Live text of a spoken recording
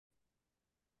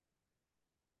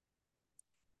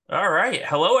All right.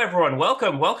 Hello, everyone.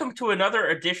 Welcome to another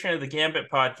edition of the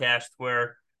Gambit podcast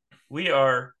where we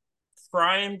are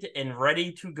primed and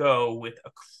ready to go with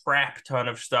a crap ton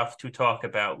of stuff to talk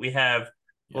about. We have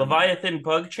Yeah, man. Leviathan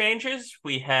bug changes.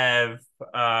 We have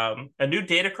a new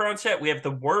Datacron set. We have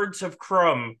the words of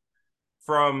CRUMB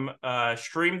from a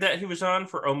stream that he was on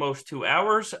for almost 2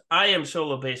 hours. I am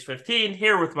Solo Base 15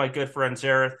 here with my good friend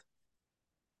Zareth.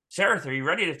 Zareth, are you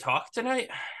ready to talk tonight?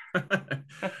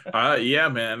 Yeah,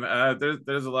 man.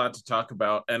 There's a lot to talk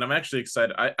about, and I'm actually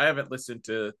excited. I haven't listened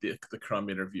to the Crumb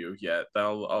interview yet.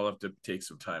 I'll have to take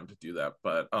some time to do that.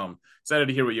 But excited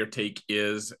to hear what your take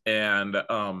is, and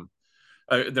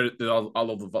there's all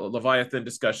of the Leviathan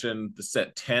discussion, the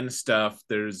set 10 stuff.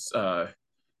 There's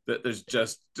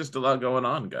just a lot going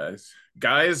on, guys.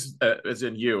 Guys, as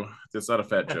in you. That's not a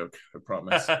fat joke, I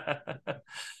promise.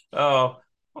 oh,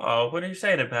 oh, what are you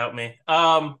saying about me?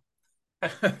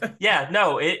 Yeah,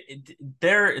 no,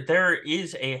 there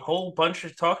is a whole bunch to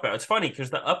talk about. It's funny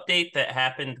because the update that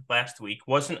happened last week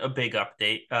wasn't a big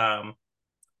update.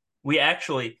 We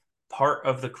actually part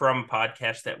of the Crumb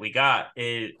podcast that we got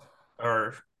is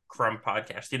or Crumb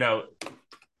podcast,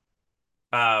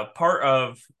 part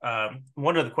of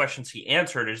one of the questions he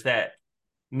answered is that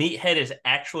Meathead is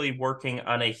actually working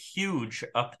on a huge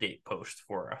update post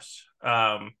for us.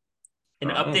 An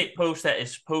Oh. update post that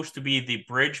is supposed to be the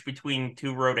bridge between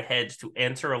two road aheads to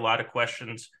answer a lot of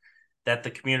questions that the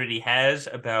community has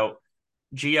about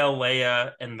GL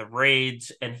Leia and the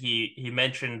raids. And he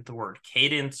mentioned the word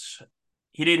cadence.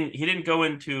 He didn't go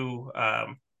into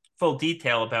full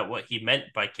detail about what he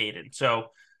meant by cadence. So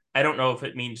I don't know if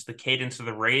it means the cadence of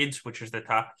the raids, which is the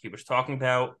topic he was talking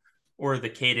about, or the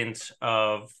cadence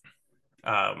of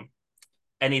um,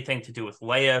 anything to do with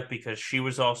Leia because she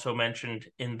was also mentioned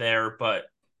in there. But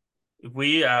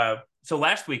we so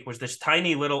last week was this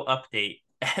tiny little update,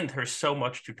 and there's so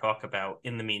much to talk about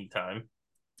in the meantime.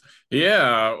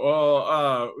 Yeah,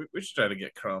 well, we should try to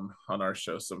get Crumb on our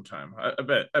show sometime. I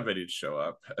bet he'd show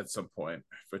up at some point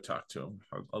if we talk to him.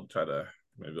 I'll try to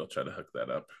maybe I'll try to hook that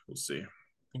up. We'll see.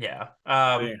 Yeah.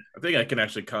 I think I can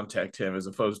actually contact him as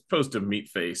opposed to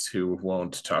Meatface who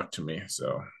won't talk to me.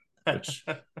 So, which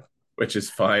which is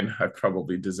fine. I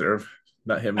probably deserve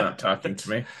not him not talking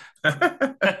to That's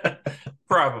me.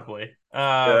 probably.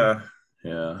 Yeah,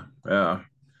 yeah.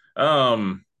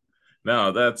 Um,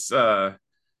 no, that's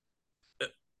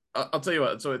I'll tell you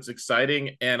what. So it's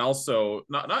exciting, and also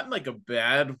not in like a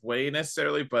bad way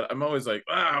necessarily, but I'm always like,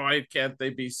 oh, why can't they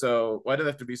be so? Why do they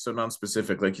have to be so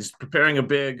non-specific? Like he's preparing a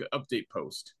big update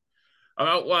post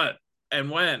about what and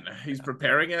when he's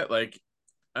preparing it. Like,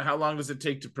 how long does it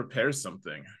take to prepare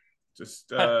something?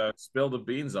 Just spill the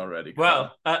beans already, Crumb.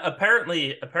 Well,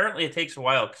 apparently it takes a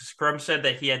while because Scrum said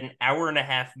that he had an hour and a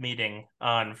half meeting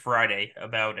on Friday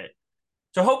about it.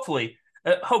 So hopefully,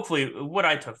 what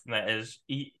I took from that is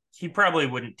he probably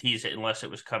wouldn't tease it unless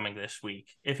it was coming this week.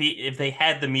 If they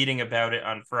had the meeting about it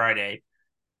on Friday,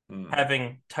 Hmm.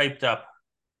 having typed up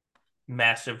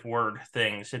massive word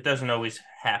things, it doesn't always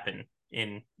happen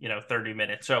in 30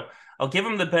 minutes. So I'll give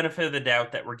him the benefit of the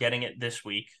doubt that we're getting it this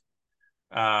week.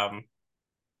 Um,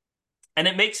 and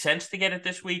it makes sense to get it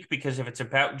this week because if it's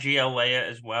about GL Leia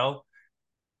as well,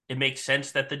 it makes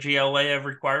sense that the GLA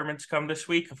requirements come this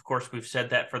week. Of course, we've said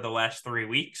that for the last 3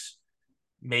 weeks.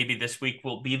 Maybe this week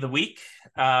will be the week.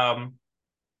 Um,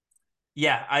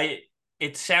 yeah, I.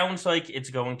 It sounds like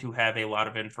it's going to have a lot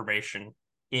of information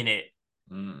in it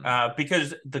Hmm.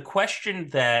 because the question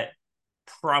that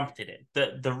prompted it,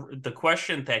 the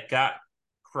question that got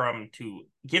Crumb to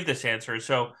give this answer.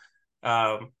 So,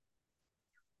 um,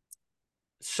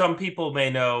 some people may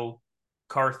know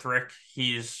Carthrick.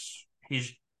 He's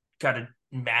got a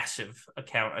massive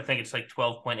account. I think it's like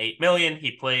 12.8 million.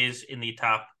 He plays in the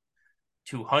top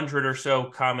 200 or so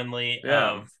commonly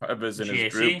Yeah, of I was in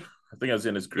his group. GAC. I think I was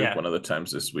in his group Yeah. one of the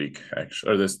times this week,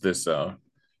 actually, or this Yeah.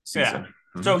 season.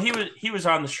 Hmm. So he was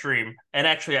on the stream, and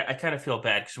actually I kind of feel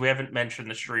bad because we haven't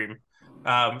mentioned the stream.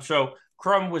 So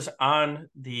Crumb was on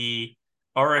the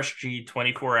RSG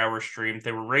 24-hour stream.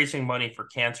 They were raising money for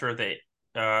cancer.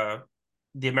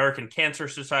 The American Cancer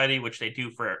Society, which they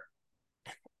do for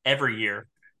every year.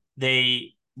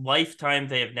 They lifetime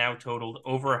they have now totaled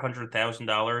over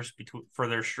 $100,000 for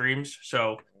their streams.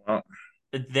 So Well,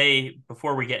 they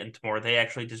before we get into more, they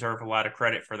actually deserve a lot of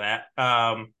credit for that.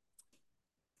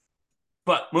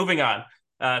 But moving on,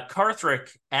 Carthrick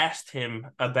asked him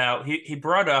about he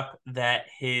brought up that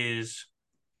his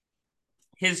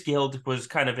guild was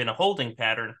kind of in a holding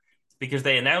pattern because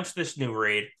they announced this new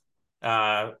raid.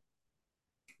 Uh,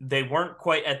 they weren't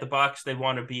quite at the box they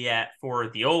want to be at for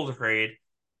the old raid,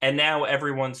 and now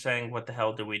everyone's saying, "What the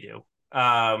hell do we do?"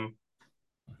 Um,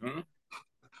 Mhm.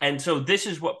 and so this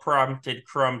is what prompted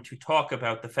CRUMB to talk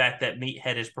about the fact that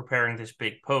Meathead is preparing this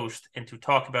big post and to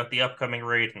talk about the upcoming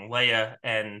raid in Leia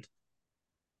and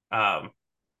um,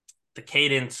 the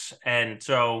cadence. And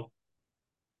so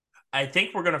I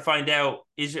think we're going to find out,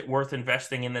 is it worth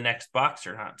investing in the next box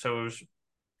or not? So it was,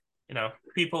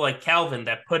 people like Calvin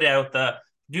that put out the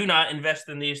do not invest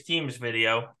in these teams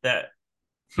video that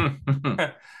we're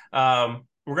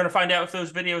going to find out if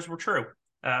those videos were true,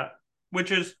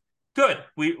 which is good.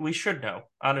 We should know.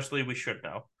 Honestly, we should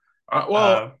know.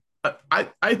 Well,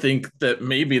 I think that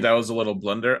maybe that was a little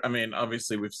blunder. I mean,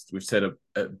 obviously we've said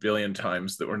a billion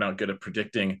times that we're not good at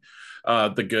predicting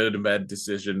the good and bad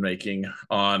decision making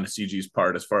on CG's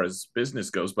part as far as business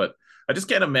goes, but I just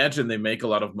can't imagine they make a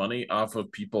lot of money off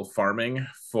of people farming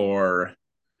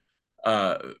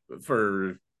uh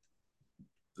for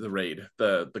the raid,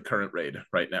 the current raid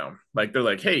right now. Like they're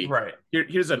like, hey, Right.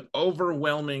 here's an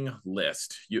overwhelming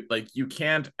list. You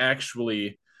can't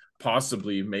actually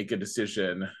possibly make a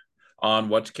decision on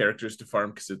what characters to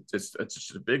farm because it's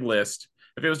just a big list.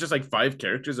 If it was just like 5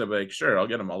 characters, I'd be like, sure, I'll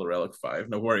get them all a relic 5,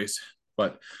 no worries.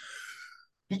 But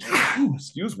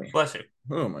excuse me. Bless you.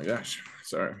 Oh my gosh,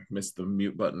 sorry, missed the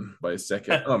mute button by a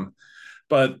second.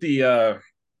 But the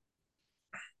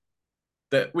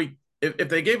that we if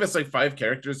they gave us like 5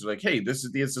 characters, like, hey, this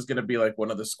is going to be like one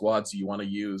of the squads you want to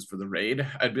use for the raid,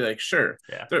 I'd be like, sure.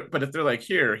 Yeah. But if they're like,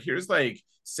 here's like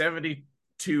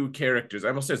 72 characters, I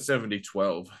almost said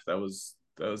 70-12. That was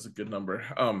a good number.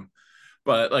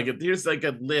 But like, here's like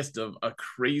a list of a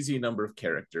crazy number of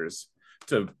characters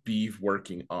to be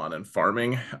working on and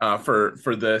farming for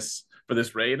this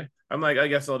raid. I'm like, I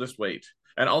guess I'll just wait.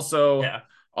 And Yeah.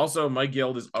 also my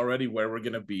guild is already where we're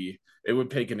gonna be. It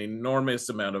would take an enormous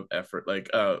amount of effort, like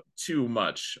too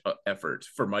much effort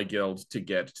for my guild to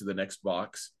get to the next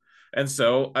box. And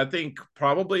so I think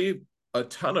probably a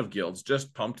ton of guilds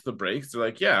just pumped the brakes. They're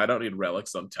like, yeah, I don't need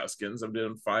relics on Tuscans. I'm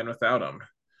doing fine without them.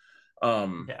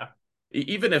 Um, Yeah.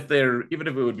 even if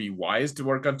it would be wise to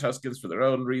work on Tuscans for their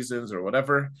own reasons or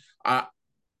whatever,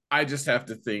 I just have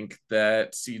to think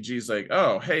that CG's like,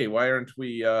 oh, hey, why aren't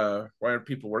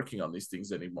people working on these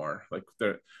things anymore? Like,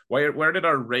 where did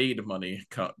our raid money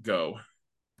go?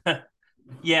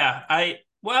 Yeah. I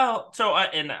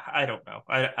don't know.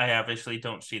 I obviously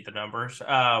don't see the numbers.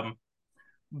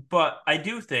 But I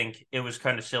do think it was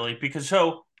kind of silly because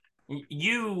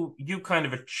you kind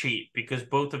of a cheat because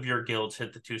both of your guilds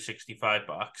hit the 265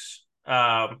 bucks.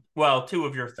 Well, two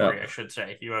of your Yeah. three, I should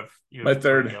say. You have My three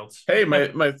third, guilds. hey,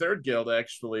 my third guild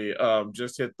actually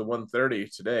just hit the 130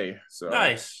 today. So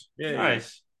Nice, yay,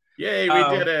 nice. yay,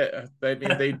 we did Um, it. I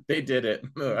mean, they did it.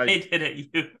 they did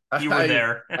it. You were I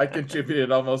there. I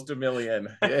contributed almost 1 million.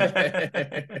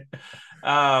 Yeah.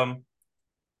 um,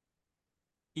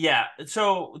 yeah.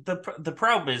 So the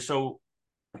problem is, so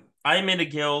I'm in a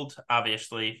guild.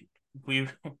 Obviously, we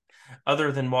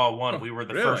other than Wall One, Oh, we were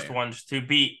the really? first ones to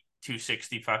beat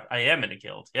 265. I am in a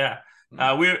guild. Yeah.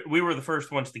 Hmm. We were the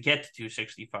first ones to get to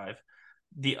 265.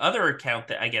 The other account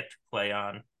that I get to play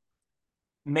on,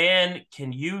 man,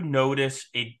 can you notice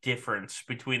a difference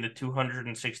between the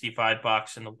 265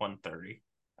 box and the 130?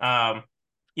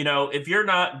 If you're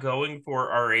not going for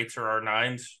R8s or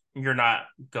R9s, you're not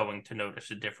going to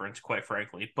notice a difference, quite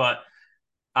frankly. But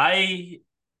I,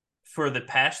 for the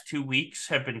past 2 weeks,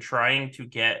 have been trying to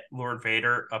get Lord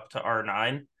Vader up to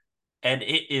R9, and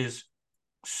it is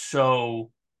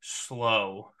so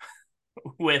slow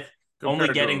with only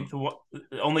Compared getting to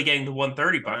to only getting the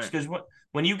 130 bucks right, because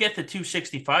when you get the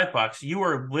 265 bucks, you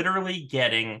are literally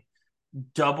getting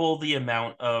double the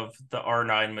amount of the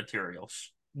R9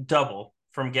 materials, double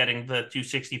from getting the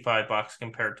 265 bucks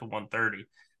compared to 130.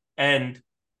 And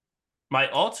my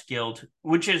alts guild,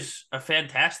 which is a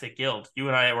fantastic guild, you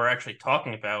and I were actually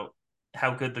talking about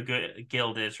how good the good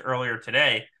guild is earlier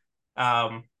today.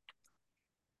 Um,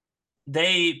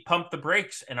 they pump the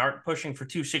brakes and aren't pushing for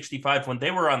 265 when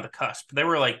they were on the cusp. They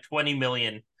were like 20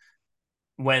 million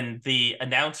when the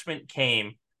announcement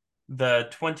came. The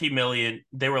 20 million,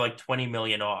 they were like 20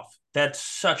 million off. That's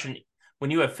such an when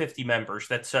you have 50 members,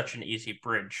 that's such an easy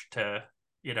bridge to,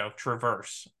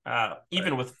 traverse. right.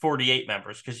 Even with 48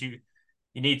 members, because you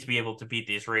need to be able to beat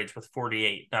these raids with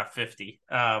 48, not 50.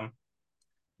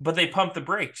 But they pump the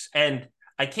brakes. And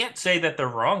I can't say that they're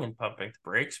wrong in pumping the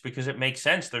brakes because it makes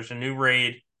sense. There's a new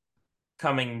raid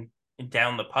coming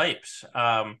down the pipes.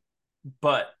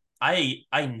 But I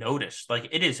noticed like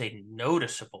it is a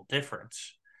noticeable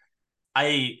difference.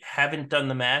 I haven't done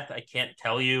the math. I can't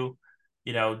tell you,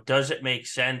 does it make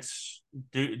sense?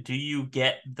 Do you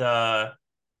get the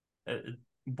uh,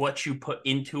 what you put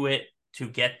into it to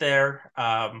get there?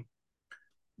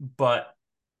 but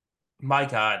my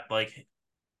God, like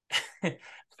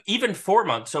even 4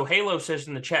 months. So Halo says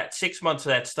in the chat, 6 months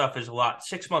of that stuff is a lot.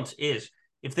 6 months is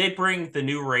if they bring the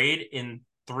new raid in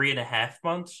 3.5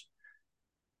 months,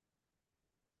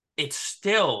 it's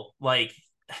still like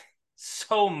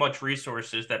so much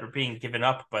resources that are being given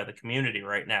up by the community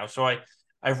right now. So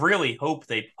I really hope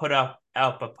they put up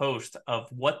a post of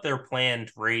what their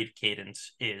planned raid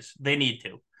cadence is. They need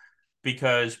to,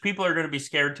 because people are going to be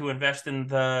scared to invest in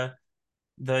the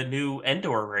new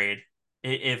Endor raid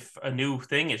if a new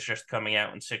thing is just coming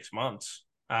out in 6 months.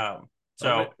 Well,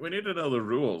 So we need to know the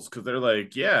rules because they're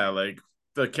like, yeah, like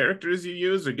the characters you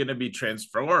use are going to be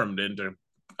transformed into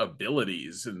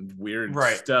abilities and weird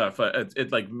right, stuff.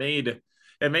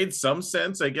 It made some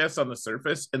sense, I guess, on the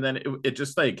surface, and then it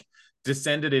just like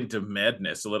descended into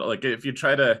madness a little. Like if you're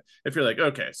like,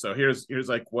 okay, so here's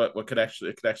like what could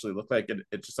actually it could actually look like, and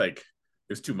it just like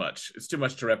it's too much. It's too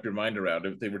much to wrap your mind around.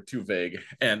 They were too vague,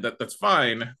 and that's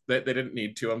fine. They didn't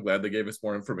need to. I'm glad they gave us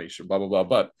more information. Blah blah blah.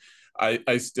 But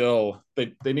I still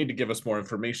they need to give us more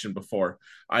information before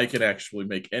I can actually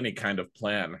make any kind of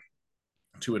plan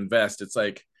to invest. It's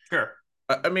like sure,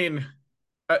 I mean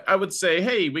I would say,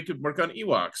 hey, we could work on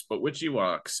Ewoks, but which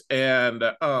Ewoks? And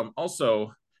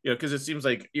also, because it seems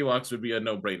like Ewoks would be a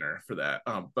no-brainer for that.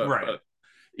 right, But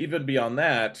even beyond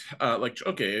that, like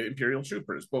okay, Imperial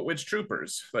troopers, but which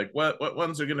troopers? Like what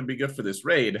ones are going to be good for this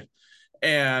raid?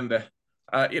 And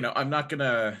I'm not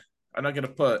gonna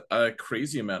put a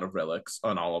crazy amount of relics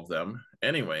on all of them.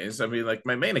 Anyways, I mean, like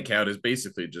my main account is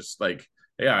basically just like,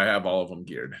 yeah, I have all of them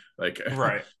geared. Like,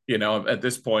 right. at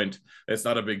this point, it's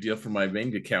not a big deal for my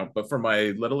main account, but for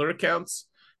my littler accounts,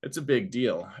 it's a big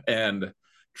deal. And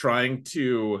trying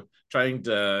to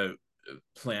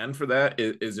plan for that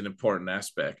is an important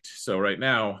aspect. So right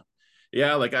now,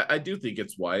 yeah, like I do think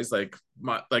it's wise. Like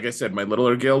I said, my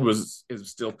littler guild is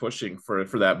still pushing for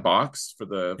that box for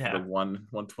the Yeah.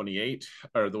 128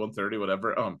 or the 130,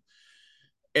 whatever.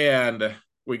 And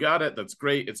we got it. That's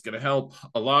great. It's gonna help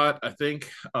a lot, I think.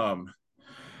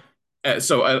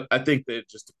 So I think that it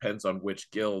just depends on which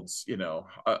guilds,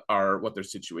 are what their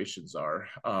situations are.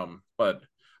 But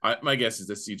my guess is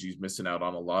that CG is missing out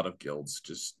on a lot of guilds.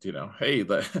 Just hey,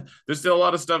 there's still a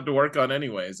lot of stuff to work on,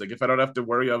 anyways. Like if I don't have to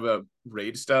worry about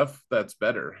raid stuff, that's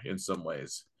better in some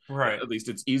ways. Right. At least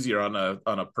it's easier on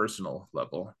a personal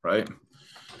level, right?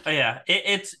 Yeah.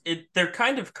 They're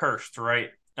kind of cursed,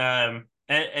 right?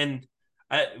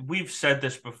 We've said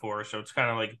this before, so it's kind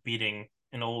of like beating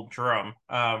an old drum.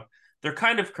 They're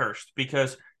kind of cursed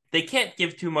because they can't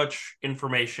give too much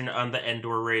information on the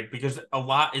Endor raid because a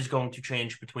lot is going to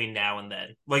change between now and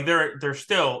then. Like they're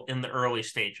still in the early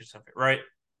stages of it, right?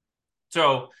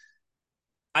 So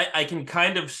I can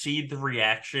kind of see the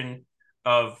reaction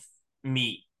of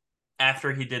Meat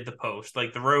after he did the post.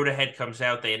 Like the road ahead comes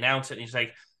out, they announce it, and he's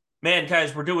like, man,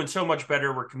 guys, we're doing so much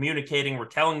better. We're communicating, we're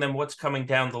telling them what's coming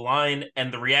down the line.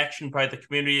 And the reaction by the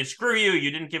community is, screw you, you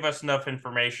didn't give us enough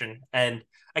information. And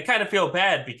I kind of feel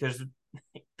bad because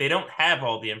they don't have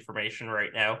all the information right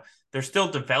now. They're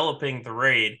still developing the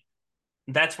raid.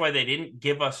 That's why they didn't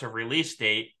give us a release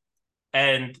date.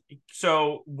 And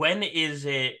so when is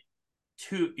it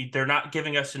they're not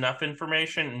giving us enough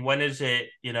information? And when is it,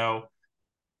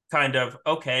 kind of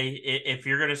okay, if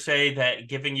you're going to say that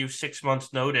giving you 6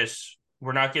 months notice,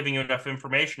 we're not giving you enough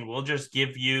information, we'll just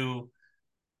give you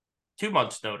 2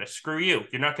 months notice. Screw you,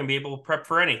 you're not going to be able to prep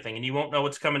for anything and you won't know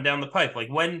what's coming down the pipe. Like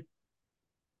when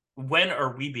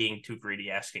are we being too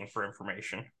greedy asking for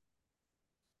information?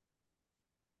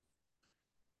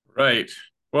 Right.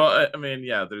 Well, I mean,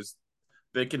 yeah,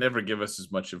 they can never give us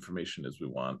as much information as we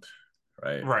want,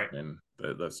 right? Right. I mean,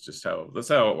 that's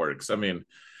how it works. I mean,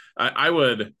 I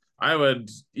would,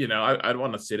 I'd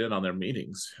want to sit in on their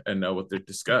meetings and know what they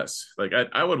discuss. Like, I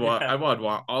Yeah. would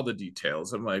want all the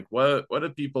details. I'm like, what do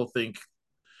people think?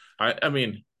 I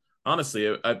mean,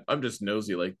 honestly, I'm just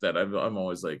nosy like that. I'm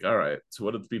always like, all right, so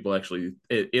what did the people actually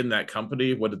in that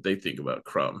company? What did they think about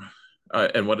CRUMB?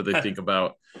 And what did they think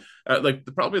about? Like,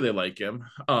 probably they like him.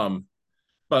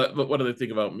 But what do they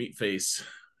think about Meatface?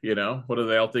 What do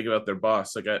they all think about their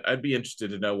boss? Like, I'd be interested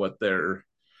to know what their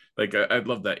like. I'd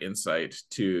love that insight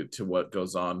to what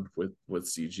goes on with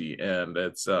CG, and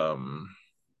it's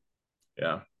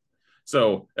yeah.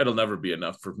 So it'll never be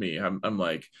enough for me. I'm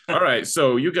like, all right.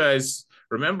 So you guys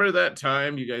remember that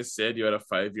time you guys said you had a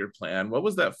 5-year plan? What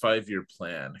was that 5-year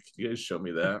plan? Can you guys show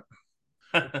me that?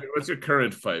 What's your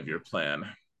current 5-year plan?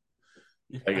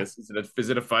 I Yeah. guess is it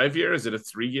a 5-year? Is it a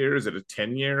 3-year? Is it a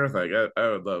 10-year? Like I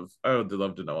would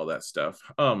love to know all that stuff.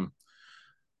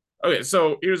 Okay,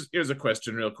 so here's a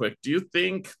question real quick. Do you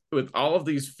think with all of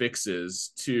these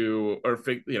fixes to or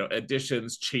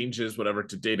additions, changes, whatever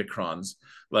to datacrons,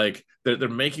 like they're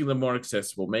making them more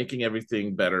accessible, making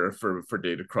everything better for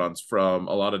datacrons from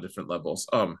a lot of different levels.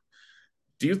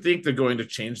 Do you think they're going to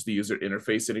change the user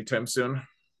interface anytime soon?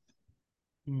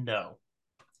 No.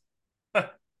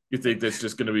 You think that's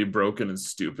just going to be broken and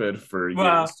stupid for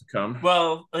Well, years to come?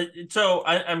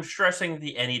 I'm stressing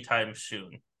the anytime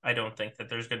soon. I don't think that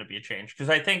there's going to be a change because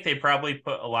I think they probably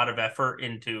put a lot of effort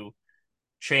into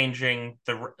changing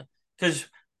because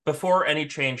before any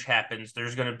change happens,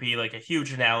 there's going to be like a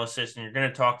huge analysis, and you're going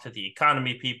to talk to the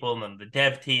economy people, and then the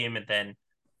dev team, and then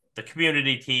the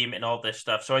community team, and all this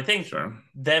stuff. So I think Sure.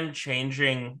 them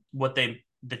changing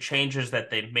the changes that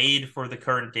they made for the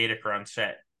current Datacron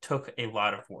set took a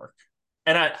lot of work,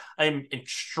 and I'm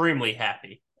extremely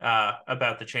happy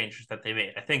about the changes that they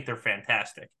made. I think they're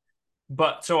fantastic.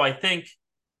 But so I think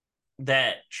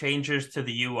that changes to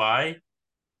the UI,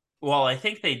 well, I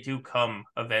think they do come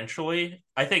eventually.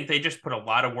 I think they just put a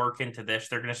lot of work into this.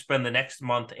 They're going to spend the next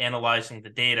month analyzing the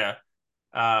data.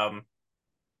 Um,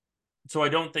 so I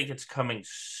don't think it's coming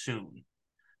soon.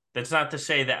 That's not to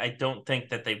say that I don't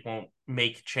think that they won't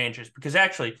make changes because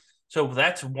actually, so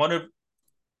that's one of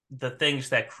the things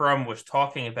that CRUMB was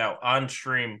talking about on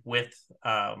stream with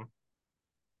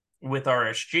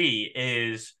RSG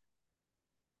is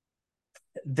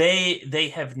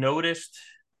they have noticed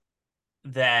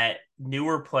that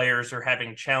newer players are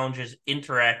having challenges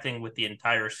interacting with the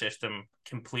entire system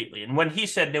completely. And when he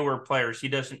said newer players, he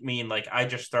doesn't mean like I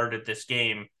just started this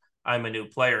game, I'm a new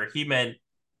player. He meant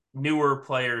newer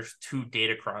players to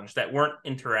Datacrons that weren't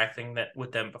interacting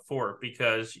with them before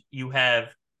because you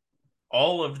have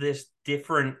all of this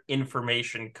different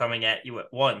information coming at you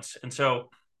at once. And so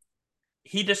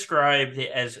he described it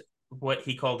as what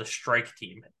he called a strike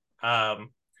team. Um,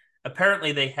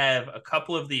 Apparently they have a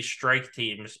couple of these strike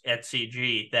teams at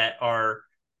CG that are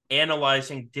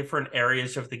analyzing different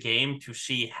areas of the game to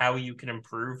see how you can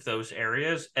improve those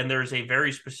areas. And there's a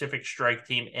very specific strike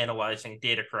team analyzing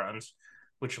datacrons,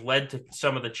 which led to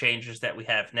some of the changes that we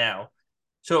have now.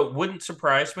 So it wouldn't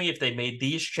surprise me if they made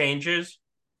these changes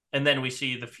and then we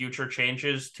see the future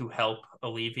changes to help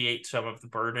alleviate some of the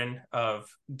burden of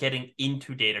getting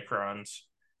into datacrons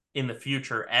in the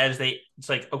future as it's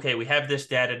like, okay, we have this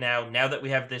data now that we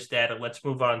have this data, let's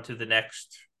move on to the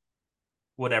next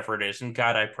whatever it is. And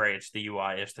God, I pray it's the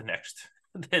UI is the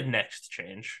next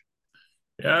change.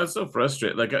 Yeah, it's so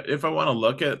frustrating. Like if I want to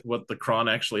look at what the cron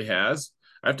actually has,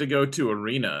 I have to go to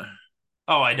arena.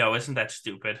 Oh, I know, isn't that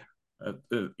stupid?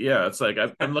 Yeah, it's like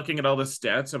I'm looking at all the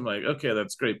stats. I'm like, okay,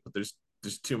 that's great, but there's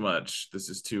too much. This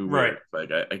is too Right. weird.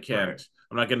 Like I Right. can't.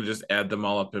 I'm not gonna just add them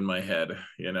all up in my head.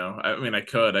 I mean, I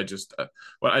could. I just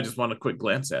want a quick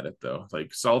glance at it though.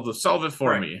 Like solve it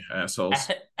for Right. me, assholes.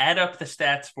 Add up the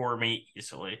stats for me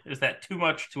easily. Is that too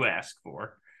much to ask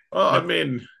for? Well, And I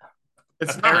mean,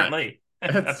 it's not. apparently,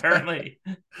 It's apparently,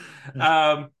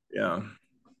 um, yeah.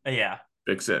 yeah,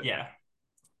 Fix it. yeah.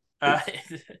 Uh,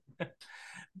 Fix.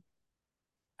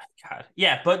 God,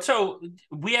 yeah, but so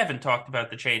we haven't talked about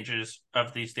the changes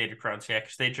of these datacrons yet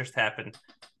because they just happened.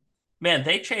 Man,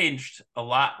 they changed a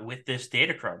lot with this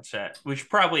datacron set. We should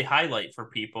probably highlight for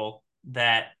people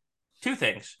that two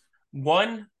things.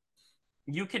 One,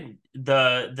 you can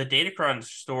the datacron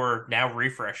store now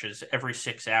refreshes every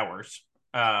 6 hours.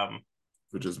 Um,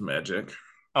 Which is magic.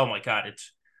 oh my god,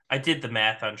 it's I did the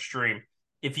math on stream.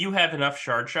 If you have enough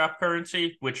shard shop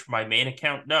currency, which my main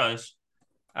account does,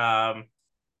 um,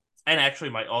 and actually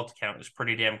my alt account is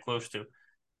pretty damn close to,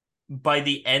 by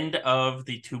the end of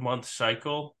the 2 month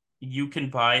cycle, you can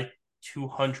buy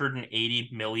 280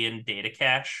 million data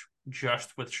cash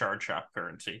just with shard shop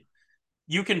currency.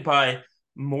 You can buy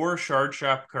more shard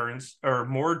shop currency or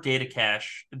more data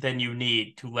cash than you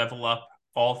need to level up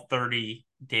all 30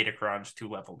 datacrons to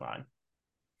level 9.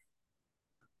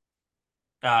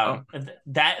 Oh,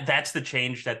 That's the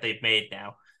change that they've made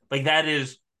now. Like that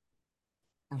is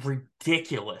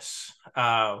ridiculous.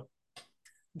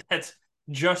 That's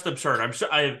just absurd.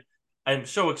 I'm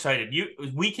so excited.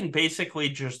 We can basically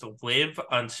just live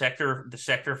on the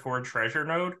sector 4 treasure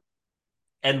node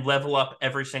and level up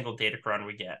every single datacron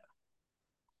we get.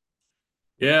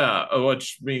 yeah,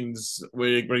 which means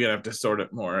we're gonna have to sort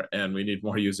it more, and we need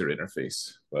more user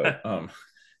interface. But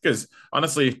because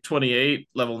honestly, 28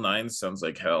 level 9 sounds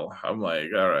like hell. I'm like,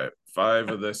 all right, five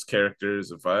of this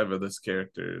characters and five of this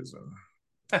characters.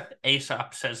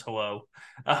 Aesop says hello.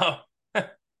 Uh,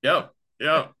 Yep,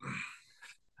 yep.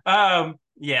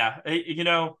 yeah,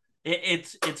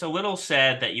 it's a little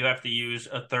sad that you have to use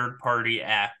a third party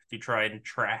app to try and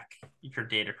track your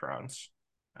datacrons.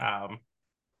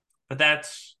 But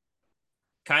that's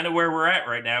kind of where we're at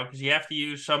right now because you have to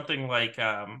use something like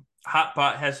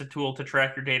Hotbot has a tool to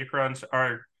track your datacrons.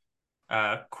 Our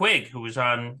Quig, who was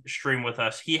on stream with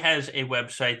us, he has a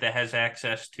website that has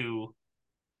access to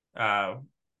uh,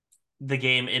 the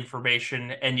game information,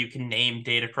 and you can name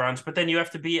datacrons. But then you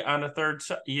have to be on a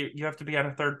you have to be on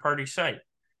a third party site,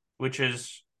 which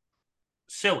is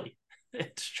silly.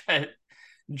 It's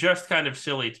just kind of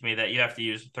silly to me that you have to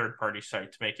use a third party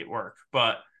site to make it work.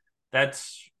 But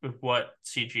that's what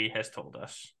CG has told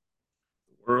us.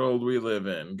 World we live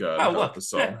in. God Oh, help look,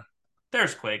 us all.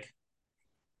 there's Quig.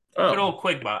 Good Oh, old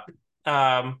Quigbot.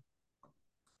 Um,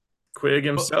 Quig but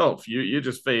himself. You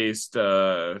just faced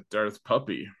Darth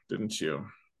Puppy, didn't you?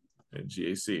 In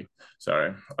GAC.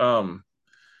 Sorry.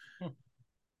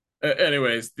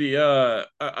 Anyways,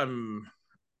 I'm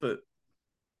the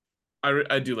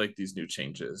I do like these new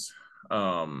changes.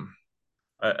 I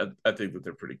think that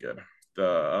they're pretty good.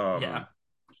 The yeah,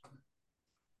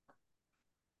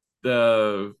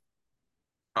 the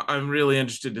I'm really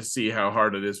interested to see how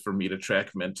hard it is for me to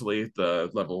track mentally. The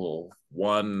level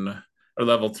 1 or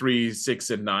level 3, 6,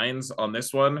 and 9s on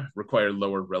this one require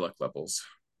lower relic levels.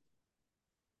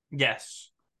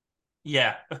 yes,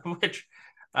 yeah. Which,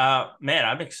 man,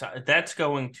 I'm excited. That's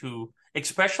going to,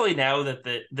 especially now that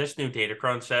this new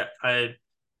Datacron set,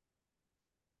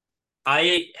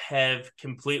 I have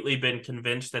completely been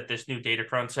convinced that this new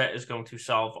Datacron set is going to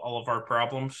solve all of our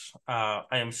problems. I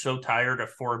am so tired of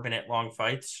 4 minute long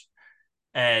fights,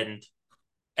 and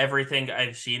everything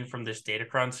I've seen from this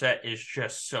Datacron set is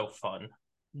just so fun.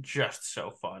 Just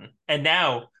so fun. And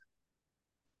now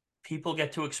people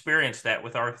get to experience that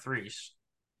with R3s.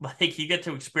 Like you get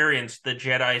to experience the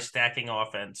Jedi stacking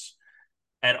offense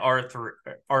at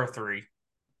R3.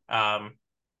 Um,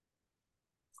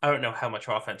 I don't know how much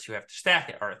offense you have to stack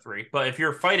at R3, but if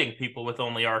you're fighting people with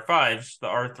only R5s, the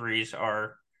R3s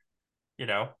are, you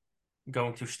know,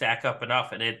 going to stack up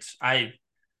enough. And I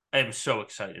am so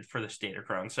excited for this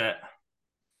Datacron set.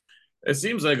 It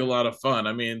seems like a lot of fun.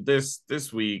 I mean, this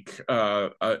week in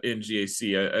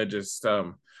GAC, I just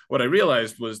what I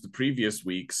realized was the previous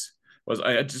weeks was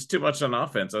I had just too much on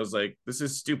offense. I was like, this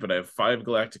is stupid. I have 5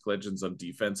 Galactic Legends on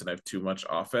defense and I have too much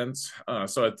offense.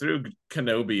 So I threw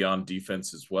Kenobi on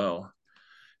defense as well,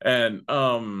 and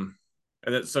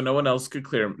so no one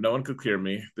could clear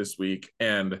me this week,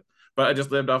 but I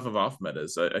just lived off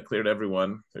metas. I cleared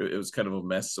everyone. It was kind of a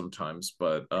mess sometimes,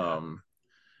 but Yeah.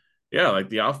 yeah, like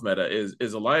the off meta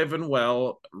is alive and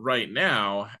well right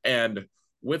now, and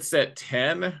with set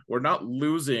 10 we're not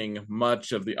losing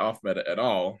much of the off meta at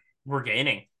all. We're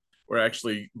gaining. We're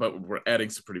adding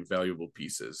some pretty valuable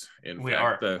pieces. In We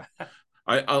fact, are.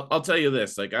 I'll tell you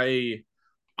this, like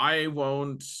I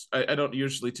won't I don't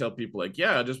usually tell people like,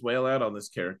 yeah, just whale out on this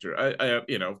character. I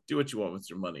do what you want with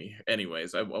your money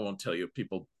anyways. I won't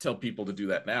tell people to do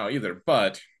that now either,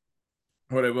 but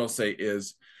what I will say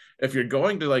is, if you're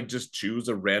going to like just choose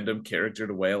a random character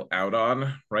to whale out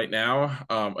on right now,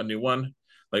 a new one,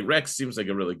 like Rex seems like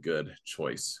a really good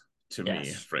choice to me,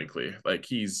 Yes. frankly. Like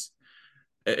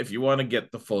if you want to get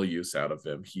the full use out of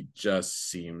him, he just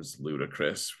seems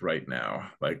ludicrous right now.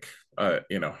 Like, if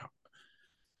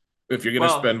you're gonna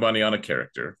Well, spend money on a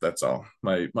character, that's all.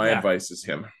 My yeah. advice is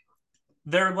him.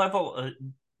 Their level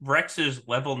Rex is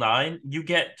level 9. You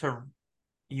get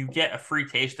a free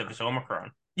taste of his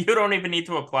Omicron. You don't even need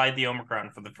to apply the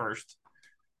Omicron for the first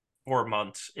 4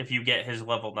 months if you get his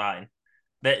level 9.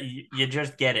 That you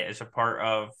just get it as a part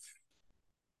of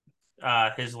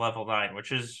his level 9,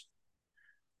 which is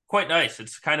quite nice.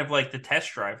 It's kind of like the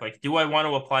test drive. Like, do I want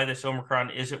to apply this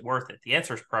Omicron? Is it worth it? The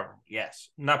answer is probably yes.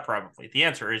 Not probably. The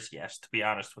answer is yes, to be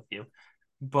honest with you.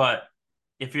 But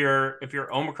if you're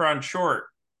Omicron short,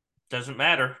 doesn't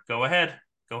matter. Go ahead.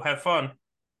 Go have fun.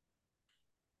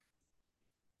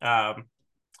 Um,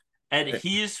 and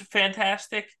he's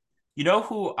fantastic. You know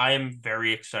who I am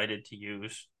very excited to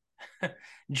use?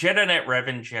 Jedi Knight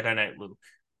Revan, Jedi Knight Luke.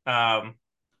 Um,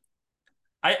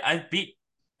 I beat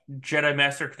Jedi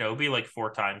Master Kenobi like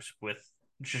 4 times with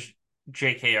just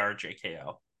JKR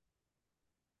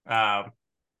JKL.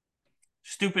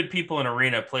 Stupid people in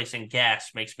arena placing gas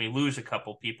makes me lose a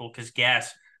couple people because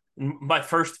gas. My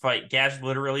first fight, gas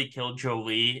literally killed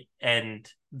Jolie and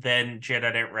then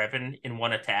Jedi Knight Revan in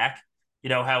one attack. You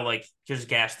know how like because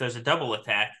gas does a double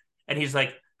attack, and he's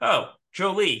like, "Oh,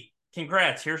 Jolie,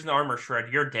 congrats! Here's an armor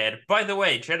shred. You're dead. By the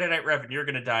way, Jedi Knight Revan, you're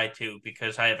gonna die too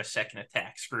because I have a second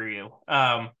attack. Screw you."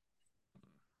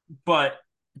 But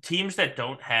teams that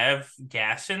don't have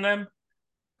gas in them,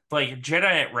 like Jedi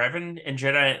Knight Revan and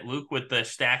Jedi Knight Luke with the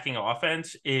stacking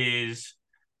offense, is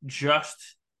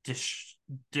just dis-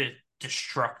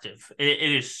 destructive.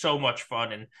 It is so much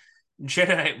fun, and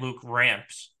Jedi Knight Luke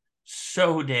ramps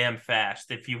so damn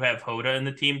fast if you have Hoda in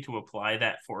the team to apply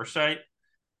that foresight.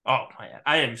 Oh man,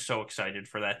 I am so excited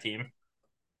for that team.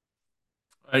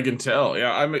 I can tell.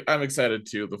 Yeah, I'm excited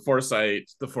too. The foresight.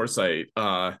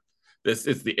 This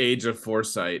is the age of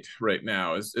foresight right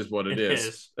now. Is what it It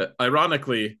is. is.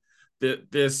 Ironically,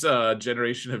 this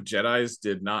generation of Jedi's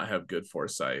did not have good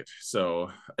foresight,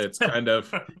 so it's kind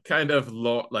of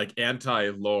like anti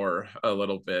lore a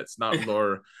little bit. It's not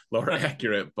lore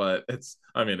accurate, but it's.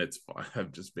 I mean, it's fun.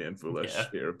 I'm just being foolish Yeah.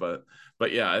 here, but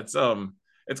yeah, it's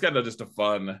kind of just a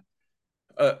fun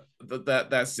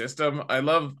that system. I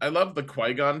love the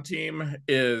Qui-Gon team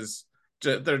is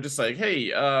they're just like,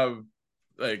 hey,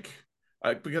 like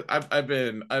because I've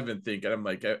been thinking, I'm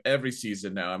like, every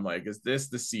season now I'm like, is this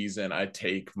the season I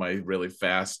take my really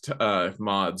fast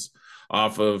mods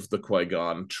off of the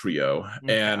Qui-Gon trio?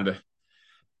 Yeah.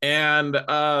 And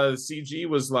CG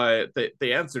was like,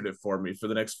 they answered it for me for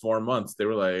the next 4 months. They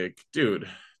were like, dude,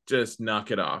 just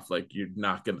knock it off. Like, you're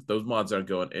not gonna, those mods aren't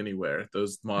going anywhere.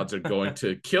 Those mods are going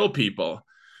to kill people.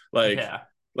 Like, Yeah.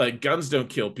 like guns don't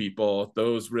kill people.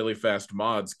 Those really fast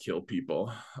mods kill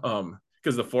people.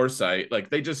 Because the foresight,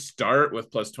 like they just start with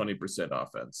plus 20%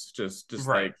 offense. Just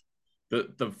Right.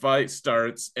 like the fight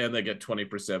starts and they get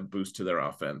 20% boost to their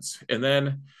offense. And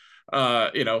then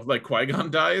like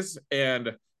Qui-Gon dies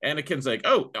and Anakin's like,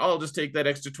 oh, I'll just take that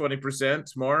extra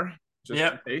 20% more just in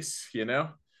Yep. case.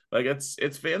 Like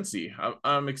it's fancy.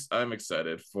 I'm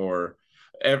excited for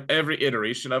every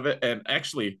iteration of it. And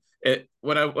actually,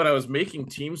 when I was making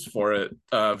teams for it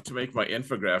to make my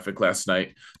infographic last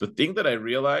night, the thing that I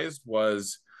realized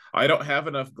was I don't have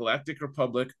enough Galactic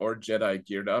Republic or Jedi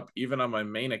geared up, even on my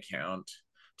main account,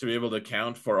 to be able to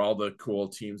count for all the cool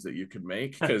teams that you could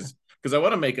make. Because I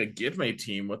want to make a Gidme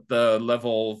team with the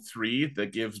level 3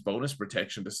 that gives bonus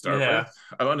protection to start with. Yeah.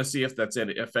 I want to see if that's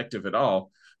effective at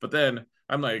all. But then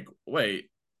I'm like, wait,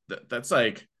 that's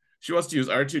like she wants to use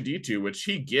R2D2, which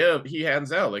he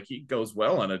hands out. Like, he goes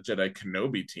well on a Jedi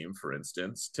Kenobi team, for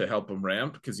instance, to help him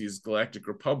ramp because he's Galactic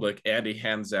Republic, and he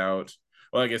hands out.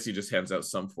 Well, I guess he just hands out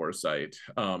some foresight.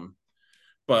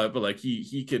 But like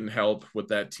he can help with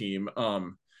that team.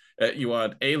 You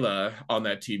want Ayla on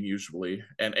that team usually,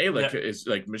 and Ayla Yep. is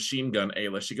like machine gun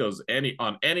Ayla. She goes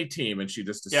on any team, and she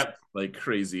just assists Yep. like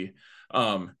crazy.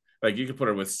 Like, you can put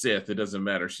her with Sith, it doesn't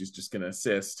matter. She's just gonna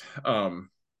assist.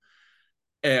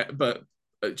 But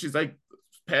she's like,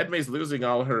 Padme's losing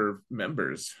all her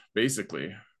members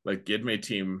basically. Like, Gidme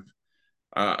team.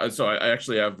 So I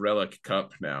actually have Relic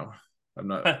Cup now. I'm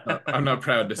not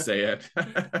proud to say it.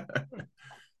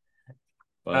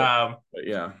 but um. but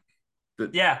yeah. The,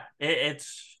 Yeah.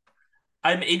 It's.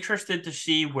 I'm interested to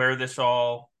see where this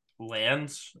all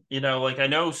lands. Like I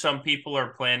know some people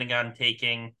are planning on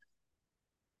taking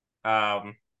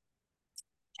um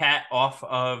Cat off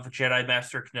of Jedi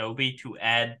Master Kenobi to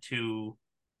add to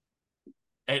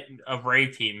a Rey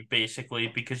team, basically,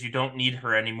 because you don't need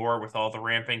her anymore with all the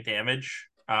ramping damage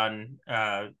on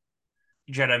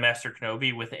Jedi Master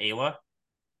Kenobi with Ayla.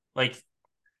 Like,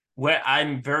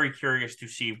 I'm very curious to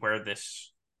see where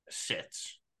this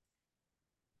sits,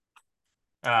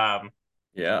 um,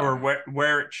 yeah. or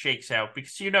where it shakes out,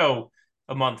 because a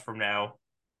month from now,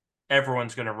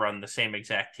 everyone's going to run the same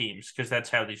exact teams because that's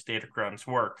how these data runs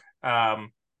work. But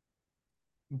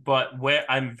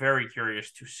I'm very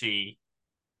curious to see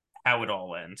how it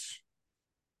all ends.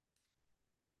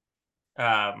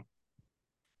 Um,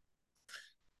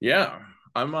 Yeah.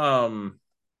 I'm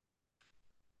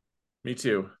Me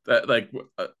too. That like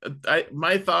I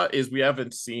my thought is we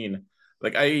haven't seen,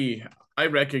 like, I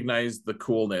recognize the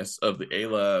coolness of the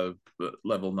Ayla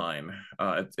level 9.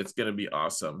 It's gonna be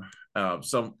awesome.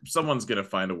 Someone's gonna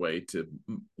find a way to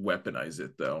weaponize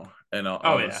it though, and oh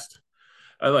I'll yeah, just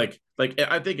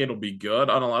I think it'll be good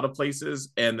on a lot of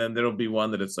places, and then there'll be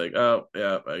one that it's like, oh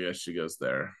yeah, I guess she goes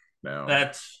there now.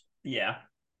 that's yeah,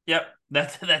 yep.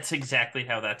 That's exactly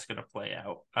how that's going to play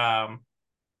out.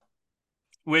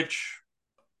 Which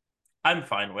I'm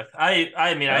fine with. I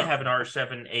mean, I Yeah, have an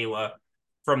R7 Ayla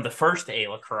from the first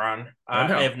Ayla Kron. I I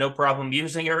know. have no problem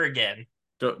using her again.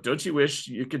 Don't you wish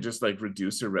you could just like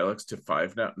reduce her relics to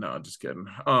 5 now? No, just kidding.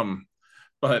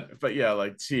 But yeah,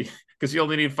 like because you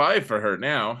only need 5 for her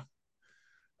now.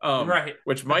 Right.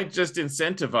 Which might just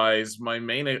incentivize my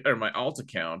main or my alt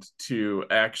account to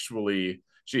actually.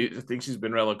 I think she's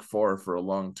been relic 4 for a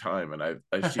long time, and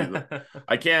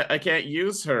I can't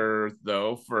use her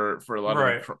though for a lot of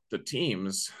Right. the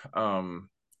teams,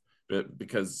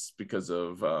 because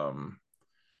of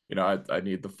I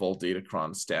need the full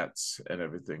Datacron stats and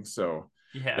everything. So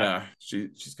Yeah. Yeah,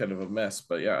 she's kind of a mess,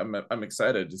 but yeah, I'm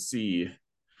excited to see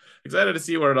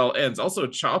where it all ends. Also,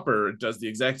 Chopper does the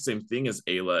exact same thing as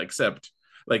Ayla, except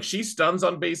like she stuns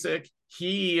on basic.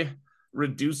 He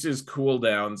reduces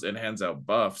cooldowns and hands out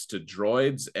buffs to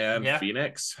droids and Yeah.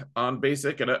 Phoenix on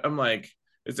basic. And I'm like,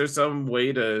 is there some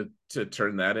way to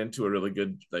turn that into a really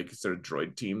good like sort of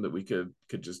droid team that we could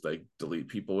just like delete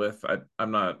people with?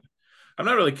 I'm not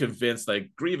really convinced.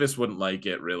 Like Grievous wouldn't like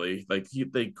it really. Like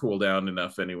they cool down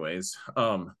enough anyways.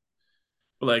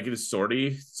 Like is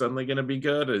Sortie suddenly going to be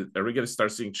good? Are we going to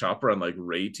start seeing Chopper on like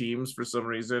Ray teams for some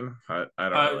reason? I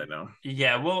don't Uh, really know.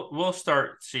 yeah, we'll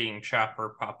start seeing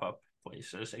Chopper pop up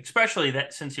places, especially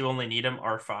that since you only need him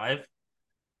R5.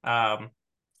 Um,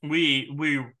 we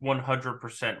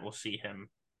 100% will see him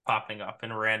popping up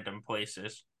in random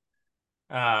places.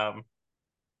 Um,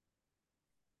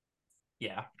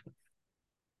 yeah.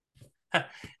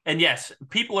 And yes,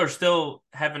 people are still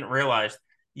haven't realized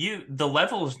the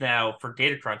levels now for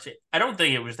Datacrons. I don't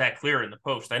think it was that clear in the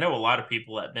post. I know a lot of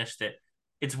people that missed it.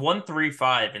 It's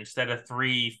 135 instead of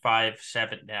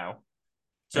 357 now. Man,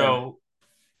 So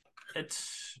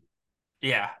it's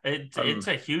yeah, it's I'm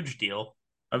a huge deal.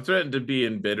 I'm threatened to be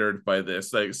embittered by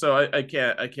this. Like, so I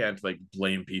can't like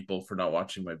blame people for not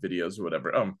watching my videos or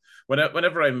whatever.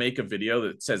 Whenever I make a video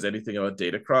that says anything about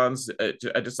Datacrons,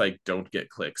 I just like don't get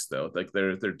clicks though. Like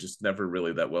they're just never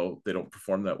really that well. They don't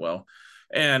perform that well,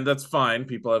 and that's fine.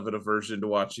 People have an aversion to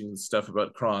watching stuff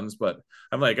about crons, but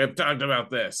I'm like I've talked about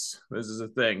this. This is a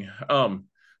thing.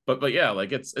 But yeah,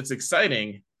 like it's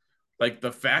exciting like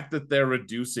the fact that they're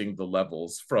reducing the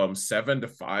levels from 7 to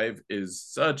 5 is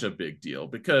such a big deal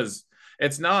because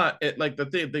it's not it like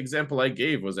the example I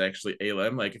gave was actually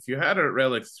Alem. Like if you had her at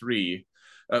Relic 3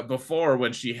 before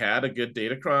when she had a good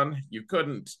datacron, you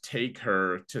couldn't take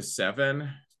her to 7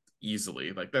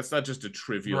 easily. Like that's not just a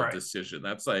trivial Right. decision.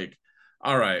 That's like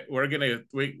all right,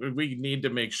 we need to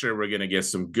make sure we're gonna get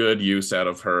some good use out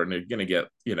of her, and they're gonna get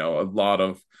a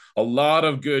lot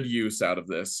of good use out of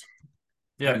this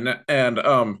Yep.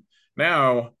 and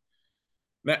now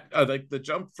like the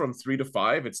jump from 3 to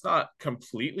 5 it's not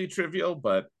completely trivial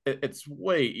but it's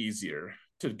way easier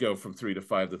to go from 3 to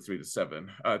 5 to 3 to 7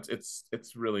 it's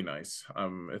really nice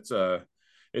it's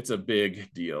a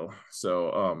big deal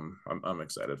so I'm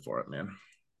excited for it man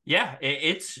Yeah,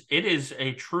 it is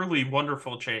a truly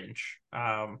wonderful change.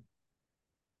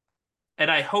 And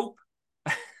I hope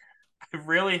I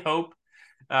really hope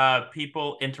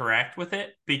people interact with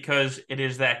it because it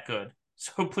is that good.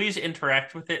 So please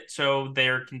interact with it so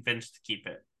they're convinced to keep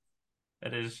it.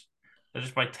 That is that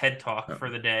is my TED talk for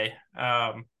the day.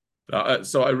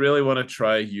 So I really want to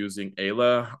try using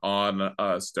Ayla on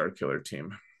a Star Killer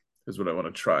team is what I want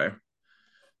to try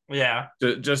Yeah.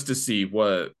 just to see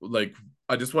what like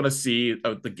I just want to see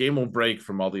the game will break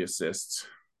from all the assists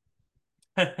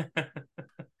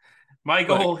My like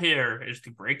goal here is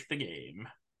to break the game.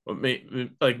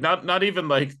 like not even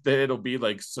like that it'll be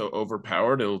like so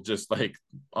overpowered it'll just like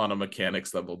on a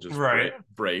mechanics level just Right.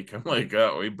 break I'm like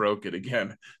oh we broke it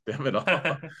again damn it all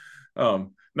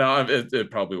no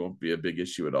it probably won't be a big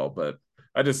issue at all but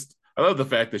I love the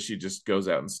fact that she just goes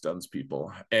out and stuns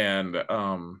people and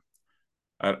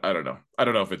I don't know. I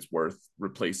don't know if it's worth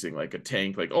replacing like a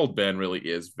tank. Like old Ben really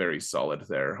is very solid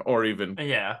there, or even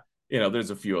Yeah. there's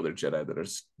a few other Jedi that are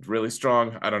really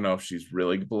strong. I don't know if she's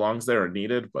really belongs there or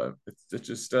needed, but it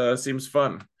just seems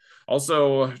fun.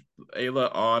 Also, Ayla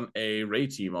on a Ray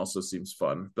team also seems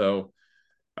fun, though.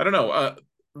 I don't know.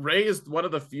 Ray is one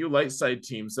of the few light side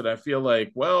teams that I feel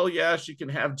like, well, yeah, she can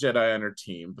have Jedi on her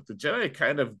team, but the Jedi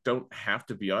kind of don't have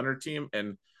to be on her team,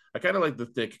 and I kind of like the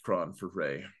thick cron for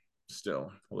Ray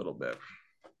still a little bit.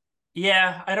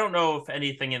 Yeah, I don't know if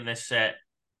anything in this set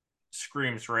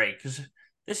screams Ray because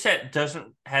this set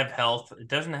doesn't have health. It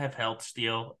doesn't have health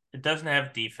steal. It doesn't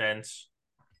have defense.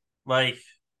 Like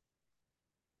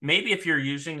maybe if you're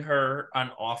using her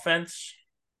on offense,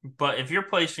 but if you're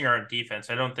placing her on defense,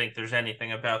 I don't think there's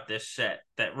anything about this set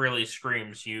that really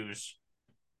screams use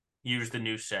the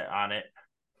new set on it.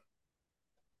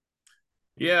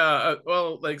 Yeah,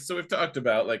 well, like so we've talked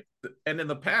about like, and in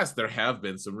the past there have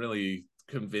been some really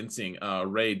convincing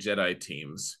Ray Jedi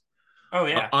teams. Oh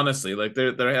yeah. Honestly, like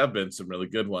there have been some really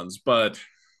good ones, but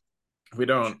we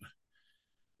don't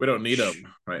we don't need them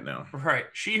right now. Right.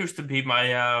 She used to be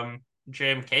my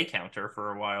JMK counter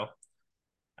for a while.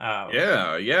 Um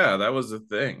Yeah, that was a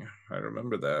thing. I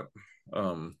remember that.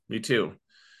 Me too.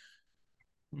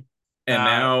 And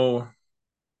uh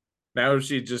now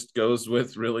she just goes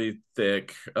with really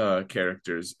thick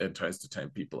characters and tries to time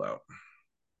people out.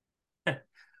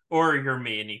 or you're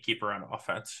me and you keep her on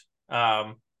offense.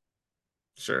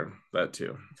 Sure, that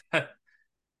too.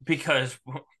 because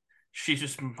she's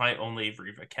just my only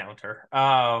Riva counter.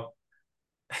 But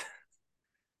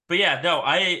yeah, no,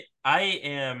 I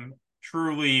am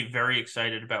truly very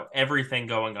excited about everything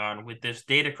going on with this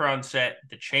Datacron set,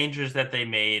 the changes that they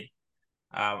made.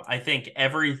 I think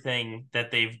everything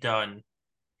that they've done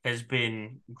has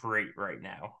been great right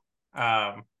now.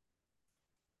 Um,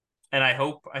 and I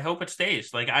hope it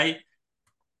stays. Like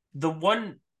the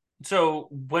one so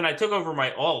when I took over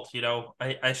my alt,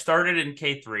 I started in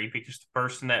K3 because the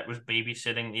person that was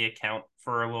babysitting the account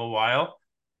for a little while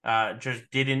just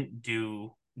didn't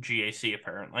do GAC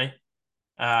apparently.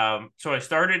 So I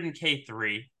started in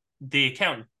K3. The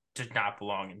account did not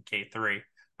belong in K3.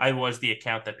 I was the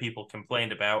account that people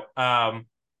complained about.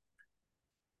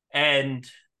 And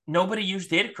nobody used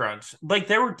Datacrons. Like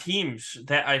there were teams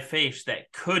that I faced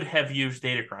that could have used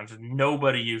Datacrons.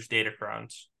 Nobody used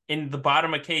Datacrons. In the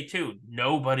bottom of K2,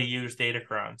 nobody used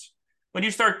Datacrons. When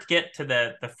you start to get to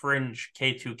the fringe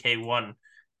K2, K1,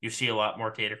 you see a lot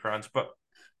more Datacrons. But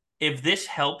if this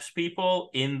helps people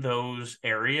in those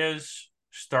areas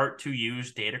start to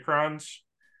use Datacrons,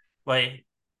 like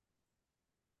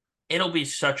it'll be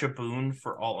such a boon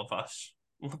for all of us.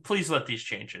 Please let these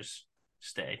changes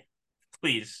stay.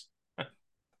 Please.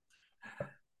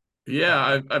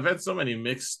 Yeah, I've had so many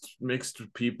mixed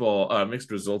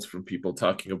results from people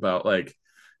talking about like,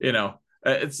 you know,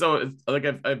 it's like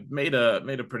I've made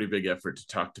a pretty big effort to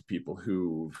talk to people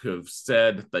who have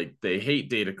said like they hate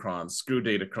Datacrons, screw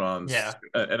Datacrons, Yeah.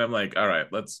 and I'm like, all right,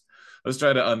 let's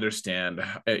try to understand,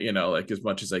 like as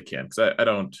much as I can because I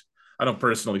don't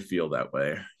personally feel that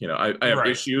way. I have Right.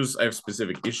 issues, I have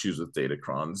specific issues with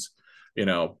Datacrons,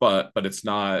 but it's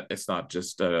not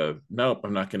just nope,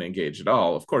 I'm not going to engage at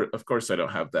all. Of course I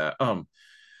don't have that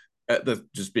that's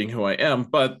just being who I am,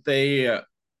 but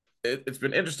it's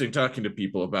been interesting talking to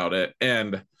people about it,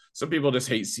 and some people just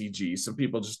hate CG, some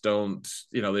people just don't,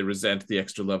 they resent the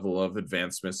extra level of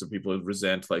advancement, some people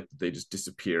resent like they just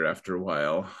disappear after a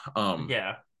while.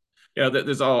 Yeah.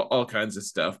 There's all kinds of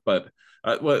stuff, but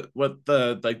what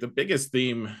the biggest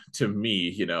theme to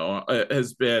me,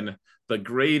 has been the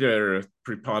greater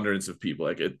preponderance of people,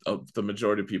 the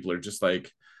majority of people are just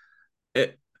like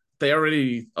it. They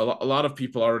already a lot of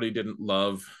people already didn't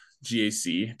love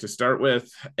GAC to start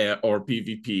with, or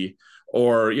PvP,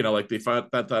 or like they thought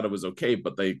it was okay,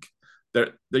 but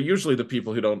they're usually the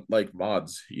people who don't like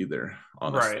mods either, Right.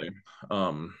 honestly.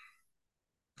 Um,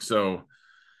 so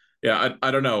yeah, I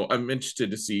don't know. I'm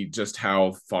interested to see just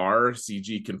how far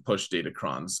CG can push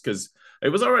Datacrons because it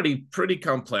was already pretty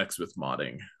complex with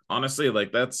modding. Honestly,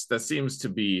 like that seems to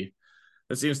be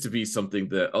something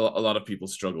that a lot of people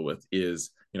struggle with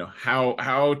is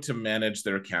how to manage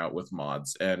their account with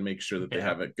mods and make sure that they Yeah.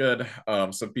 have it good.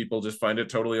 Some people just find it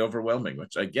totally overwhelming,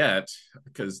 which I get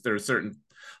because there are certain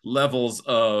levels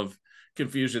of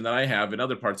confusion that I have in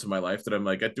other parts of my life that I'm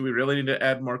like, do we really need to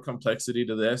add more complexity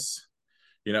to this?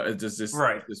 Does this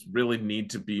Right. does this really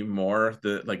need to be more?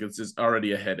 Like it's just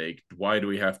already a headache. Why do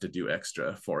we have to do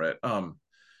extra for it?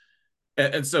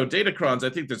 And so Datacrons, I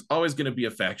think there's always going to be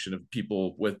a faction of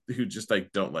people who just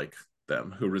like don't like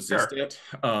them, who resist Sure. it.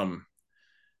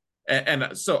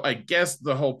 And so I guess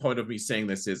the whole point of me saying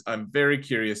this is I'm very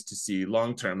curious to see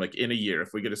long term, like in a year,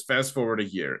 if we get us fast forward a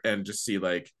year and just see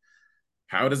like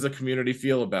how does the community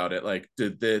feel about it? Like,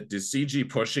 did CG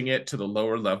pushing it to the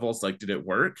lower levels, like, did it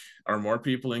work? Are more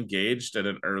people engaged at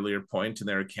an earlier point in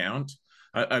their account?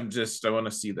 I want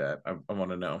to see that. I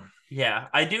want to know. Yeah.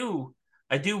 I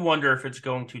do wonder if it's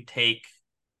going to take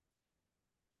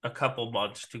a couple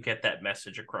months to get that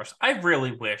message across. I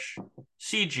really wish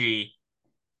CG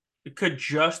could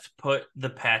just put the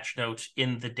patch notes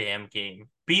in the damn game.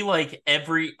 Be like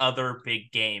every other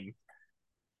big game.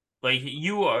 Like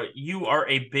you are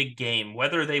a big game,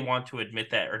 whether they want to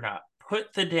admit that or not.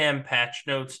 Put the damn patch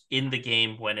notes in the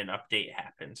game when an update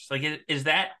happens. Like, is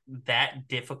that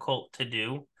difficult to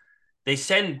do? They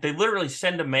literally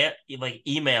send like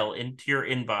email into your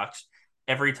inbox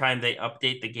every time they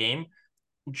update the game.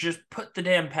 Just put the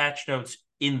damn patch notes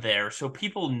in there so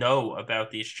people know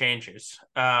about these changes.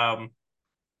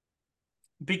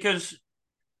 Because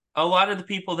a lot of the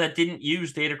people that didn't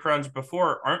use Datacrons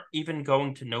before aren't even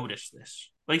going to notice this.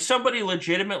 Like somebody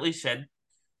legitimately said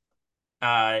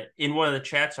in one of the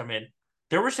chats I'm in,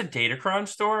 there was a Datacron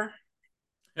store.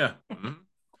 Yeah.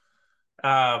 Mm-hmm.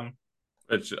 Um,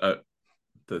 Which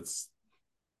that's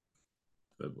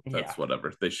yeah. that's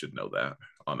whatever. They should know that,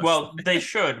 honestly. Well, they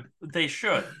should. They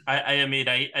should. I mean,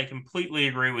 I completely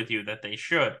agree with you that they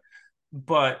should.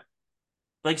 But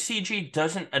like CG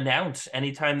doesn't announce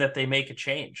anytime that they make a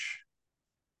change.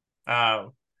 Uh,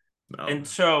 No. and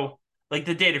so like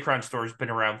the Datacron store has been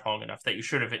around long enough that you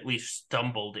should have at least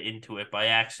stumbled into it by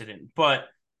accident. But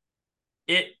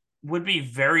it would be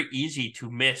very easy to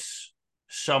miss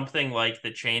something like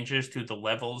the changes to the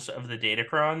levels of the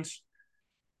Datacrons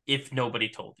if nobody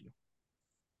told you.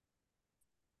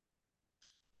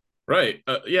 Right.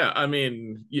 Yeah. I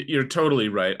mean, you're totally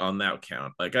right on that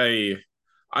count. Like I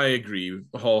agree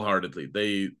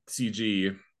wholeheartedly.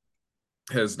 CG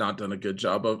has not done a good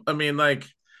job of. I mean, like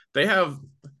they have.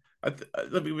 I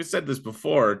mean, we said this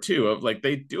before too. Of like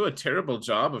they do a terrible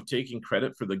job of taking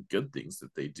credit for the good things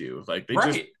that they do. Like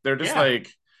Right. they're just Yeah.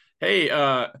 like, hey,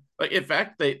 like in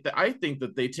fact, I think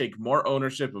that they take more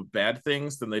ownership of bad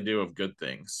things than they do of good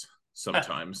things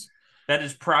sometimes. That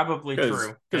is probably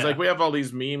true. Because like Yeah. we have all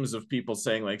these memes of people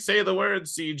saying like say the word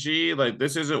CG, like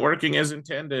this isn't working as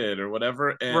intended or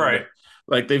whatever, and Right.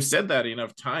 like they've said that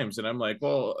enough times, and I'm like,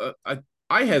 well,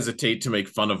 I hesitate to make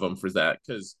fun of them for that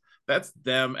because that's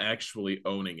them actually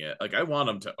owning it. Like I want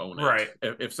them to own it. Right.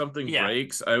 If something Yeah.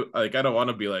 breaks, I don't want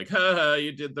to be like, haha,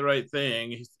 you did the right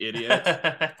thing, idiot.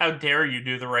 How dare you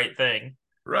do the right thing?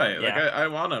 Right. Like Yeah. I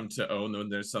want them to own when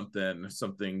there's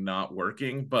something not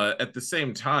working, but at the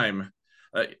same time,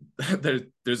 uh,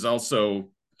 there's also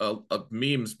a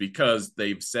memes because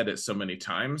they've said it so many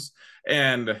times,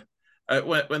 and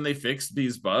when they fix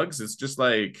these bugs, it's just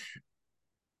like,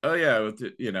 oh yeah,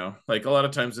 like a lot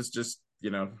of times it's just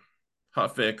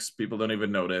hot fix. People don't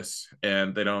even notice,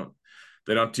 and they don't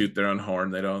toot their own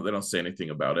horn. They don't say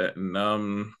anything about it, and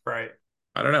Right.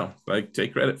 I don't know, like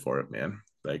take credit for it, man.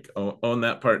 Like own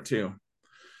that part too.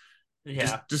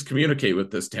 Yeah. Just communicate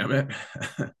with this, damn it.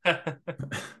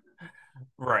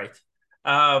 Right.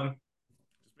 Um,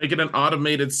 Make it an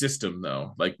automated system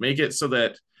though. Like make it so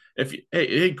that if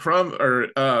hey Crumb or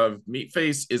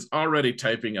Meatface is already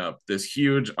typing up this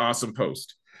huge awesome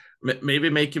post, maybe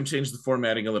make him change the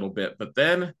formatting a little bit, but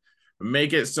then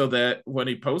make it so that when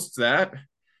he posts that,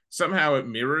 somehow it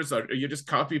mirrors, or you just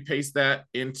copy paste that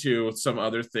into some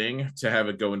other thing to have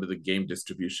it go into the game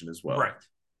distribution as well. right.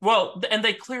 Well, and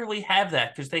they clearly have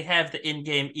that because they have the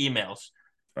in-game emails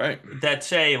Right. that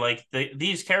say like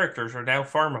these characters are now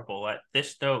farmable at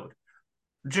this node.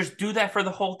 Just do that for the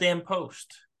whole damn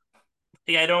post.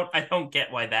 Yeah, I don't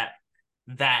get why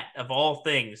that of all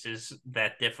things is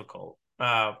that difficult.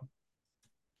 But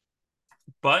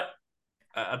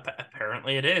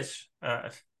apparently it is. I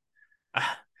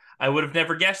would have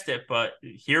never guessed it, but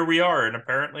here we are, and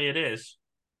apparently it is.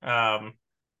 Um,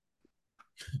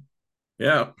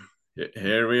 Yeah.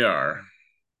 Here we are.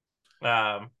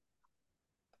 um,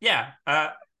 yeah.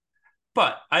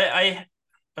 But I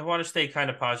want to stay kind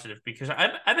of positive because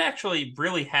I'm actually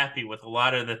really happy with a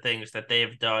lot of the things that they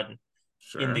have done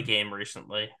in the Sure. game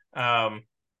recently. I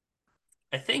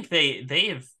think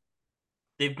they've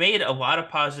made a lot of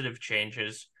positive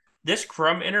changes. This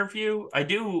CRUMB interview, I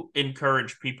do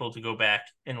encourage people to go back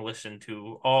and listen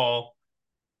to all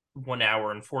 1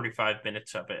 hour and 45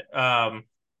 minutes of it.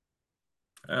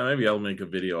 Maybe I'll make a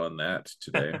video on that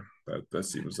today. That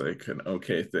seems like an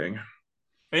okay thing.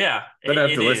 Yeah, Then I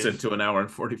have it to listen is. to an hour and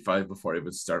 45 before I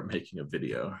even start making a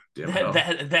video. Damn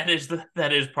That hell.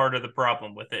 that is part of the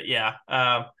problem with it. Yeah.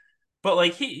 But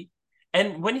like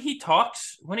when he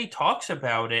talks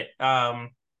about it,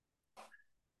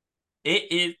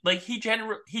 it like he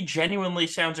genuinely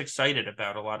sounds excited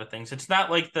about a lot of things. It's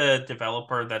not like the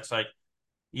developer that's like,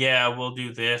 yeah, we'll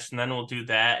do this and then we'll do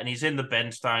that, and he's in the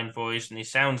Ben Stein voice and he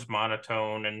sounds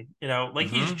monotone, and like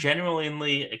he's Mm-hmm.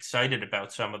 genuinely excited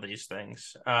about some of these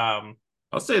things.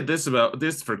 I'll say this about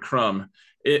this for CRUMB.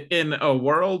 In a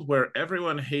world where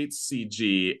everyone hates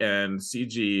CG and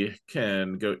CG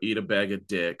can go eat a bag of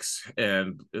dicks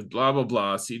and blah blah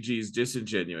blah, CG's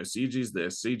disingenuous, CG's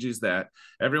this, CG's that.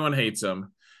 Everyone hates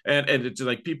them, and it's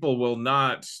like people will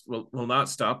not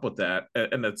stop with that,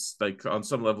 and that's like on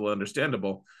some level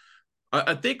understandable.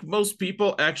 I think most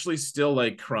people actually still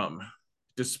like CRUMB,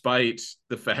 despite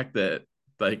the fact that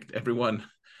like everyone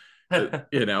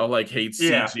like hates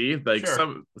Yeah, CG. Like sure.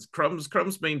 some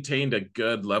Crumb's maintained a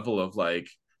good level of like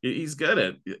he's good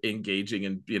at engaging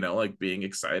and like being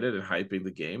excited and hyping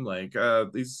the game. Like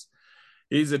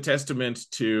he's a testament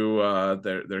to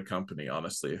their company.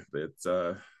 Honestly, it's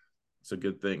a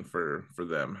good thing for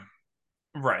them.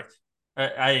 Right.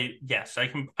 I yes,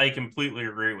 I completely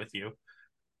agree with you.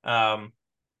 Um,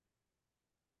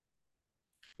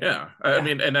 Yeah, I yeah.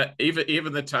 mean, and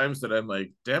even the times that I'm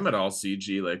like, damn it, all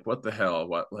CG, like what the hell?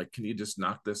 What like, can you just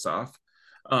knock this off?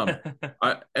 Um,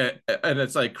 and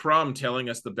it's like Crumb telling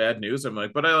us the bad news. I'm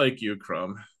like, but I like you,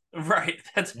 Crumb. Right.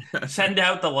 That's send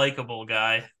out the likable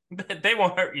guy. They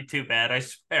won't hurt you too bad, I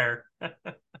swear.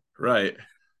 Right.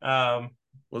 Um,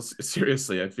 Well,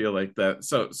 seriously, I feel like that.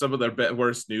 So some of their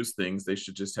worst news things, they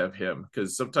should just have him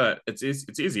because sometimes it's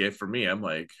easy for me. I'm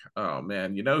like, oh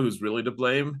man, you know who's really to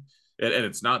blame, and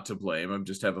it's not to blame. I'm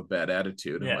just have a bad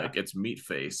attitude. I'm Yeah. like, it's Meat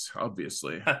Face,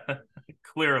 obviously.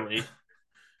 Clearly.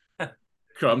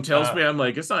 Crumb tells Uh, me, I'm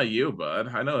like, it's not you, bud.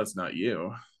 I know it's not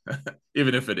you,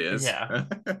 even if it is. yeah.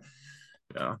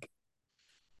 Yeah.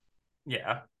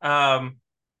 Yeah.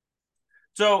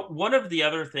 So one of the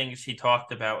other things he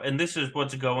talked about, and this is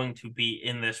what's going to be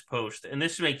in this post, and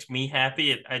this makes me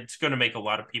happy. It's going to make a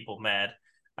lot of people mad.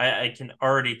 I can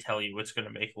already tell you it's going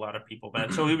to make a lot of people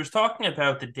mad. So he was talking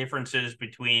about the differences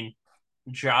between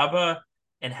Jabba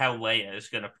and how Leia is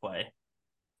going to play,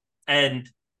 and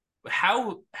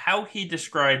how he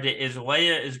described it is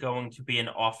Leia is going to be an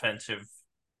offensive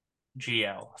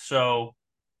GL. So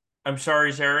I'm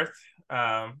sorry, Zareth.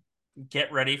 Um,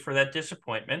 get ready for that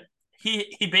disappointment.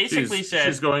 He basically She's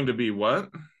said going to be what?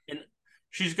 and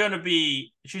she's a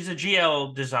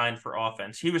GL designed for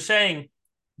offense. He was saying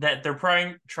that they're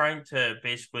trying to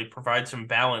basically provide some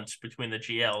balance between the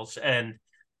GLs, and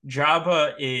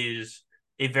Jabba is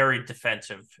a very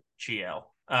defensive GL.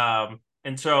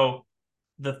 And so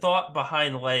the thought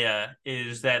behind Leia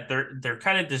is that they're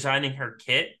kind of designing her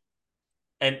kit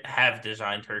and have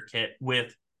designed her kit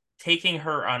with taking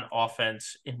her on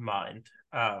offense in mind.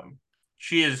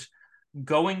 She is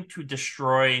going to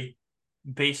destroy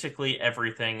basically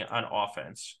everything on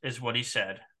offense, is what he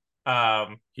said.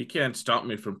 He can't stop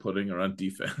me from putting her on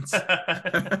defense.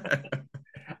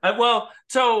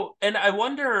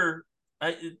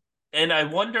 And I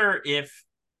wonder if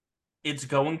it's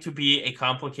going to be a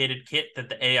complicated kit that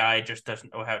the AI just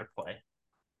doesn't know how to play.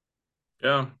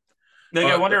 Yeah. Like,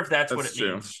 I wonder if that's what That's it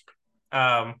true. means.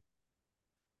 Um,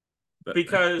 That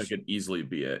because could easily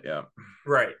be it. Yeah.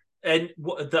 right, and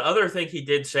the other thing he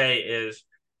did say is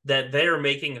that they are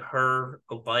making her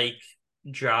like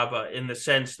Jabba in the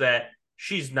sense that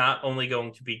she's not only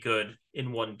going to be good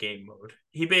in one game mode.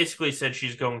 He basically said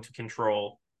she's going to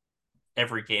control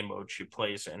every game mode she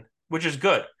plays in, which is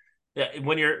good. Yeah,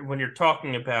 when you're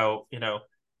talking about,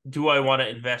 do I want to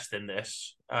invest in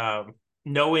this?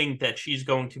 Knowing that she's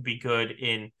going to be good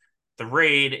in the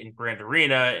raid, in Grand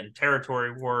Arena, in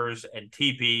Territory Wars, and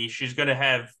TB, she's going to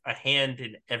have a hand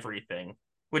in everything,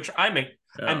 which I'm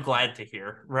Yeah. glad to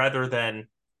hear, rather than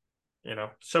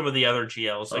some of the other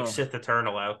GLs like Oh, Sith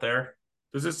Eternal out there.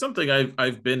 this is something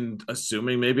I've been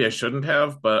assuming. Maybe I shouldn't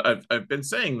have, but I've been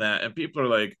saying that, and people are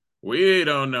like, "We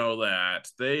don't know that.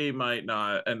 They might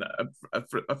not." And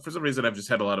for some reason, I've just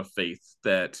had a lot of faith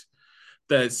that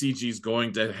CG is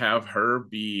going to have her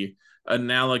be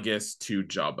analogous to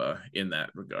Jabba in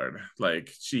that regard.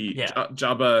 Like Yeah,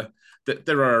 Jabba,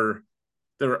 there are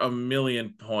a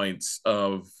million points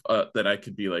of that I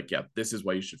could be like, yeah, this is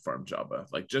why you should farm Jabba.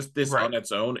 Like just this right. on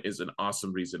its own is an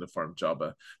awesome reason to farm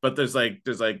Jabba. But there's like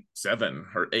 7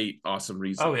 or 8 awesome Oh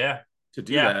reasons yeah, to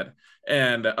do yeah, that.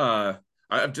 And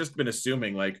I've just been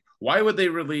assuming like, why would they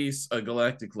release a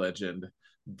Galactic Legend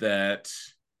that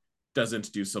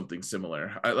doesn't do something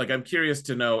similar? I'm curious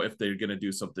to know if they're gonna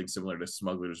do something similar to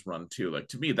Smuggler's Run too. Like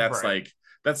to me, right.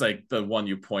 that's like the one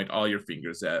you point all your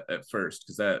fingers at first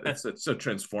because it's so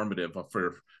transformative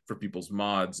for people's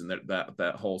mods and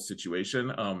that whole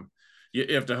situation.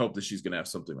 You have to hope that she's gonna have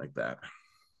something like that.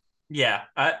 Yeah,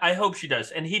 I hope she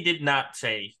does. And he did not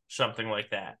say something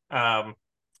like that.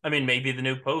 I mean, maybe the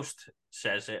new post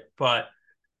says it, but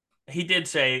he did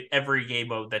say every game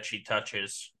mode that she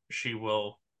touches, she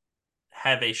will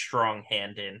have a strong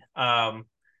hand in.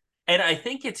 And I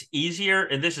think it's easier,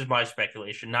 and this is my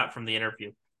speculation, not from the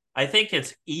interview. I think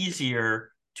it's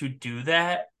easier to do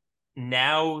that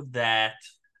now that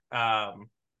um,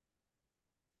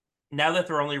 now that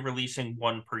they're only releasing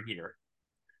one per year.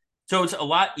 So it's a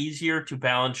lot easier to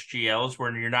balance GLs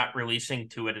when you're not releasing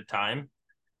two at a time.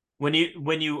 When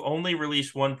you only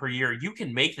release one per year, you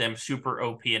can make them super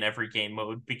OP in every game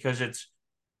mode because it's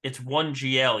one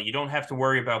GL. You don't have to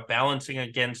worry about balancing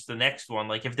against the next one.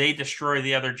 Like if they destroy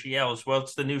the other GLs, well,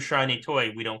 it's the new shiny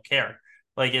toy. We don't care.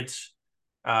 Like it's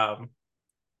um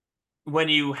when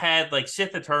you had like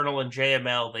Sith Eternal and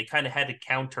JML, they kind of had to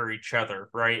counter each other,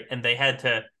 right? And they had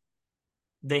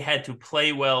to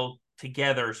play well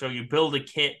together. So you build a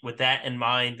kit with that in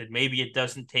mind, and maybe it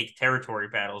doesn't take territory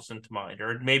battles into mind,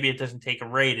 or maybe it doesn't take a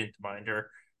raid into mind, or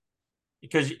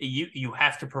because you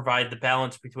have to provide the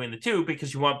balance between the two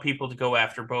because you want people to go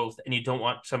after both, and you don't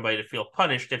want somebody to feel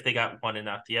punished if they got one and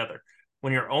not the other.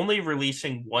 When you're only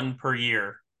releasing one per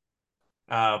year,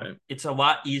 Right? it's a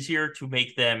lot easier to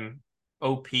make them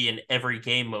OP in every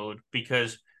game mode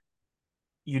because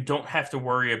you don't have to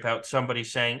worry about somebody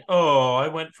saying, "Oh, I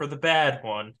went for the bad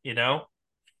one,"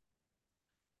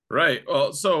 Right.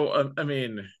 Well, so I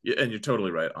mean, and you're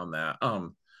totally right on that.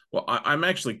 Well, I'm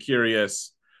actually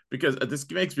curious because this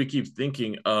makes me keep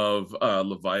thinking of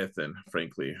Leviathan.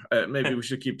 Frankly, maybe we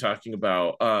should keep talking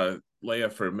about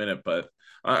Leia for a minute, but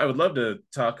I would love to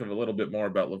talk a little bit more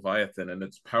about Leviathan and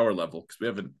its power level because we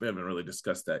haven't really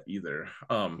discussed that either.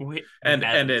 We And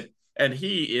haven't.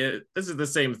 this is the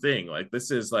same thing. Like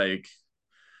this is like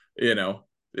you know.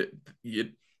 It, you,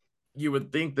 you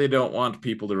would think they don't want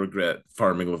people to regret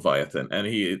farming Leviathan. And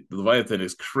Leviathan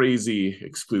is crazy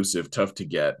exclusive, tough to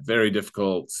get, very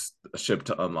difficult ship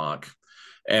to unlock.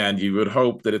 And you would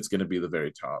hope that it's going to be the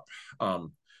very top.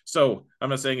 So I'm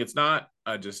not saying it's not.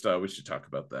 I just we should talk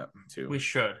about that too. We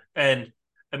should. And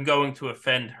I'm going to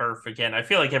offend Herf again. I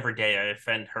feel like every day I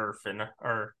offend Herf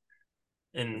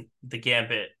in the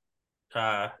Gambit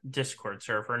Discord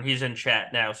server, and he's in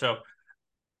chat now. So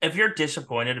if you're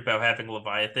disappointed about having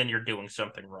Leviathan, you're doing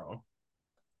something wrong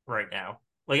right now.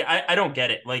 Like I don't get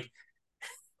it. Like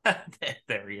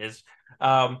there he is.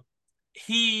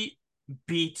 He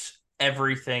beats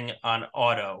everything on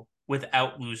auto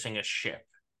without losing a ship.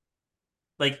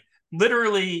 Like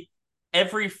literally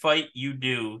every fight you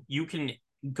do, you can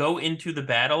go into the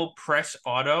battle, press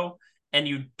auto, and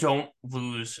you don't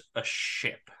lose a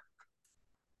ship.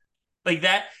 Like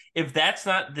that, if that's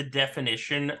not the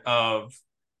definition of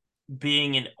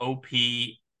being an OP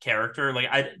character, like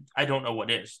I don't know what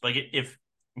is. Like if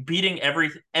beating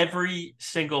every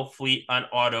single fleet on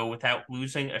auto without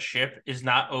losing a ship is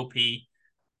not OP,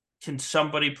 can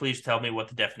somebody please tell me what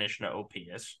the definition of OP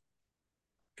is?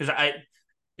 Because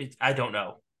I don't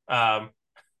know. I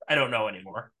don't know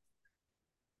anymore.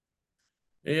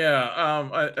 Yeah,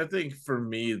 I think for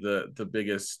me the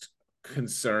biggest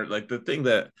concern, like the thing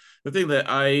that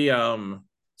I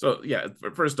so yeah,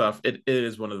 first off, it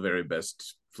is one of the very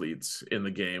best fleets in the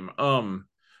game.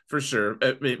 For sure,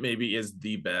 it maybe is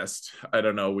the best. I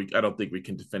don't know. I don't think we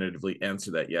can definitively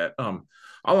answer that yet.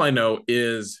 All I know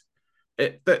is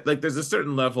that like there's a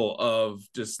certain level of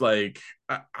just like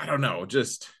I don't know,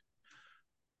 just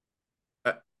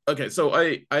okay, so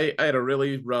I had a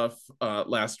really rough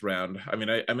last round. I mean,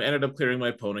 I ended up clearing my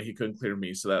opponent. He couldn't clear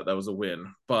me, so that was a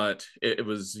win. But it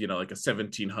was like a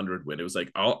 1700 win. It was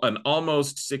like an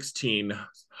almost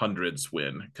 1600s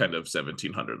win, kind of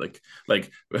 1700,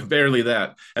 like barely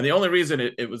that. And the only reason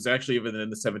it was actually even in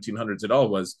the 1700s at all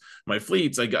was my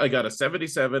fleets. I got a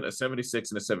 77, a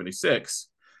 76, and a 76,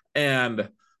 and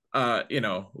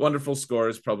wonderful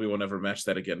scores. Probably won't ever match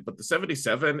that again. But the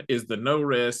 77 is the no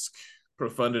risk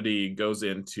profundity goes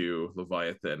into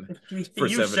Leviathan for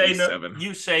You say no. 77.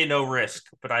 You say no risk,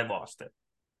 but I lost it,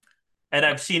 and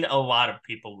I've seen a lot of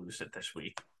people lose it this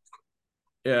week.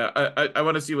 Yeah, I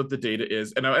want to see what the data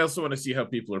is, and I also want to see how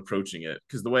people are approaching it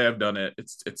because the way I've done it,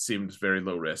 it seems very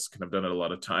low risk, and I've done it a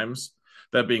lot of times.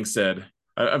 That being said,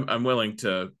 I'm willing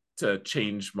to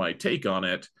change my take on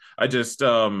it. I just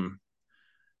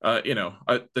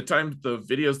the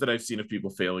videos that I've seen of people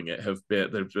failing it have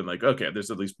been there's been like, okay,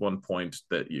 there's at least one point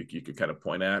that you could kind of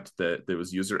point at that there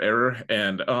was user error,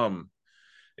 and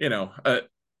you know, uh,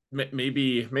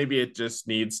 maybe it just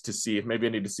needs to see. Maybe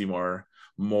I need to see more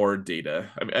data.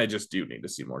 I mean, I just do need to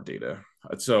see more data.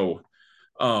 So,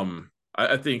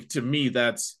 I think to me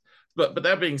that's. But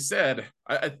that being said,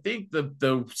 I think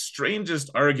the strangest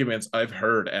arguments I've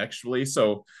heard actually.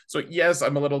 So yes,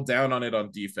 I'm a little down on it on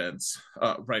defense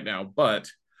right now, but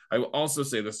I will also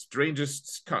say the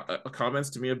strangest comments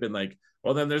to me have been like,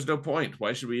 well, then there's no point.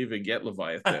 Why should we even get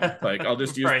Leviathan? Like, I'll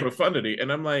just use Right. profundity. And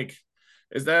I'm like,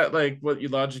 is that like what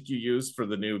logic you use for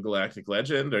the new Galactic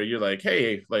Legend? Or you're like,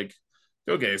 hey, like,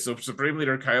 okay, so Supreme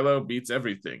Leader Kylo beats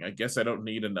everything. I guess I don't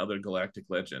need another Galactic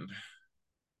Legend.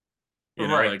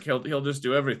 Right. Like he'll just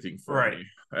do everything for Right. me.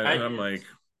 And I'm I like,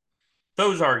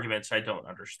 those arguments I don't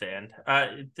understand.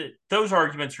 Those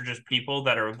arguments are just people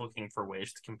that are looking for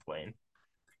ways to complain.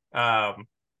 Um,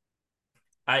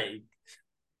 I,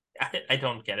 I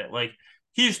don't get it. Like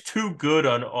he's too good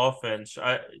on offense.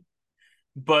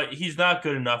 But he's not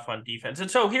good enough on defense. And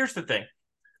so here's the thing.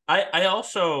 I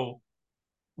also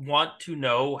want to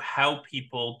know how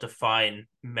people define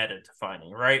meta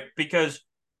defining, right? Because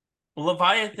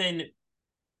Leviathan,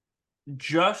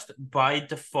 just by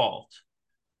default,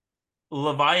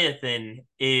 Leviathan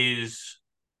is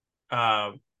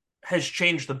has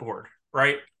changed the board,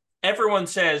 right? Everyone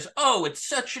says, "Oh, it's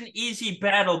such an easy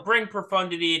battle. Bring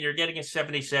profundity, and you're getting a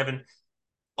 77."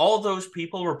 All those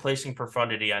people were placing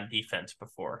profundity on defense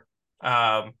before.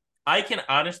 I can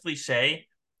honestly say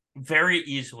very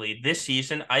easily this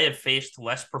season, I have faced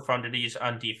less profundities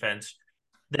on defense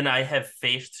than I have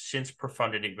faced since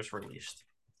profundity was released.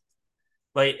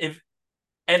 Like if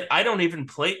And I don't even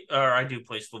play, or I do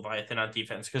place Leviathan on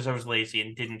defense because I was lazy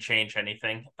and didn't change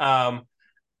anything. But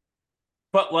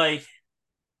like,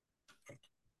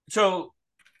 so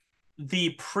the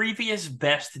previous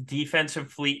best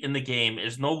defensive fleet in the game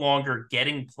is no longer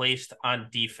getting placed on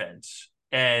defense.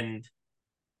 And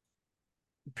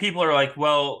people are like,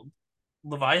 well,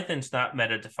 Leviathan's not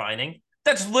meta defining.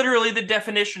 That's literally the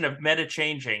definition of meta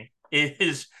changing,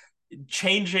 is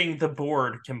changing the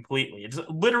board completely. It's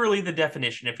literally the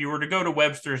definition. If you were to go to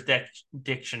Webster's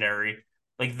dictionary,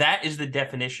 like that is the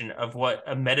definition of what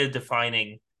a meta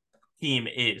defining team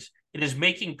is. It is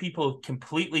making people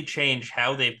completely change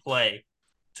how they play.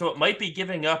 So it might be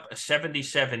giving up a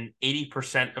 77,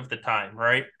 80% of the time,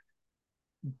 right?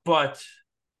 But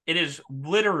it is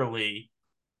literally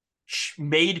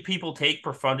made people take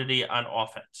profundity on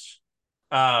offense.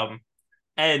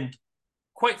 And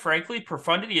quite frankly,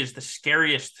 profundity is the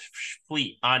scariest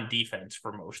fleet on defense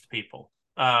for most people.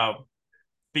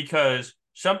 Because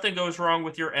something goes wrong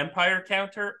with your empire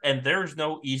counter and there's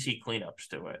no easy cleanups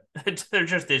to it. There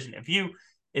just isn't.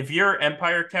 If your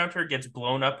empire counter gets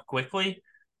blown up quickly,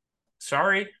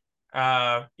 sorry.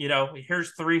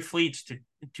 Here's 3 fleets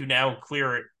to now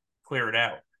clear it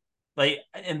out. Like,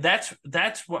 and that's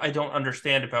what I don't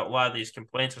understand about a lot of these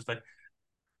complaints. Is like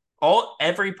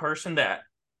every person that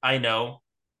I know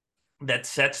that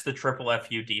sets the triple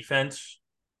FU defense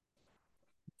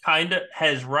kind of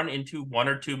has run into 1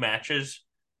 or 2 matches,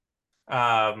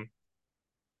 1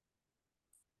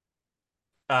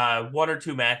 or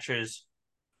 2 matches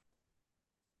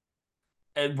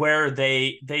where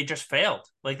they just failed.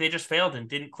 Like they just failed and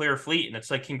didn't clear a fleet, and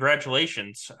it's like,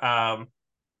 congratulations.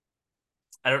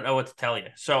 I don't know what to tell you.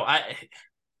 So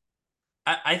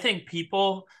I think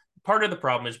part of the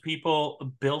problem is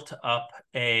people built up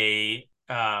a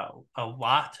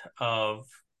lot of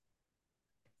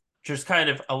just kind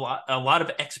of a lot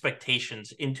of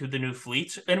expectations into the new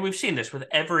fleets, and we've seen this with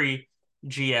every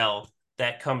GL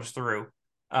that comes through.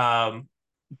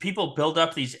 People build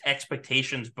up these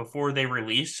expectations before they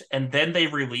release, and then they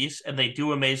release and they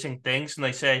do amazing things, and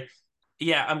they say,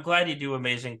 "Yeah, I'm glad you do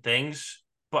amazing things,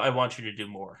 but I want you to do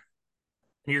more."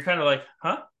 And you're kind of like,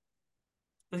 "Huh?"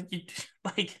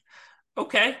 Like,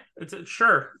 okay,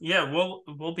 sure, yeah,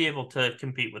 we'll be able to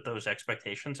compete with those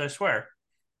expectations, I swear.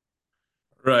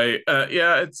 Right.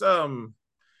 Yeah, it's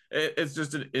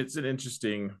just it's an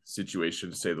interesting situation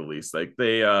to say the least. Like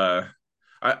they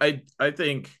I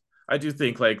think I do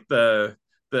think like the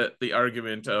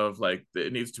argument of like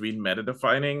it needs to be meta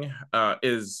defining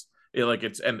is like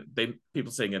it's, and they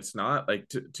people saying it's not, like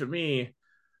to me,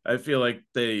 I feel like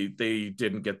they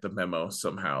didn't get the memo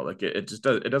somehow. Like it just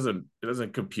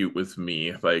doesn't compute with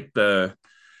me. Like the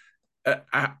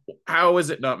how is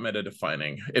it not meta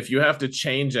defining if you have to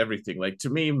change everything? Like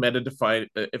to me, meta define,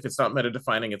 if it's not meta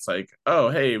defining, it's like, oh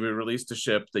hey, we released a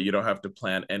ship that you don't have to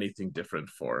plan anything different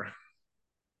for.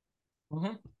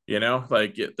 Mm-hmm.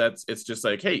 Like it's just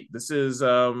like, hey, this is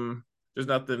there's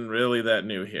nothing really that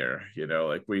new here.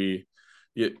 Like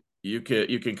you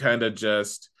can kind of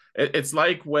just, it's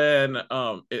like when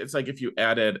it's like if you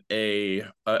added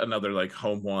another like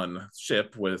home one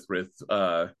ship with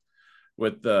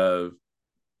the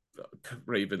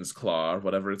Raven's Claw or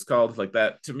whatever it's called, like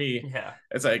that. To me, Yeah.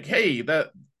 it's like, hey, that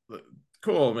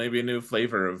cool, maybe a new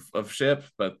flavor of ship,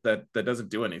 but that doesn't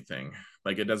do anything.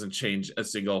 Like it doesn't change a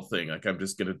single thing. Like I'm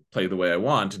just gonna play the way I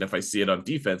want, and if I see it on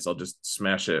defense, I'll just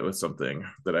smash it with something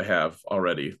that I have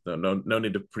already. No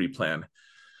need to pre-plan.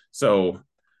 So,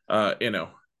 uh, you know,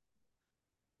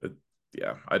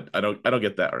 yeah, I don't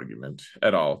get that argument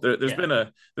at all. There's Yeah.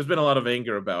 been a lot of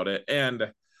anger about it,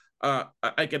 and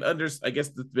I can I guess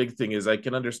the big thing is I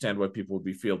can understand why people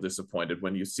would feel disappointed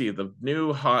when you see the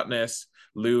new hotness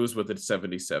lose with its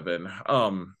 77.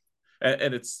 And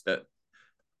it's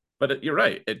but you're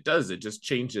right, it does. It just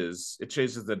changes. It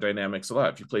changes the dynamics a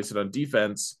lot. If you place it on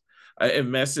defense, it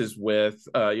messes with.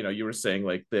 You were saying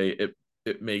like it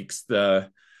makes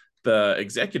the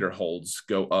executor holds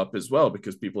go up as well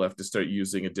because people have to start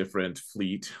using a different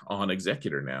fleet on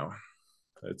executor now.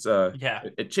 It's Yeah.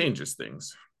 it changes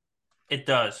things. It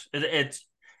does. It's,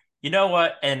 you know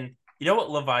what, and you know what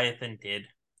Leviathan did.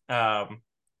 Um,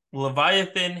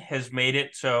 Leviathan has made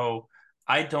it so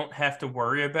I don't have to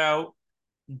worry about,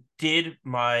 did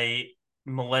my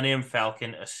Millennium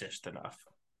Falcon assist enough.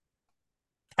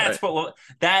 Right.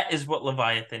 That is what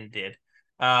Leviathan did.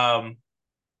 Um,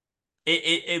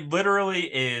 it literally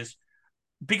is,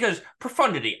 because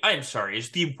profundity, I'm sorry,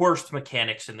 is the worst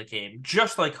mechanics in the game.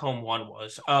 Just like Home One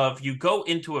was. Of you go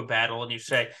into a battle and you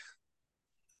say,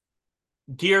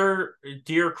 dear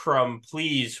CRUMB,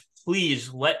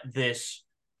 please let this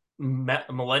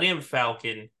Millennium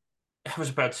Falcon, I was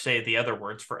about to say the other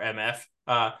words for MF.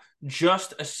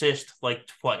 Just assist like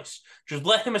twice. Just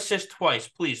let him assist twice,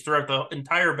 please, throughout the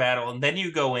entire battle, and then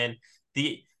you go in.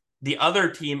 the The other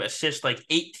team assists like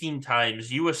 18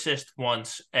 times. You assist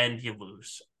once, and you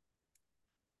lose.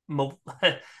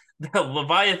 The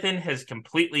Leviathan has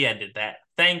completely ended that.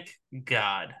 Thank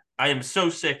God. I am so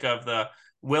sick of the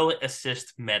will it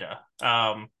assist meta.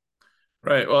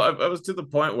 Right. Well, I was to the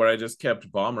point where I just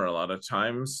kept Bomber a lot of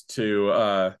times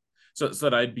to so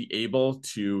that I'd be able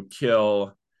to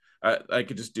kill. I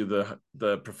could just do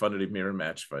the Profundity mirror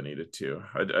match if I needed to.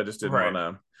 I just didn't Right.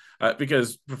 want to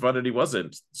because Profundity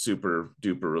wasn't super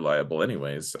duper reliable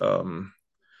anyways.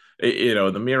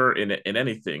 The mirror in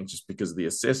anything just because of the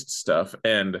assist stuff.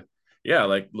 And yeah,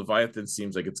 like Leviathan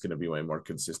seems like it's going to be way more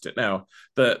consistent. Now,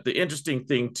 the interesting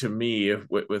thing to me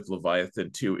with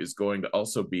Leviathan too is going to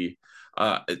also be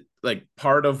like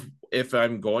part of if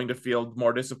I'm going to feel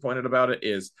more disappointed about it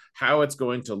is how it's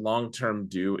going to long term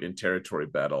do in territory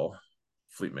battle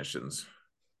fleet missions.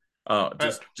 Uh,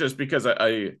 Just because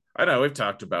I know we've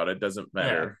talked about it, doesn't yeah.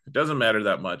 matter. It doesn't matter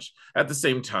that much. At the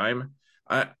same time,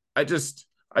 I just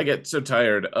I get so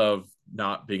tired of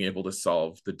not being able to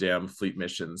solve the damn fleet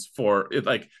missions for it.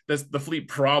 Like this, the fleet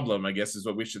problem, I guess, is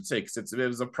what we should say, because it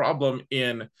was a problem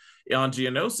on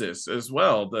Geonosis as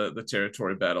well. The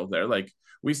territory battle there, like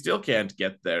we still can't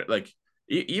get there. Like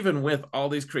even with all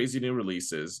these crazy new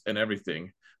releases and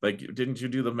everything, like didn't you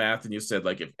do the math and you said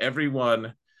like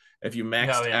if you No,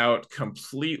 maxed yeah. out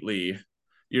completely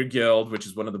your guild, which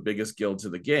is one of the biggest guilds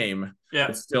in the game, Yeah.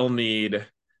 would still need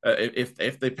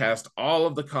if they passed all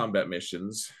of the combat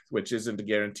missions, which isn't a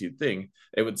guaranteed thing,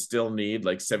 it would still need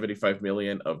like 75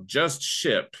 million of just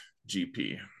ship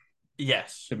GP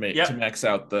Yes. to Yep. max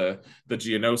out the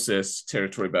Geonosis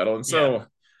territory battle. And Yeah. so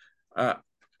uh,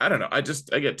 I don't know. I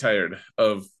get tired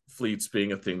of fleets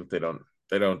being a thing that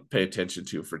they don't pay attention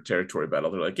to for territory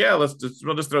battle. They're like, yeah, we'll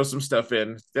just throw some stuff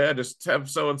in. Yeah, just have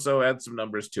so and so add some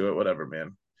numbers to it, whatever,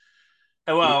 man.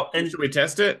 Well, and Should we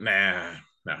test it? Nah,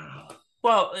 no.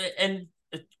 well, and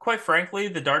quite frankly,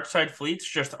 the dark side fleets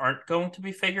just aren't going to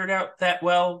be figured out that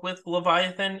well with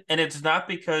Leviathan, and it's not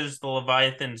because the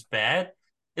Leviathan's bad.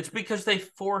 It's because they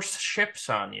force ships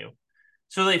on you.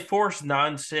 So they force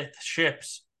non-Sith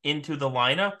ships into the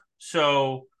lineup.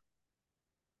 So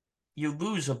you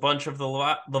lose a bunch of the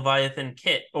Leviathan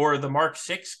kit or the Mark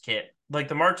 6 kit. Like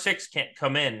the Mark 6 can't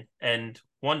come in and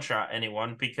one-shot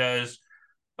anyone because,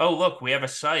 oh, look, we have a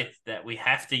scythe that we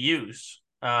have to use.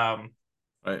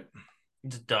 Right.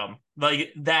 It's dumb.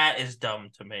 Like that is dumb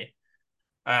to me.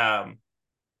 Um,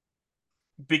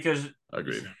 because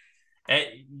Agreed.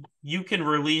 you can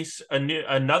release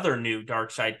another new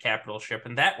dark side capital ship,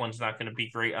 and that one's not going to be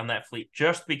great on that fleet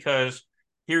just because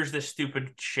here's this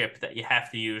stupid ship that you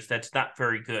have to use that's not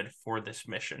very good for this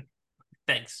mission.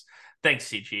 Thanks, thanks,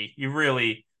 CG. You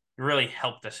really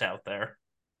helped us out there.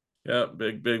 Yeah,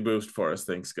 big boost for us.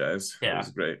 Thanks, guys. That Yeah. was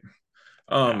great.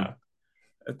 Uh,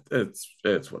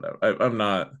 It's whatever. I'm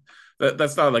not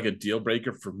that's not like a deal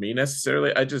breaker for me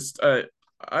necessarily. I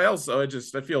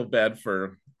feel bad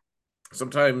for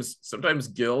sometimes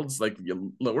guilds like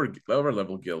lower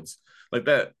level guilds like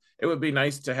that. It would be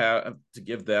nice to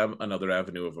give them another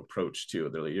avenue of approach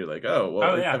too. You're like, oh oh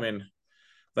well, I yeah. mean,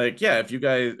 like yeah, if you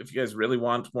guys really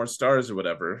want more stars or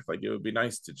whatever, like it would be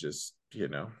nice to just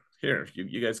here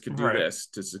you guys can do Right. this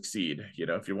to succeed.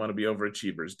 If you want to be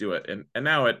overachievers, do it. And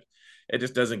now it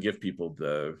just doesn't give people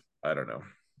the I don't know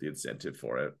the incentive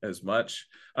for it as much.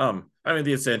 I mean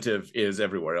the incentive is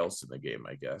everywhere else in the game,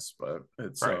 I guess, but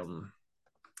it's Right. you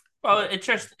Well,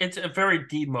 know it's a very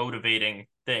demotivating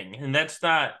thing. And that's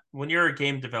not when you're a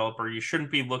game developer, you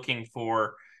shouldn't be looking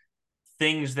for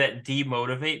things that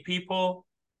demotivate people.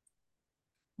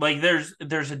 Like there's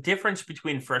a difference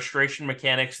between frustration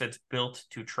mechanics that's built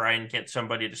to try and get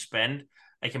somebody to spend.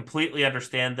 I completely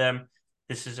understand them.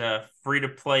 This is a free to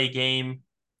play game.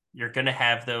 You're gonna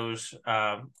have those.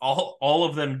 All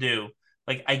of them do.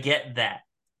 Like I get that.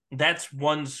 That's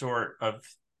one sort of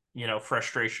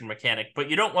frustration mechanic, but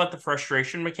you don't want the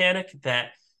frustration mechanic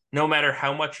that no matter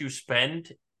how much you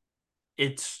spend,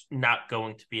 it's not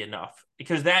going to be enough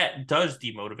because that does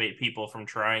demotivate people from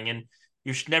trying, and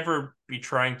you should never be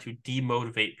trying to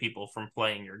demotivate people from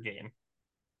playing your game.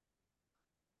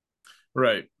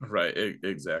 right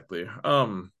exactly.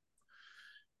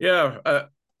 Yeah.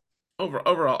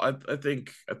 Overall, I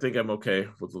think I'm okay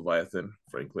with Leviathan.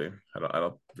 Frankly, I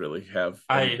don't really have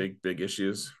any I big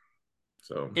issues.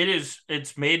 So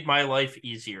it's made my life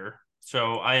easier.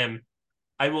 So I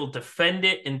will defend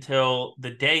it until the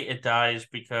day it dies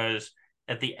because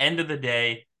at the end of the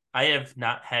day, I have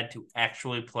not had to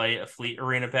actually play a Fleet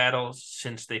Arena battle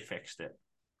since they fixed it.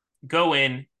 Go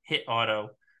in, hit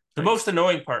auto. The most Nice.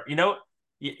 annoying part, you know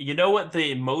what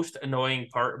the most annoying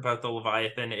part about the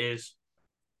Leviathan is?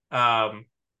 Um,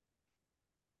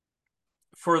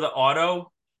 for the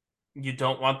auto, you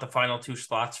don't want the final two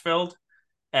slots filled,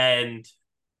 and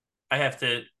I have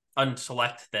to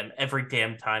unselect them every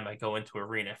damn time I go into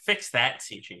arena. Fix that,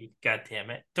 CG. God damn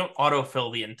it. Don't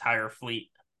autofill the entire fleet.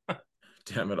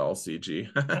 Damn it all, CG.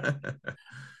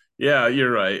 Yeah,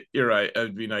 you're right. You're right.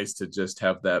 It'd be nice to just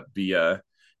have that be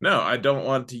no, I don't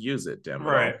want to use it, damn it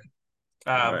Right.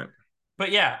 all. All Um, right.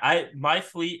 but yeah, I my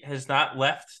fleet has not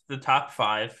left the top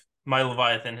five. My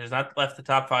Leviathan has not left the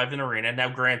top five in arena. Now,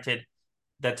 granted,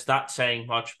 that's not saying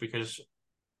much because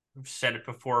I've said it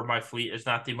before. My fleet is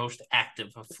not the most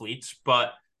active of fleets,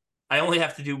 but I only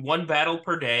have to do one battle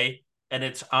per day, and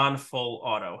it's on full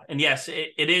auto. And yes,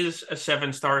 it is a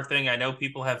 7-star thing. I know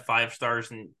people have 5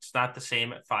 stars, and it's not the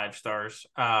same at 5 stars.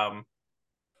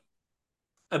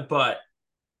 But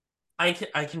I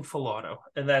can full auto,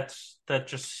 and that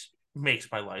just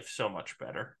makes my life so much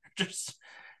better.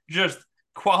 Just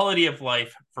quality of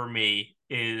life for me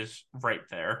is right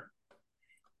there.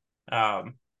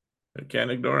 Um, I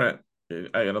can't ignore it.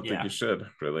 I don't think yeah, you should,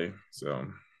 really. So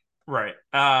right.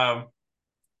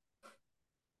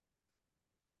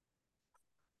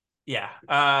 Yeah.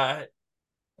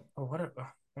 What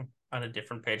on a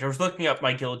different page. I was looking up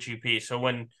my guild GP. So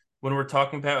when we're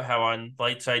talking about how on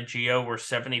light side Geo we're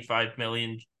 75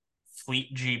 million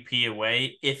fleet GP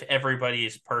away if everybody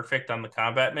is perfect on the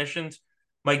combat missions,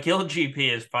 my guild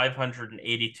GP is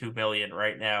 582 million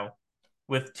right now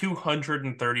with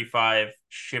 235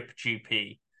 ship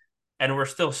GP, and we're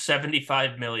still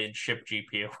 75 million ship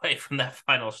GP away from that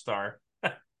final star.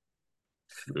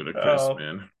 ludicrous, Oh,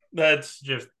 man. that's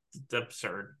just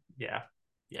absurd. Yeah.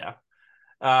 Yeah.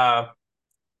 Uh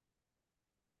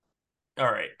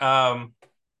all right.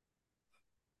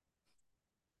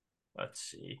 Let's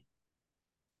see.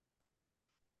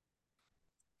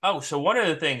 Oh, so one of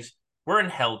the things, we're in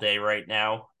Hell Day right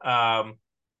now.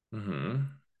 Mm-hmm.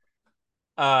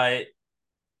 Uh,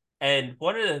 and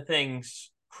one of the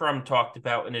things CRUMB talked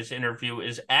about in his interview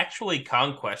is actually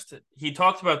Conquest. He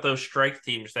talked about those strike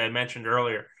teams that I mentioned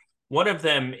earlier. One of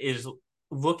them is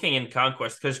looking in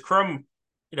Conquest because CRUMB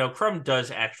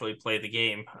does actually play the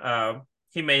game.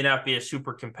 He may not be a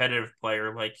super competitive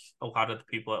player like a lot of the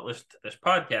people that listen to this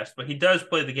podcast, but he does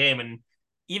play the game. And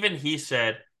even he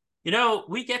said,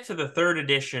 we get to the third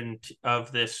edition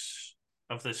of this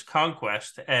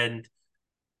Conquest, and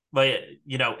like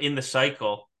in the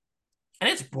cycle, and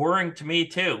it's boring to me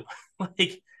too.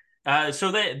 like,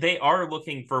 so they are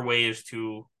looking for ways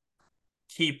to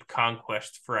keep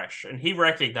Conquest fresh, and he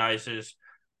recognizes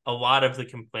a lot of the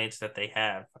complaints that they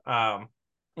have.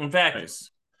 In fact,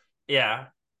 Nice. yeah,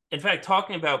 in fact,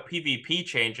 talking about PvP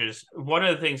changes, one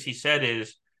of the things he said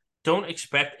is don't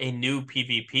expect a new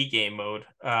PvP game mode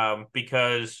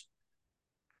because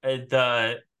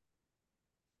the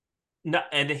not,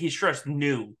 and he stressed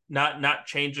new, not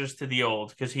changes to the old,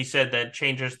 because he said that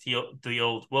changes to the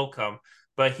old will come.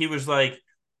 But he was like,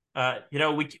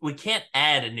 we can't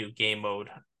add a new game mode.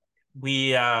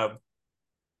 We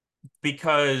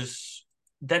Because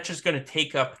that's just going to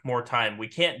take up more time. We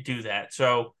can't do that.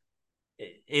 So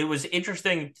it was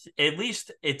interesting. At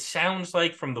least it sounds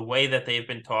like from the way that they've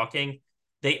been talking,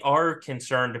 they are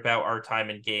concerned about our time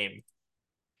in game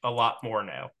a lot more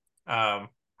now.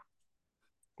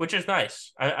 Which is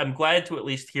nice. I'm glad to at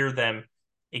least hear them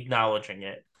acknowledging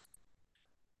it.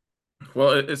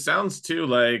 Well, it sounds too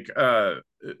like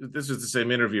this was the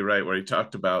same interview, right, where he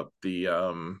talked about the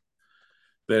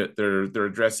that they're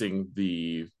addressing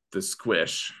the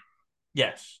squish.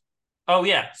 Yes. Oh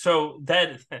yeah. So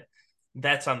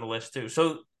that's on the list too.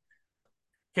 So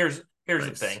here's the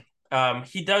Nice. thing.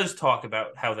 He does talk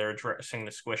about how they're addressing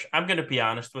the squish. I'm going to be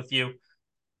honest with you.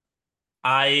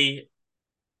 I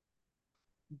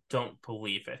don't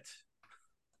believe it.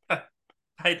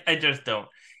 I just don't.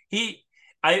 He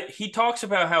he talks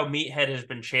about how Meathead has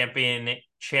been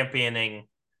championing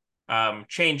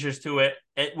changes to it,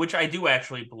 which I do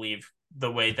actually believe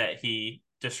the way that he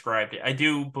described it. I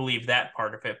do believe that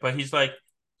part of it, but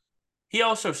he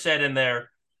also said in there,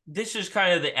 this is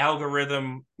kind of the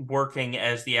algorithm working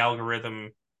as the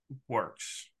algorithm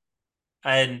works,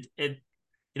 and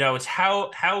it's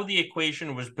how the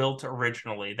equation was built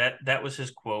originally. That was his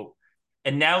quote,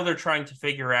 and now they're trying to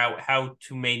figure out how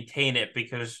to maintain it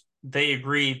because they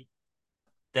agree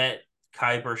that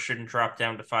Kyber shouldn't drop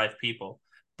down to 5 people.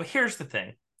 But here's the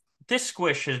thing: this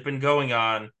squish has been going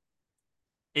on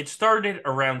it started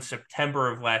around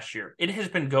September of last year. It has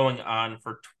been going on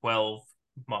for 12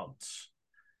 months.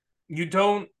 You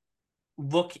don't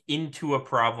look into a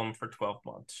problem for 12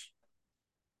 months.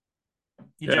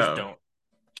 You just Yeah, don't.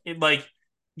 It like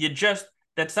you just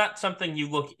that's not something you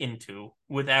look into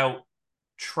without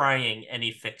trying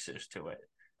any fixes to it.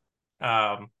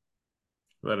 Um,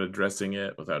 without addressing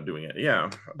it, without doing it. Yeah,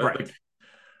 right. like,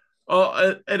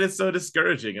 oh, and it's so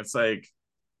discouraging. It's like,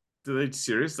 do they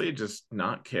seriously just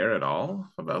not care at all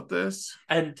about this?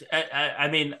 And I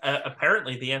mean,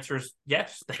 apparently the answer is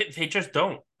yes. They just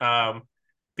don't,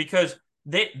 because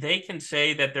they can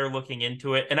say that they're looking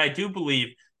into it, and I do believe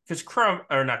because crumb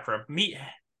or not crumb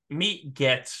meat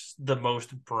gets the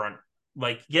most brunt,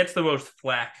 like gets the most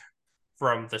flack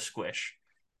from the squish.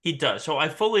 He does, so I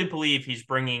fully believe he's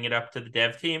bringing it up to the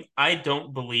dev team. I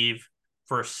don't believe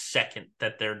for a second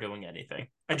that they're doing anything.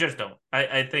 I just don't.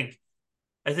 I think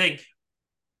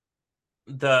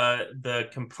the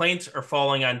complaints are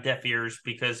falling on deaf ears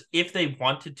because if they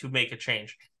wanted to make a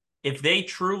change, if they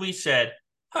truly said,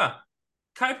 huh,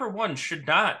 Kuiper 1 should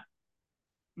not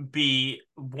be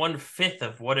 1/5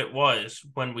 of what it was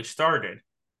when we started,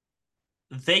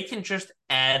 they can just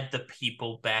add the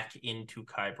people back into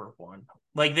Kuiper 1.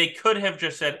 Like they could have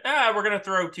just said, we're going to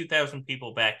throw 2,000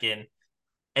 people back in.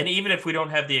 And even if we don't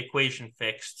have the equation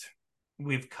fixed,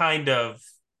 we've kind of,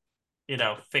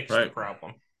 fixed the Right.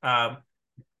 problem.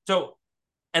 So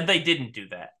and they didn't do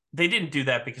that. They didn't do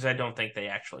that because I don't think they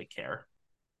actually care.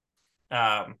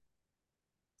 Um,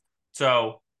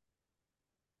 so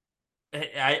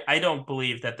I don't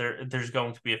believe that there's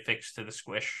going to be a fix to the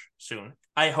squish soon.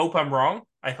 I hope I'm wrong.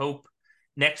 I hope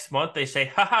next month they say,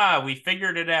 haha, we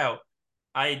figured it out.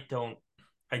 I don't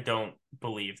I don't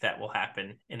believe that will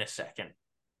happen in a second.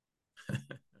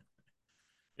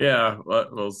 Yeah,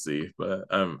 we'll see. But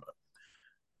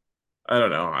I don't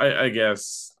know. I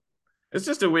guess it's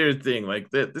just a weird thing. Like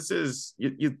that, this is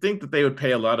you'd think that they would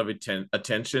pay a lot of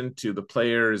attention to the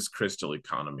players' crystal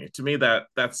economy. To me,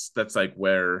 that's like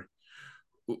where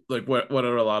like what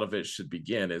a lot of it should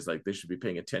begin is like they should be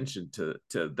paying attention to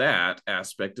that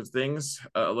aspect of things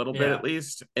a little bit Yeah. at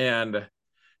least. And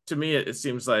to me, it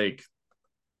seems like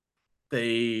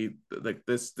they like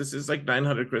this is like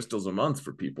 900 crystals a month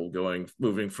for people going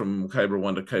moving from Kyber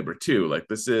 1 to Kyber 2. Like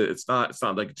this is it's not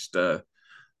like just a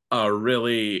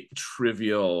really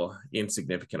trivial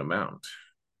insignificant amount.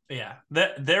 Yeah.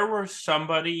 There was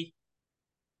somebody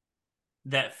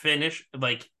that finished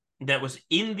like that was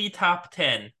in the top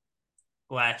 10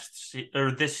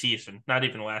 or this season, not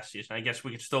even last season. I guess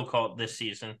we could still call it this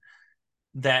season.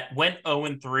 That went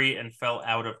 0-3 and fell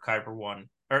out of Kyber 1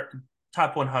 or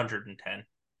top 110.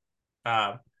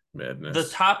 The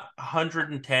Madness. top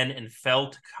 110 and fell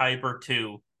to Kyber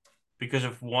 2 because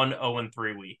of one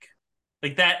 0-3 week.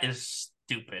 Like that is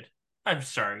stupid. I'm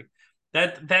sorry.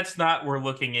 That's not we're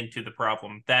looking into the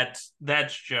problem. That's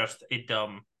just a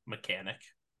dumb mechanic.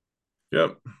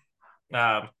 Yep.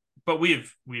 Um, but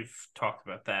we've talked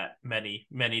about that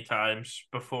many times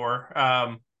before.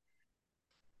 I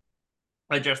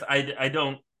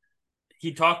don't.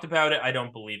 He talked about it. I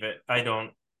don't believe it. I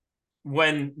don't.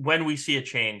 When we see a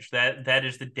change, that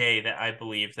is the day that I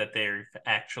believe that they're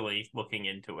actually looking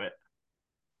into it.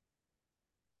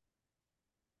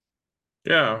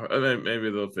 Yeah, I mean,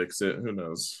 maybe they'll fix it. Who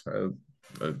knows?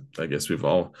 I guess we've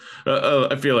all.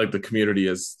 I feel like the community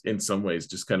has, in some ways,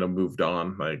 just kind of moved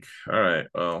on. Like, all right,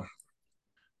 well,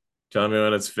 tell me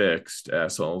when it's fixed,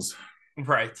 assholes.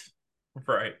 Right,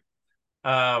 right.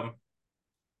 Um,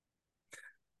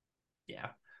 yeah.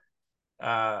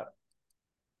 Uh,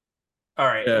 all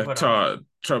right. Yeah, What else?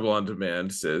 Trouble on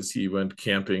Demand says he went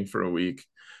camping for a week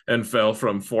and fell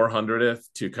from 400th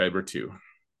to Kyber 2.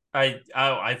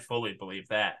 I fully believe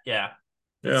that. Yeah.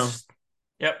 Yeah. That's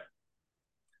yep.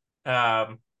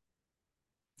 Um,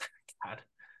 God,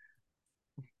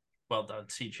 well done,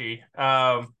 CG.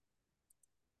 All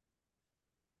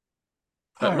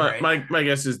My, right. my my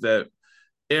guess is that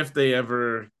if they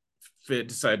ever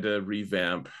decide to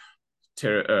revamp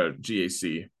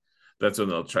GAC, that's when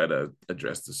they'll try to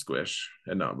address the squish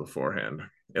and not beforehand.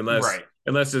 Unless Right.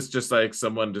 unless it's just like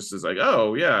someone just is like,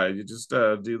 oh yeah, you just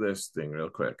do this thing real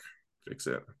quick, fix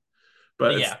it.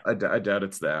 But Yeah. I doubt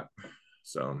it's that.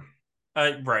 So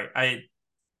Right.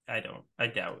 I don't. I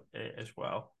doubt it as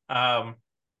well. All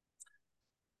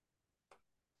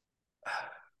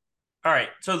right.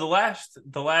 So the last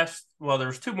well,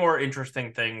 there's two more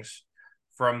interesting things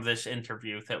from this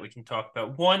interview that we can talk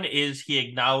about. One is he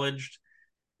acknowledged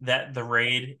that the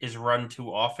raid is run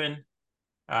too often.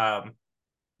 Um,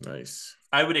 nice.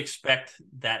 I would expect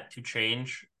that to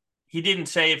change. he didn't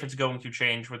say if it's going to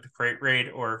change with the crate raid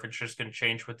or if it's just going to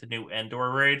change with the new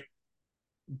Endor raid,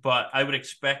 but I would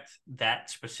expect that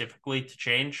specifically to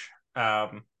change.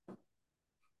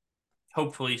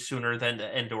 Hopefully sooner than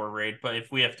the Endor raid, but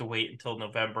if we have to wait until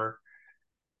November,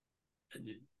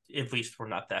 at least we're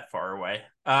not that far away.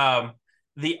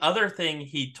 The other thing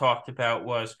he talked about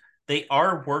was they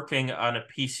are working on a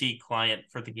PC client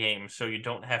for the game, so you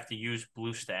don't have to use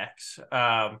BlueStacks.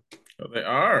 Oh, they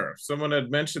are. Someone had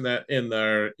mentioned that in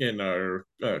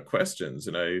our questions,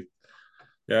 and I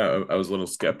was a little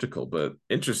skeptical, but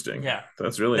interesting. Yeah,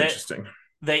 That's really that interesting.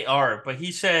 they are, but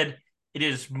he said it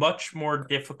is much more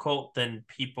difficult than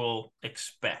people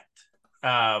expect.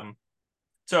 Um,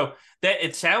 so that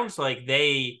it sounds like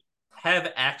they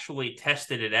have actually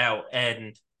tested it out,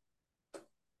 and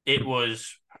it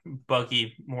was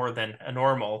buggy more than a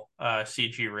normal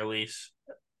CG release.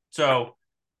 So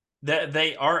that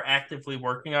they are actively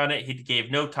working on it. He gave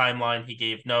no timeline. He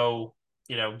gave no,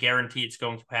 guarantee it's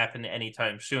going to happen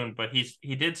anytime soon. But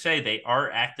he did say they are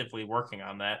actively working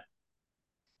on that.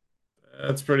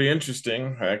 That's pretty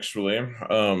interesting, actually.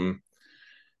 Of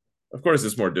course,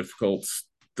 it's more difficult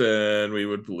than we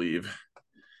would believe.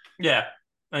 Yeah,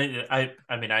 I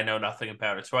mean I know nothing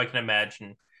about it, so I can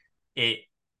imagine it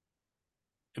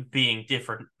being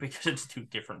different because it's two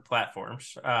different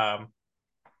platforms.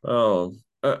 Oh,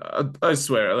 I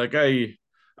swear, like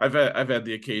I've had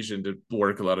the occasion to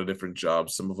work a lot of different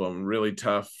jobs. Some of them really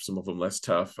tough, some of them less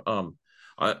tough.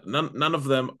 None of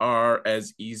them are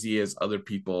as easy as other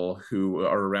people who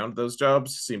are around those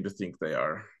jobs seem to think they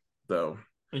are, though.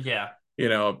 Yeah,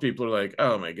 People are like,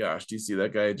 oh my gosh, do you see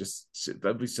that guy?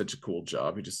 That'd be such a cool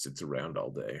job. He just sits around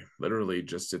all day, literally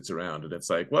just sits around. And it's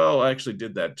like, well, I actually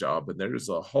did that job, and there's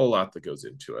a whole lot that goes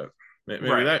into it. Maybe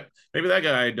right. that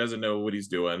guy doesn't know what he's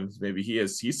doing. Maybe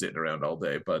he's sitting around all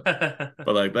day, but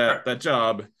like that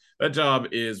job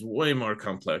is way more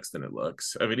complex than it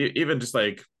looks. I mean, even just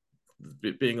like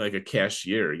being like a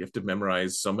cashier, you have to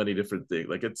memorize so many different things.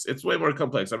 Like it's way more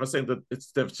complex. I'm not saying that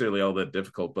it's necessarily all that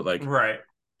difficult, but like Right.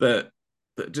 the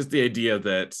just the idea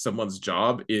that someone's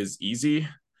job is easy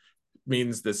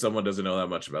means that someone doesn't know that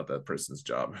much about that person's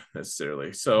job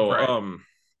necessarily. So, Right.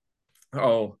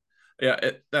 oh,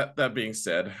 yeah. That being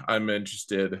said, I'm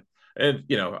interested, and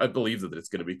I believe that it's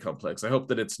going to be complex. I hope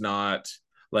that it's not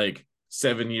like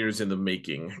 7 years in the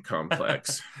making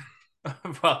complex.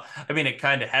 Well, I mean, it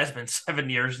kind of has been 7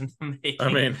 years in the I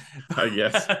making. mean, I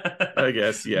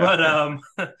guess, yeah. But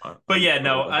but On yeah, a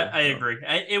no, I, level, I agree.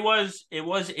 It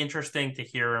was interesting to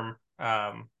hear him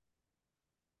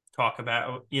talk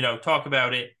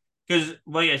about it because,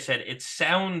 like I said, it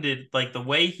sounded like the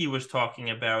way he was talking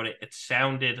about it. It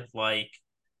sounded like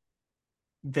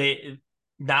they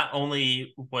not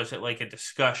only was it like a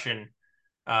discussion,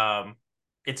 um,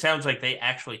 it sounds like they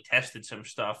actually tested some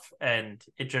stuff and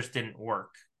it just didn't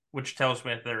work, which tells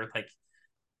me that they're like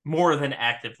more than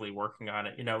actively working on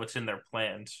it. It's in their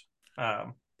plans.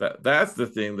 that's the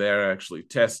thing they're actually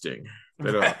testing.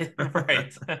 They don't.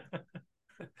 Right,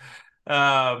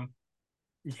 right. um,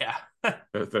 yeah,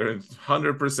 They're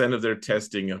 100% of their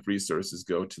testing of resources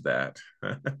go to that.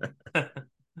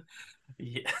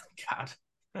 yeah, God.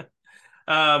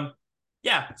 Um,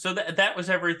 yeah, so that was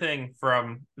everything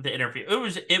from the interview.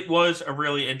 It was a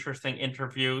really interesting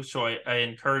interview, so I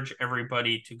encourage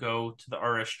everybody to go to the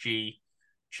RSG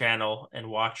channel and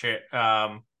watch it.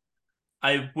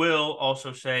 I will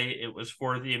also say it was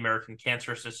for the American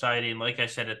Cancer Society, and like I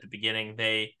said at the beginning,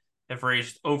 they have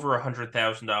raised over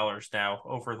 $100,000 now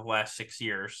over the last 6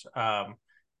 years. And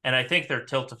I think their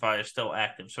Tiltify is still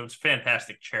active, so it's a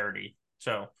fantastic charity.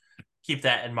 So keep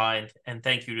that in mind. And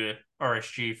thank you to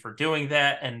RSG for doing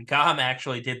that. And Gam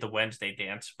actually did the Wednesday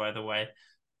dance, by the way,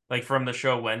 like from the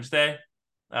show Wednesday.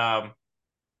 Um,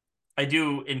 I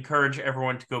do encourage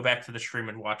everyone to go back to the stream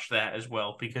and watch that as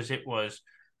well because it was.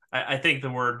 I think the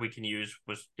word we can use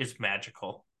is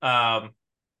magical.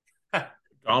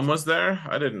 Almost there?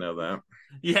 I didn't know that.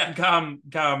 Yeah, Gam,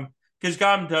 because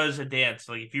Gam does a dance.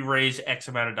 Like if you raise X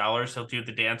amount of dollars, he'll do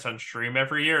the dance on stream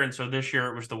every year. And so this year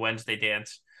it was the Wednesday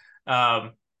dance.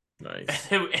 Um, Nice.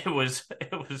 it was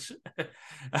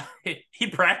he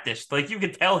practiced. Like you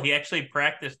could tell he actually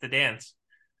practiced the dance.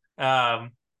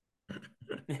 Um,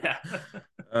 yeah.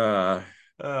 Uh,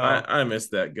 Oh, I miss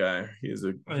that guy. He's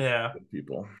yeah. good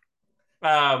people.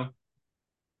 Um,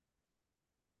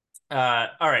 all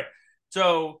right.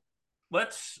 So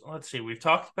let's see. We've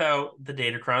talked about the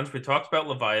Datacrons. We talked about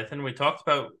Leviathan. We talked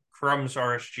about CRUMB's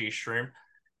RSG stream.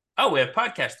 Oh, we have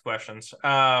podcast questions.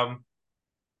 Oh,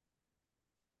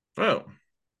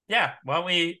 Yeah. Well,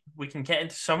 we can get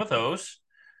into some of those.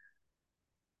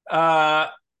 Uh,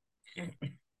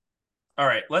 All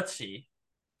right, let's see.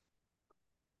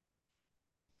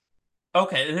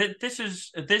 Okay, this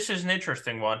is an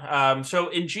interesting one. So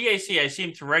in GAC, I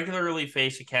seem to regularly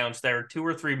face accounts that are 2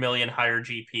 or 3 million higher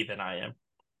GP than I am.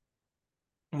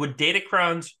 Would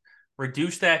Datacrons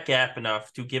reduce that gap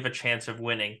enough to give a chance of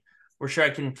winning, or should I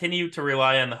continue to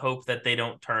rely on the hope that they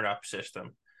don't turn up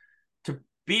system? To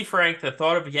be frank, the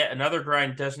thought of yet another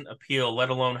grind doesn't appeal, let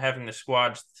alone having the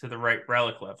squads to the right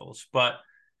relic levels. But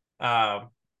um,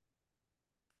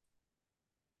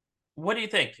 what do you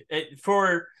think?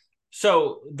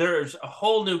 So there's a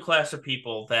whole new class of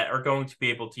people that are going to be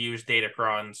able to use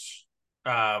Datacrons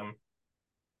um,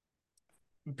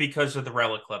 because of the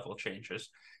relic level changes.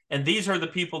 And these are the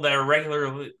people that are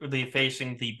regularly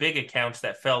facing the big accounts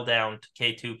that fell down to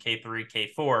K2, K3,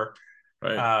 K4,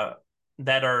 Right. uh,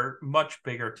 that are much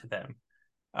bigger to them.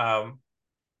 Um,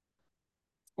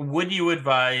 would you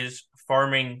advise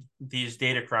farming these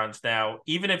Datacrons now,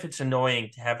 even if it's annoying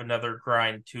to have another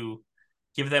grind to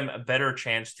give them a better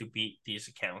chance to beat these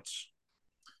accounts?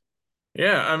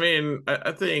 Yeah, I mean,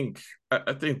 I think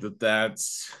that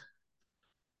that's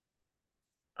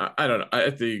I don't know.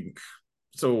 I think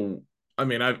so. I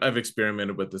mean, I've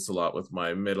experimented with this a lot with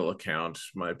my middle account,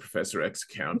 my Professor X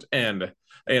account, and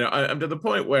I'm to the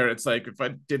point where it's like if I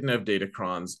didn't have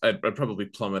Datacrons, I'd probably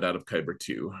plummet out of Kyber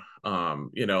 2.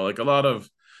 Like a lot of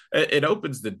it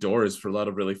opens the doors for a lot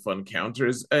of really fun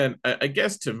counters, and I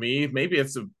guess to me, maybe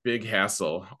it's a big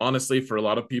hassle. Honestly, for a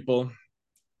lot of people,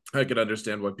 I could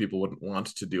understand why people wouldn't want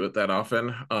to do it that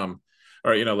often.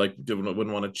 Or like wouldn't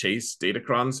want to chase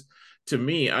Datacrons. To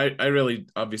me, I really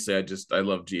obviously I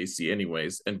love GAC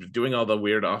anyways, and doing all the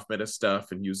weird off meta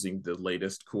stuff and using the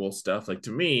latest cool stuff. Like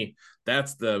to me,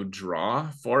 that's the draw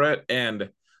for it.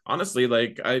 And honestly,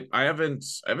 like I haven't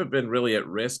been really at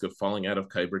risk of falling out of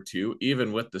Kyber 2,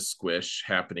 even with the squish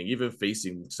happening, even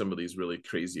facing some of these really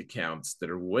crazy accounts that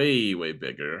are way, way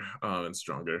bigger and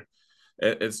stronger.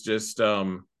 It's just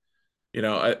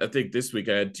I think this week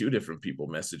I had two different people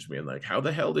message me and like, how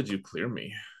the hell did you clear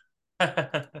me?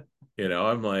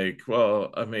 I'm like,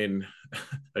 well, I mean,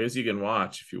 I guess you can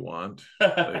watch if you want.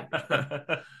 Like,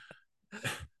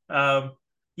 um,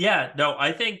 yeah, no,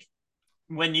 I think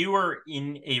when you are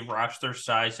in a roster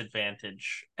size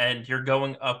advantage and you're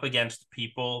going up against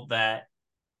people that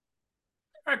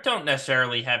don't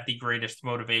necessarily have the greatest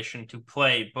motivation to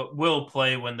play, but will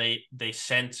play when they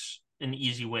sense an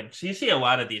easy win. So you see a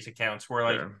lot of these accounts where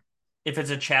like sure. if it's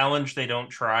a challenge, they don't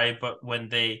try, but when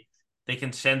they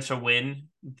can sense a win,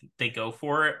 they go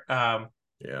for it.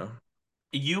 Yeah.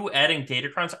 You adding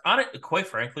Datacrons on it, quite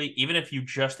frankly, even if you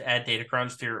just add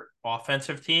Datacrons to your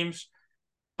offensive teams,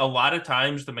 a lot of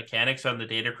times the mechanics on the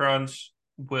Datacrons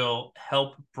will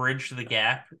help bridge the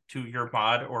gap to your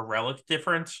mod or relic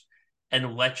difference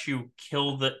and let you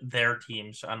kill their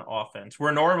teams on offense.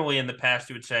 Where normally in the past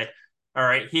you would say, all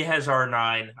right, he has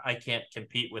R9, I can't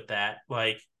compete with that.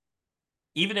 Like,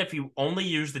 even if you only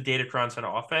use the Datacrons on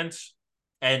offense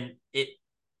and it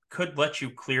could let you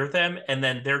clear them, and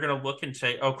then they're going to look and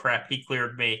say, oh crap, he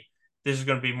cleared me. This is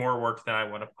going to be more work than I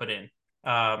want to put in.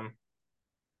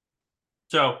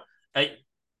 So I,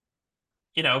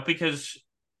 because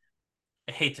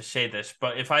I hate to say this,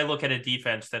 but if I look at a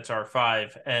defense that's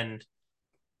R5 and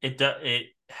it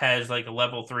has like a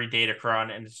level 3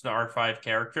 Datacron and it's an R5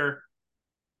 character,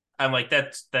 I'm like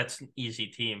that's an easy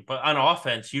team. But on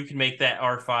offense, you can make that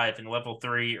R5 in level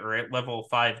 3 or at level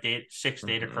 6 Mm-hmm.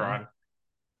 Datacron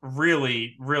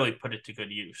really really put it to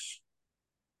good use.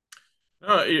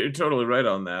 No, you're totally right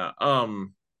on that.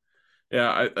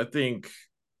 Yeah, I think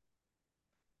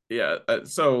yeah.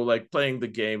 So like playing the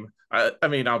game. I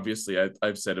mean, obviously,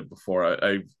 I've said it before.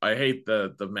 I hate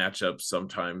the matchups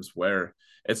sometimes where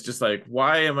it's just like,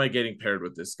 why am I getting paired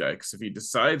with this guy? Because if he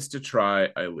decides to try,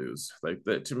 I lose. Like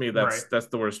that to me, Right. that's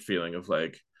the worst feeling of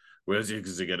like, is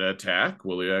he gonna attack?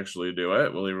 Will he actually do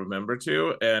it? Will he remember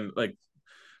to? And like,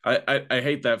 I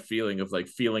hate that feeling of like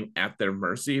feeling at their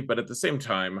mercy. But at the same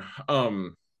time,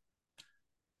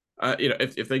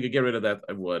 if they could get rid of that,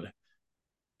 I would.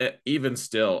 Even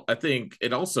still, I think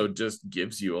it also just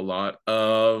gives you a lot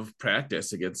of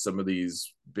practice against some of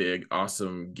these big,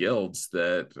 awesome guilds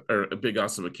that are big,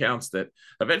 awesome accounts that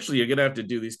eventually you're gonna have to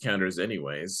do these counters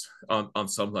anyways, on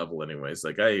some level, anyways.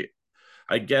 Like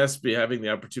I guess be having the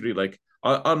opportunity, like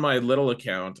on my little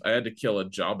account, I had to kill a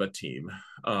Java team.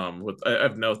 With I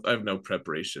have no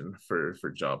preparation for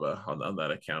Java on that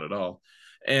account at all,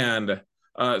 and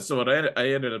so what I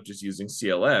ended up just using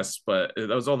CLS, but that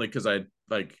was only because I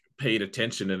like paid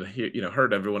attention and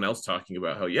heard everyone else talking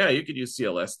about how yeah you could use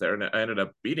CLS there, and I ended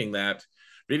up beating that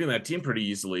team pretty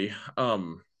easily.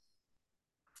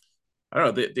 I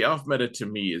don't know, the off meta to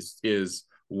me is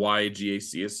why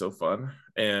GAC is so fun.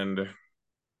 And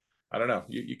I don't know,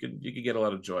 you can get a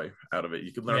lot of joy out of it.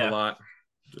 You can learn a Yeah. lot.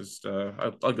 Just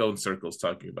I'll go in circles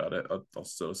talking about it. I'll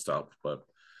still stop, but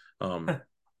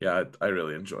yeah, I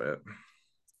really enjoy it.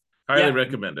 Highly Yeah,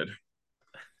 recommended.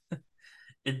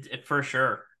 for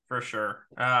sure, for sure.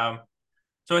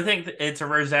 So I think it's a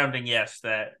resounding yes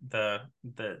that the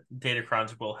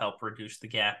datacrons will help reduce the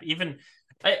gap.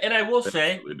 And I will They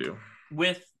say, absolutely do.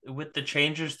 with the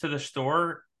changes to the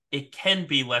store, it can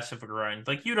be less of a grind.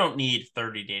 Like you don't need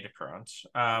 30 datacrons.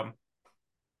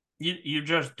 You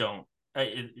just don't.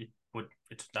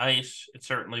 It's nice. It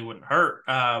certainly wouldn't hurt.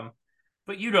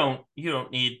 But you don't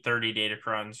need 30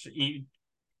 datacrons.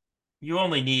 You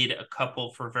only need a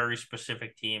couple for very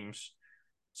specific teams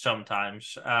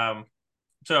sometimes.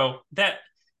 So that,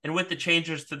 and with the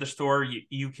changes to the store,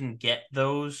 you can get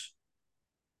those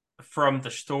from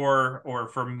the store or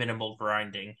for minimal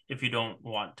grinding if you don't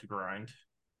want to grind.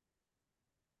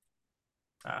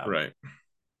 Um, Right.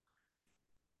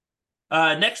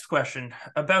 Next question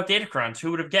about datacrons.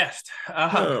 Who would have guessed?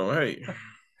 Oh, hey.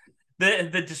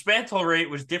 The dismantle rate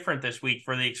was different this week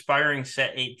for the expiring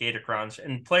set 8 datacrons,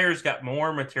 and players got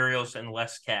more materials and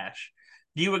less cash.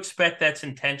 Do you expect that's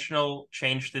intentional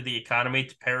change to the economy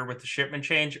to pair with the shipment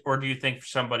change, or do you think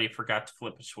somebody forgot to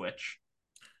flip a switch?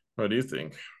 What do you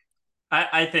think?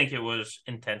 I think it was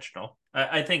intentional.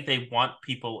 I think they want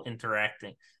people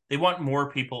interacting. They want more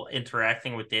people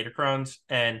interacting with datacrons,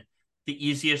 and the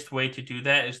easiest way to do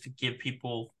that is to give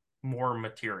people more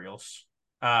materials.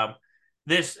 Um,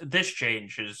 this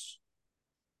change is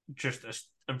just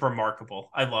remarkable.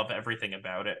 I love everything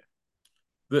about it.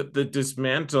 The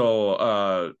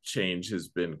dismantle change has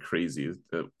been crazy.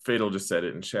 Fatal just said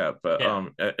it in chat, but Yeah,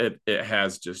 it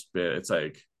has just been, it's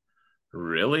like,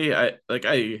 really? I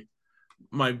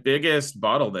my biggest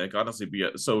bottleneck, honestly,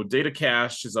 so data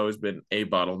cache has always been a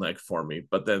bottleneck for me,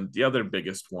 but then the other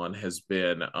biggest one has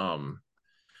been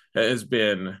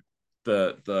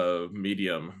the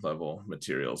medium level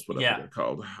materials, whatever yeah, they're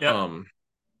called. yep.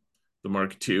 The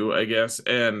Mark II, I guess.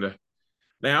 And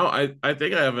now I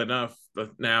think I have enough,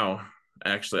 but now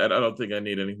actually I don't think I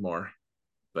need any more.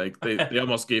 Like they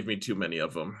almost gave me too many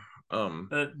of them.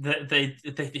 They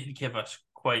did give us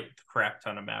quite the crap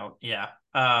ton amount. Yeah.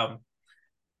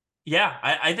 Yeah,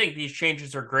 I think these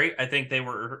changes are great. I think they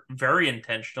were very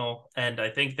intentional, and I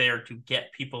think they are to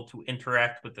get people to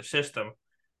interact with the system.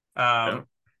 Yeah. Um,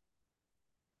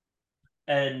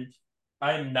 and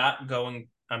I'm not going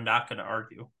to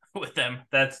argue with them.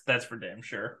 That's for damn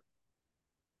sure.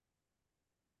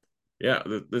 Yeah,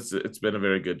 this it's been a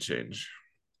very good change.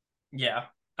 Yeah.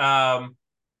 Um,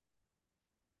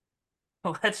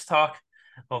 let's talk.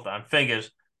 Hold on,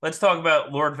 fingers. Let's talk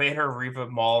about Lord Vader Reva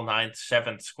Maul 9th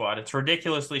 7th squad. It's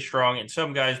ridiculously strong, and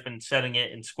some guy's been setting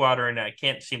it in squadron, and I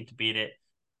can't seem to beat it.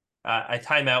 I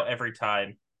time out every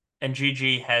time, and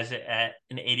GG has it at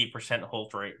an 80%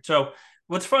 hold rate. So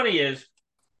what's funny is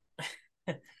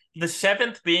the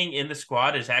 7th being in the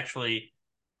squad is actually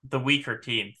the weaker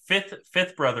team.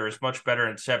 Fifth brother is much better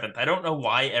in 7th. I don't know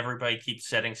why everybody keeps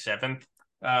setting 7th.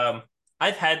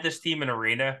 I've had this team in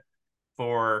arena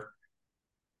for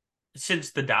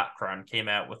since the Dotcron came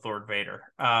out with Lord Vader,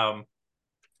 and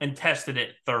tested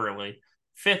it thoroughly.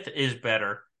 5th is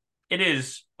better. It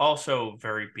is also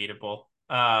very beatable.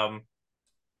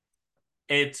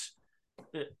 It's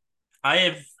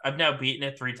I've now beaten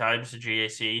it 3 times to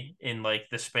GAC in like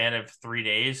the span of 3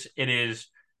 days. It is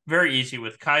very easy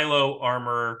with Kylo,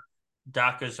 Armor,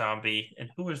 Daka Zombie, and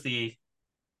who was the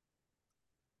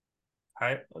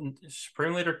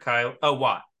Supreme Leader Kylo? Oh,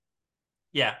 Watt.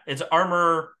 Yeah, it's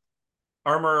Armor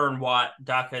and Watt,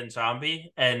 Daka and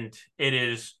Zombie, and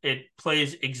it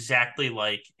plays exactly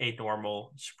like a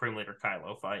normal Supreme Leader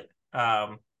Kylo fight.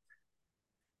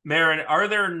 Marin, are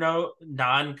there no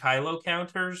non Kylo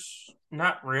counters?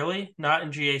 Not really. Not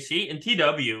in GAC. In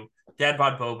TW, Dad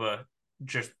Bod Boba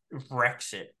just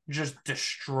wrecks it, just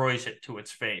destroys it to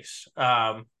its face.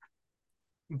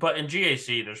 But in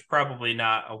GAC, there's probably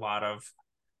not a lot of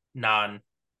non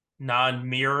non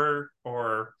mirror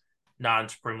or non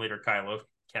Supreme Leader Kylo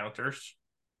counters.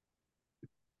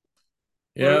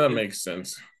 Yeah, that makes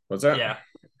sense. What's that? Yeah,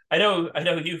 I know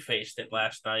you faced it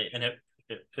last night, and it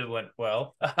went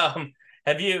well.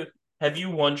 Have you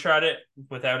one shot it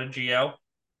without a GL?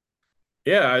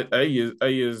 Yeah, I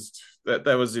used that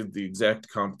was the exact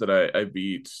comp that I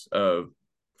beat a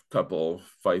couple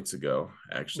fights ago.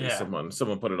 Actually, Yeah,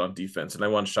 someone put it on defense, and I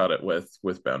one shot it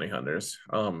with bounty hunters.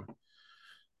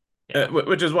 yeah,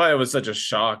 Which is why it was such a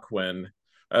shock when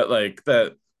like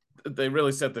that they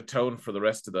really set the tone for the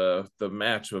rest of the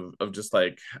match of just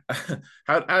like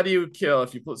how do you kill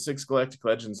if you put 6 Galactic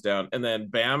Legends down and then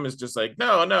Bam is just like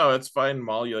no it's fine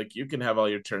Maul, you like you can have all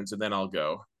your turns and then I'll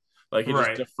go. Like he just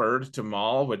Right. deferred to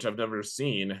Maul, which I've never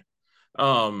seen.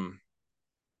 um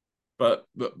but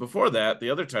before that, the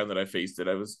other time that I faced it,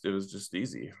 it was just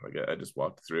easy. Like I just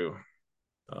walked through.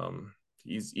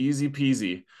 He's easy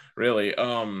peasy, really.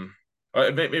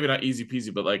 Maybe not easy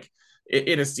peasy, but like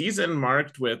in a season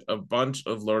marked with a bunch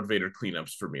of Lord Vader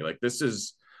cleanups for me. Like this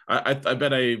is, I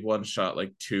bet I one shot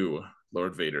like 2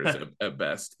 Lord Vaders at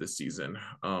best this season.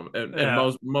 And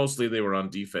Yeah. mostly they were on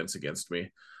defense against me.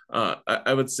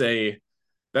 I would say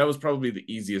that was probably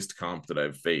the easiest comp that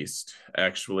I've faced,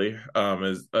 actually.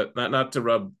 Is not to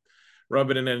rub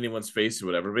it in anyone's face or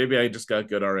whatever. Maybe I just got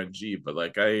good RNG, but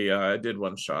like I did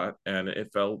one shot and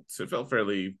it felt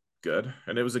fairly good,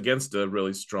 and it was against a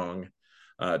really strong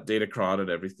Datacron and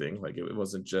everything. Like it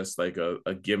wasn't just like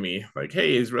a gimme, like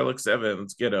hey, he's Relic 7,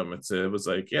 let's get him. It was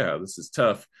like, yeah, this is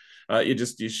tough. You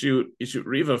shoot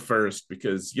Riva first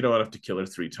because you don't have to kill her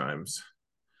 3 times.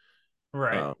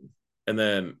 Right. Um, and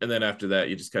then after that,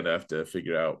 you just kind of have to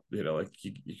figure out, like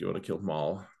you want to kill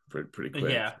Maul pretty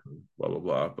quick, Yeah. blah blah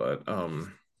blah. But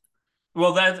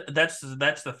Well, that's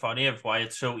the funny of why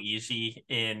it's so easy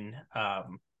in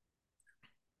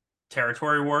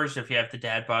territory wars if you have the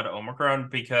dad bod Omicron,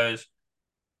 because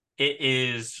it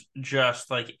is just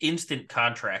like instant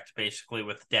contract basically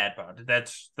with dad bod.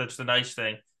 That's the nice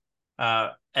thing.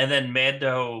 And then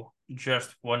Mando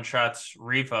just one shots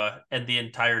Riva and the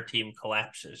entire team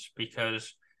collapses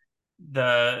because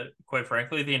quite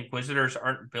frankly, the Inquisitors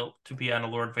aren't built to be on a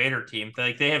Lord Vader team.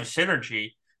 Like they have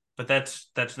synergy, but that's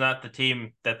not the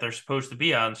team that they're supposed to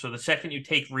be on. So the second you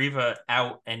take Riva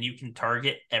out and you can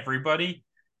target everybody,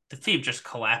 the team just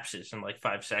collapses in like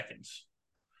 5 seconds.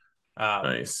 Um,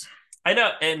 nice. I know,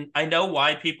 and I know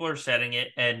why people are setting it,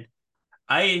 and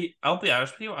I'll be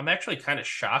honest with you, I'm actually kind of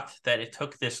shocked that it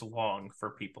took this long for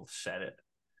people to set it.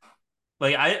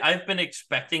 Like I've been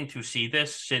expecting to see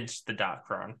this since the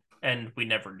Dotcron, and we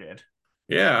never did.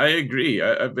 Yeah, I agree.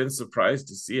 I've been surprised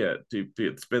to see it.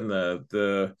 It's been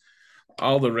the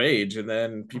all the rage, and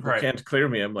then people Right. can't clear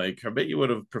me. I'm like, I bet you would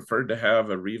have preferred to have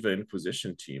a Riva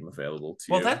Inquisition team available to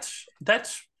Well, you.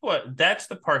 that's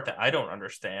the part that I don't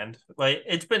understand. Like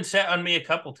it's been set on me a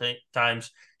couple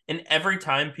times, and every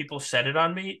time people set it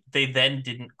on me, they then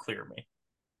didn't clear me.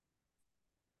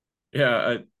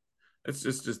 Yeah, it's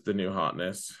just the new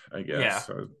hotness, I Yeah. guess.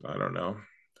 I don't know.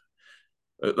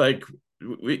 Like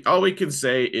we all we can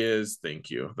say is thank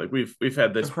you. Like we've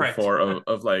had this Right. before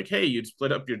of like, hey, you'd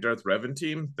split up your Darth Revan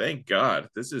team. Thank God,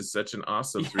 this is such an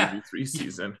awesome Yeah. 3v3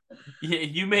 season.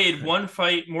 You made one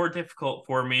fight more difficult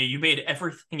for me. You made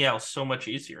everything else so much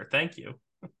easier. Thank you.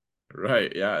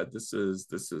 Right? Yeah, this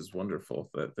is wonderful.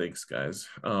 Thanks, guys.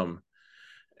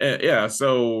 Yeah.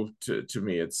 So to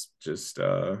me, it's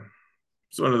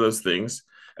one of those things,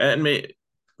 and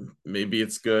maybe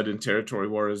it's good in territory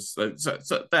wars. So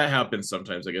that happens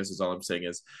sometimes, I guess, is all I'm saying.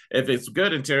 Is if it's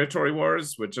good in territory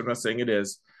wars, which I'm not saying it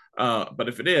is, but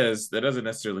if it is, that doesn't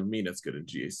necessarily mean it's good in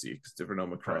GAC because different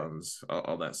Right. omicrons,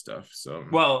 all that stuff. So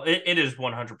Well, it is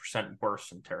 100%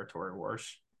 worse in territory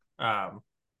wars. Um,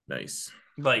 nice.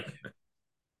 like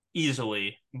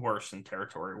easily worse in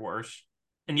territory wars.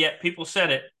 And yet people said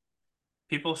it.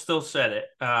 People still said it.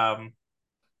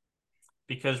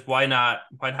 Because why not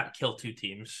kill 2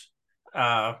 teams?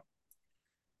 Uh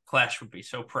Clash would be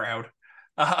so proud.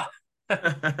 Uh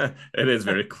It is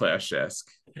very Clash-esque.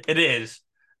 it is.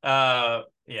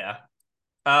 Yeah.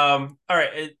 All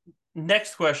right.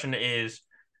 Next question is,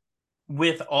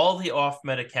 with all the off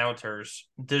meta counters,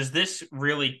 does this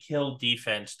really kill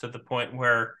defense to the point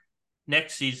where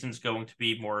next season's going to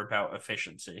be more about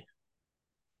efficiency?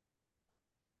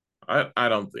 I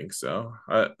don't think so.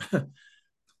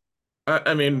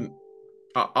 I mean,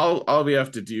 all we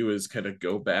have to do is kind of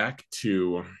go back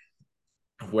to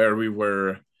where we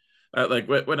were, like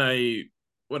when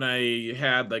I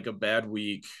had like a bad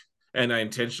week and I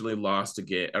intentionally lost a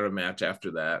game or a match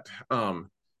after that. And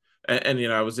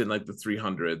I was in like the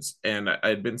 300s, and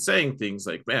I'd been saying things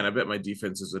like, man, I bet my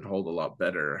defenses would hold a lot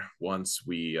better once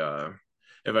we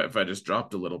if I just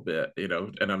dropped a little bit,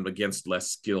 and I'm against less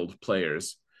skilled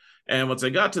players. And once I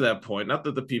got to that point, not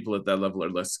that the people at that level are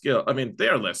less skilled. I mean, they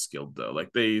are less skilled though.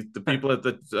 Like the people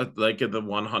like in the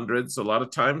 100s, a lot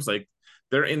of times, like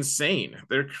they're insane.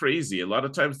 They're crazy. A lot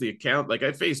of times the account, like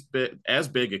I face as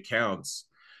big accounts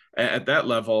at that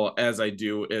level as I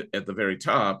do at the very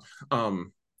top.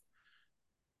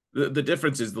 The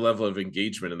difference is the level of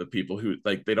engagement and the people who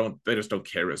like they just don't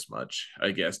care as much,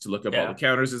 I guess, to look up all the Yeah.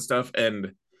 counters and stuff.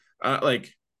 And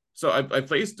like So I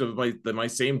placed my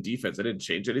same defense. I didn't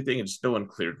change anything, and just no one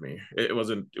cleared me. It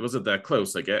wasn't that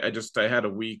close. Like I had a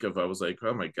week of I was like,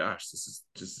 oh my gosh, this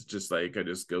is just like I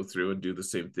just go through and do the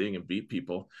same thing and beat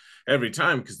people every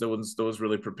time because no one's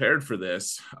really prepared for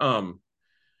this.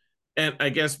 And I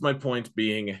guess my point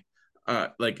being,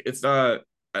 like it's not.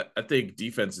 I think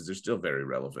defenses are still very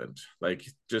relevant. Like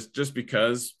just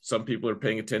because some people are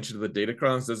paying attention to the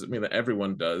datacrons doesn't mean that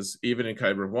everyone does. Even in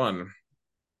Kyber 1,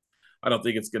 I don't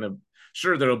think it's gonna.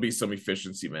 Sure, there'll be some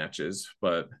efficiency matches,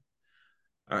 but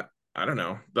I I don't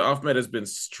know. The off meta has been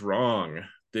strong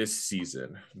this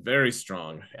season, very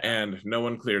strong, Yeah. and no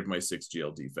one cleared my 6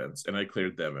 GL defense, and I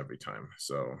cleared them every time.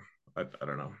 So I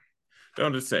don't know.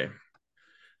 Don't just say.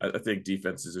 I think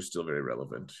defenses are still very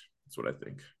relevant. That's what I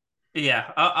think.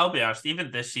 Yeah, I'll be honest.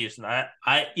 Even this season, I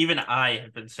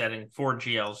have been setting 4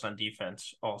 GLs on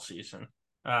defense all season,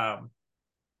 um,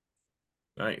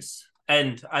 Nice.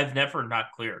 and I've never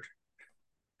not cleared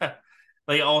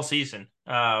like all season.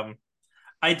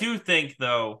 I do think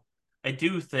though, I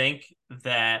do think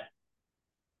that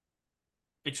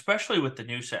especially with the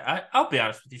new set, I'll be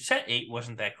honest with you, set 8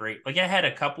 wasn't that great. Like I had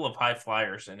a couple of high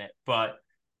flyers in it, but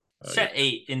Yeah. set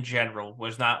 8 in general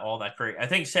was not all that great. I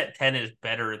think set 10 is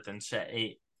better than set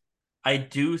 8. I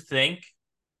do think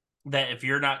that if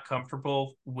you're not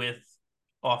comfortable with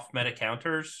off meta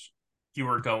counters, you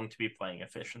are going to be playing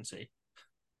efficiency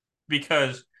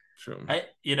because Sure. I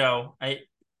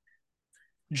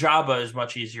Jabba is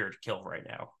much easier to kill right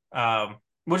now.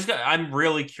 I'm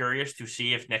really curious to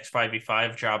see if next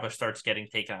 5v5 Jabba starts getting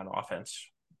taken on offense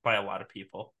by a lot of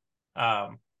people.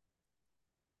 Um,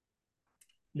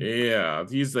 Yeah,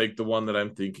 he's like the one that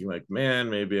I'm thinking like, man,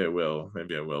 maybe I will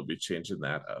be changing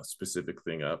that specific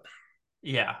thing up.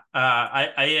 yeah, I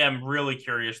am really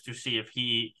curious to see if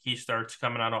he starts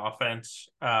coming on offense.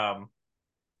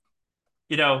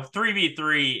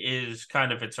 3v3 is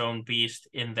kind of its own beast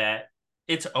in that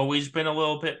it's always been a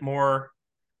little bit more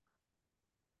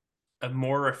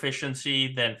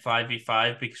efficiency than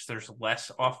 5v5 because there's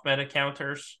less off meta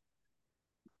counters.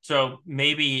 So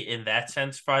maybe in that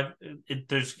sense,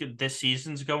 there's this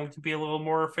season's going to be a little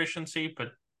more efficiency,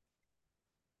 but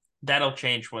that'll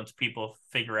change once people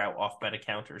figure out off meta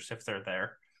counters if they're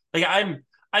there. Like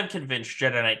I'm convinced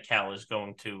Jedi Knight Cal is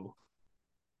going to.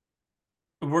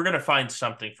 We're gonna find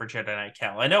something for Jedi Knight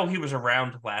Cal. I know he was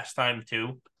around last time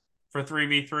too for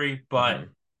 3v3, but Mhm.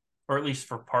 or at least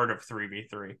for part of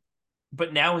 3v3.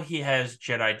 But now he has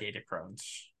Jedi Datacrones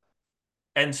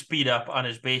and speed up on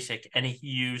his basic, and he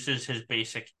uses his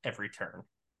basic every turn.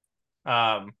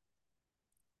 Um,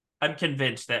 I'm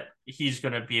convinced that he's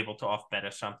going to be able to off meta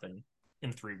something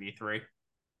in 3v3.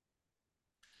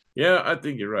 Yeah, I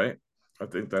think you're right. I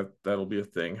think that'll be a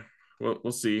thing.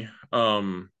 We'll see.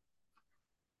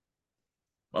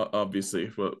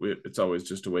 Obviously, it's always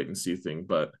just a wait and see thing,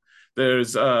 but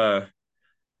there's I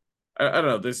don't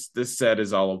know. This set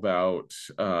is all about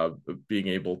being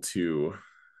able to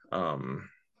um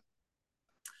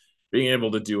being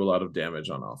able to do a lot of damage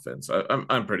on offense.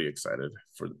 I'm pretty excited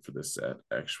for this set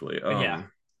actually. Yeah.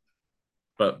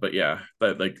 But yeah,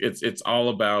 but like it's all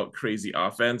about crazy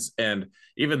offense, and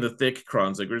even the thick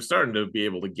crons, like we're starting to be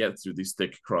able to get through these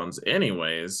thick crons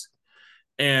anyways.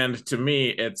 And to me,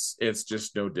 it's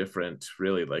just no different,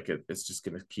 really. Like it's just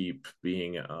gonna keep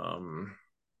being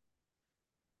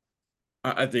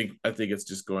I think it's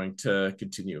just going to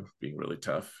continue being really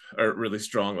tough or really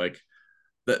strong. Like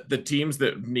the teams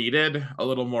that needed a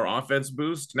little more offense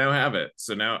boost now have it.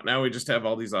 So now we just have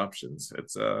all these options.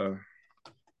 It's no.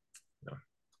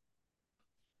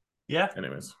 Yeah.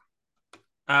 Anyways.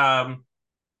 Um,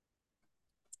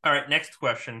 all right, next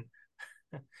question.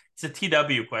 It's a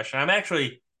TW question. I'm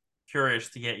actually curious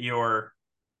to get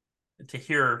to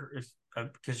hear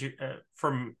because you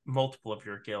from multiple of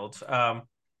your guilds.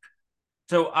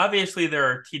 So obviously there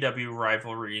are TW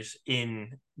rivalries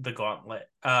in the Gauntlet.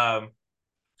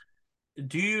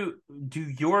 Do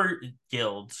your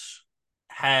guilds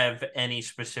have any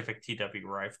specific TW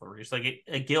rivalries? Like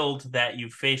a guild that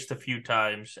you've faced a few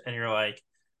times and you're like,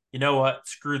 you know what?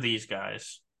 Screw these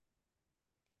guys.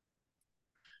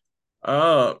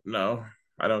 No,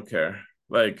 I don't care.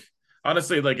 Like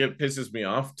honestly, like it pisses me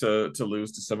off to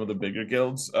lose to some of the bigger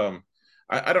guilds.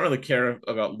 I don't really care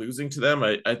about losing to them.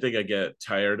 I think I get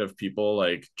tired of people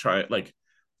like try like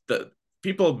the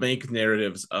people make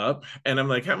narratives up, and I'm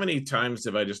like, how many times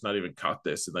have I just not even caught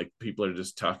this? And like people are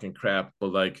just talking crap,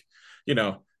 but like,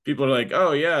 people are like,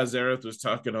 oh yeah, Zareth was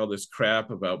talking all this crap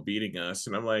about beating us,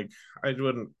 and I'm like, I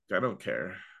don't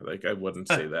care. Like I wouldn't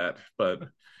say that, but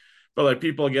like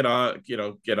people get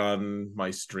on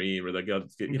my stream or they get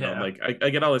Yeah. like I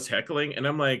get all this heckling, and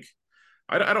I'm like,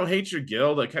 I don't hate your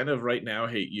guild. I kind of right now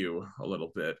hate you a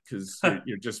little bit because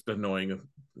you're just annoying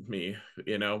me,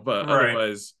 you know. But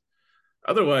Right.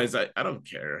 otherwise, I don't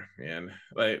care, man.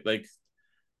 Like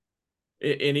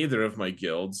in either of my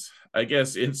guilds, I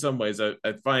guess in some ways I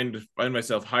find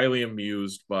myself highly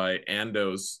amused by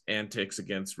Ando's antics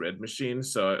against Red Machine,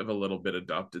 so I've a little bit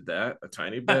adopted that a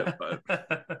tiny bit, but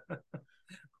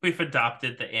We've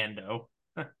adopted the Ando.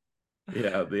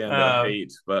 yeah, the Ando Uh,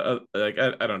 hate, but like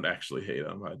I don't actually hate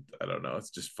him. I don't know.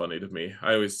 It's just funny to me.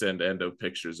 I always send Ando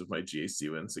pictures of my GAC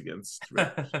wins against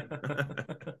Red Machine.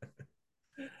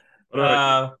 What about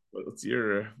you? uh,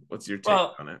 What's your take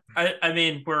well, on it? I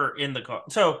mean, we're in the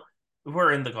gauntlet,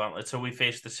 so we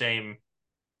face the same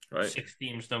Right? 6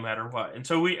 teams no matter what, and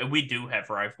so we do have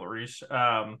rivalries.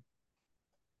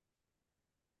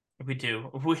 We do.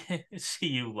 We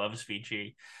CU loves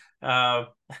VG. Uh,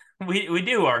 we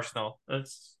do Arsenal.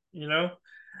 That's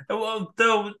well,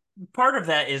 though part of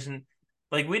that isn't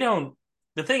like we don't.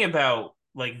 The thing about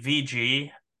like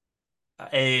VG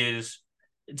is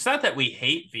it's not that we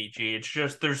hate VG. It's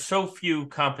just there's so few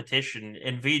competition,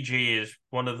 and VG is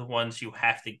one of the ones you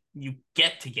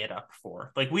get up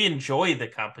for. Like we enjoy the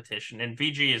competition, and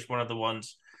VG is one of the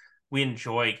ones we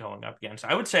enjoy going up against.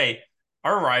 I would say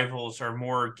our rivals are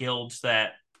more guilds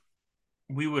that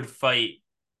we would fight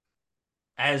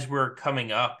as we're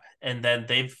coming up, and then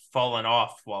they've fallen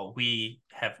off while we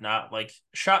have not. Like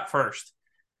shot first,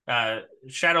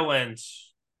 Shadowlands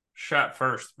shot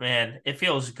first. Man, it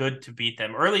feels good to beat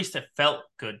them, or at least it felt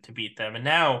good to beat them, and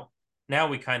now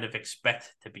we kind of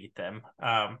expect to beat them.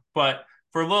 But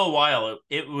for a little while,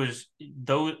 it was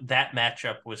though that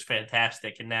matchup was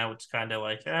fantastic, and now it's kind of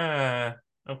like,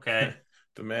 okay.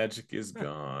 The magic is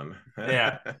gone.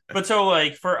 Yeah. But so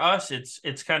like for us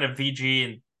it's kind of VG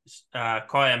and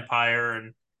Kaw Empire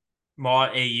and Maw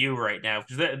AU right now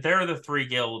because they're the three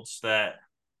guilds that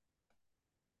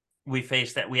we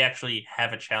face that we actually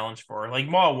have a challenge for. Like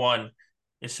Maw 1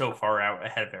 is so far out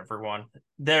ahead of everyone.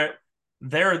 They're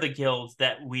the guilds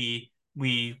that we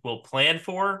will plan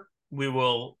for, we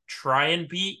will try and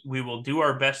beat, we will do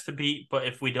our best to beat, but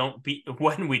if we don't beat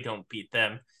when we don't beat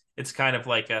them, it's kind of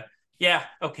like a yeah,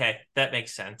 okay, that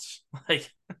makes sense. Like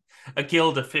a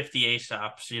guild of 50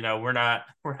 Aesops, we're not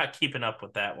keeping up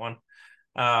with that one.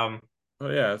 Um, Oh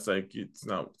yeah, it's like it's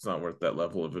not worth that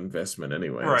level of investment right,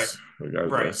 anyways, right.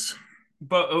 regardless.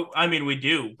 But I mean, we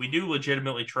do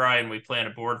legitimately try and we plan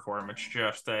a board for them. It's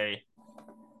just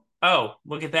oh,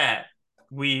 look at that.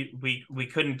 We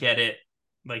couldn't get it.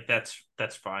 Like that's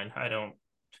fine.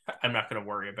 I'm not going to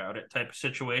worry about it type of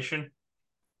situation.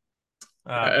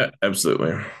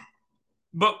 Absolutely.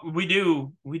 But we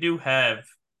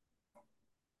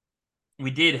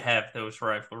did have those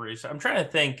rivalries. I'm trying to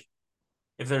think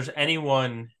if there's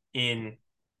anyone in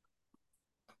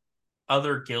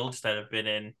other guilds that have been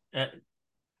in.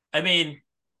 I mean,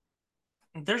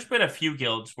 there's been a few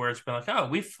guilds where it's been like, oh,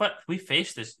 we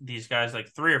faced these guys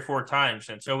like 3 or 4 times,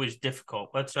 and it's always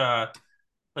difficult.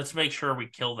 Let's make sure we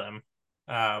kill them.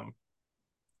 Um,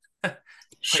 like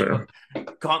Sure.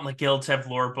 Gauntlet guilds have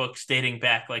lore books dating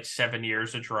back like 7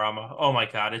 years of drama. Oh my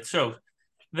god, it's so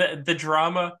the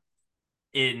drama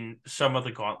in some of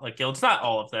the Gauntlet guilds, not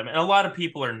all of them, and a lot of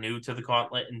people are new to the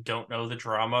Gauntlet and don't know the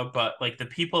drama, but like the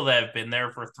people that have been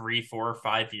there for 3, 4,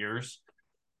 5 years,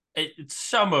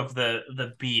 some of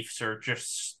the beefs are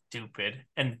just stupid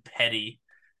and petty,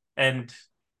 and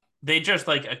they just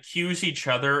like accuse each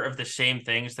other of the same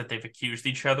things that they've accused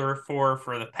each other for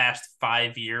the past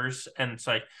 5 years, and it's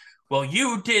like, well,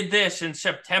 you did this in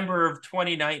September of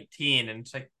 2019, and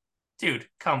it's like, dude,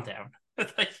 calm down.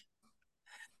 Like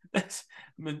that's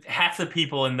half the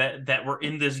people in that were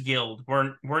in this guild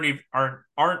weren't even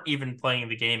aren't even playing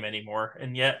the game anymore,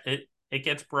 and yet it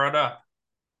gets brought up.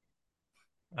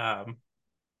 Um,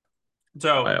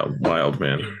 so Wild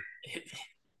man.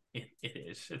 it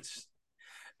is. It's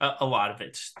a lot of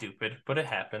it's stupid, but it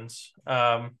happens.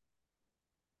 And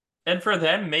for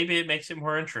them, maybe it makes it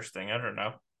more interesting. I don't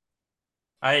know.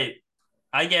 I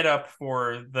I get up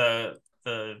for the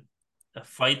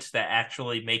fights that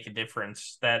actually make a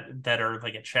difference, that are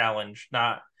like a challenge,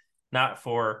 not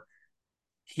for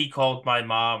he called my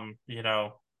mom,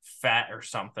 fat or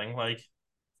something. Like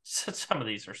some of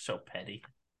these are so petty.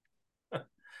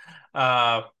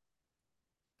 All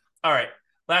right,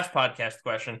 last podcast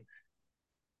question.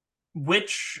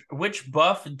 Which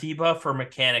buff, debuff, or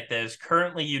mechanic that is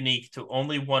currently unique to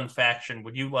only one faction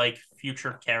would you like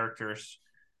future characters,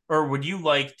 or would you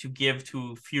like to give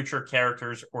to future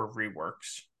characters or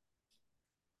reworks?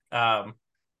 Um,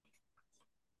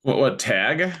 What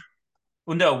tag?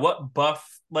 Well, no, what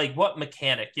buff, like what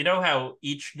mechanic? You know how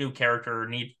each new character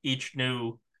need each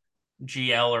new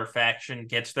GL or faction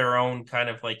gets their own kind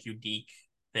of like unique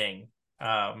thing.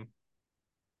 Um,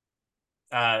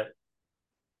 uh,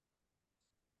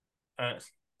 uh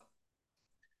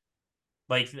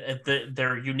like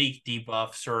their unique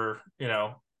debuffs or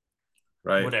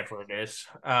Right. whatever it is.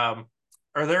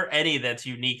 Are there any that's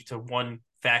unique to one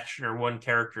faction or one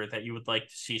character that you would like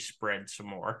to see spread some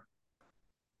more?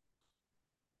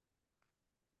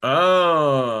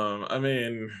 I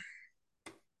mean,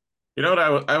 you know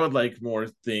what? I would like more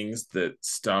things that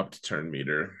stopped turn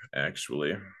meter,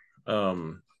 actually.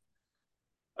 Um,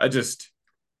 I just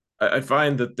I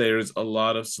find that there's a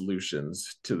lot of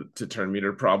solutions to turn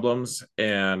meter problems,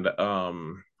 and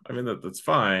I mean that's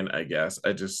fine, I guess.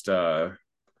 I just to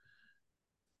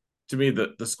me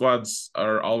the squads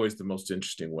are always the most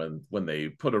interesting when they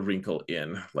put a wrinkle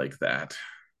in like that.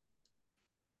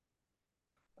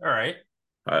 All right.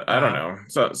 I don't Uh, know.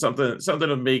 So something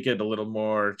to make it a little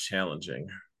more challenging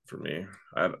for me.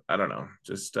 I don't know.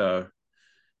 Just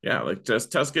yeah, like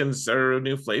just Tuscans are a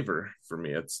new flavor for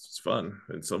me. It's fun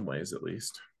in some ways at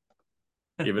least.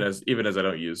 Even as I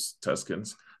don't use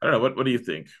Tuscans. I don't know. What do you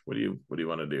think? What do you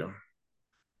want to do?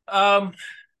 um,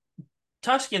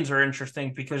 Tuscans are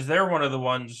interesting because they're one of the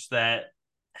ones that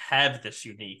have this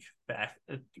unique back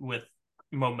with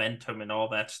momentum and all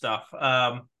that stuff.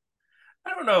 I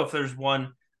don't know if there's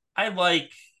one. I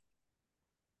like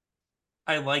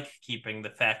I like keeping the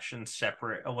factions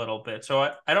separate a little bit. So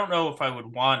I don't know if I would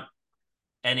want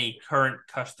any current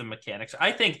custom mechanics.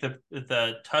 I think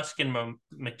the Tuscan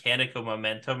mechanical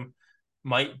momentum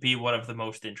might be one of the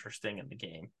most interesting in the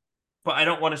game, but I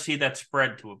don't want to see that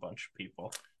spread to a bunch of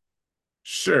people.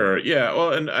 Sure. Yeah.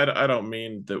 Well, and I don't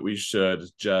mean that we should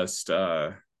just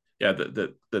yeah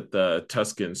that the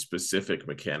Tuscan specific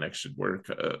mechanics should work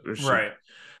or should Right.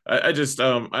 I just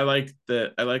I like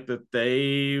that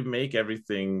they make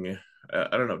everything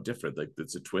I don't know different, like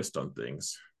it's a twist on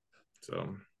things.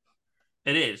 So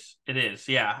It is. It is.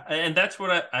 Yeah. And that's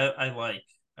what I like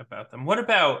about them. What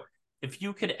about if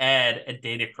you could add a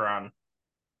Datacron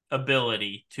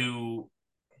ability to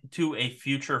a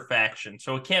future faction?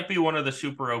 So it can't be one of the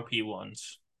super OP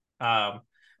ones. Um,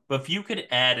 but if you could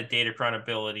add a Datacron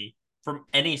ability from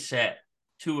any set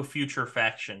to a future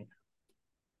faction,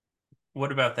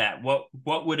 what about that?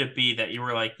 What would it be that you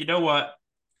were like, you know what?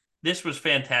 This was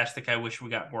fantastic. I wish we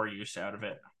got more use out of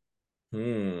it.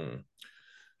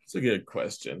 it's a good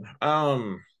question.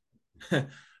 I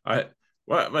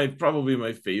what my probably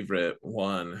my favorite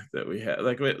one that we had,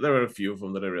 like there were a few of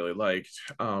them that I really liked,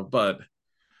 but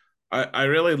I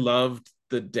really loved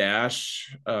the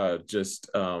dash. Just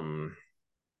what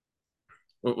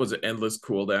was it? Endless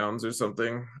cooldowns or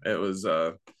something. It was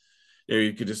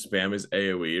you could just spam his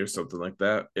AOE or something like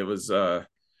that. It was I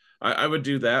would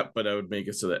do that, but I would make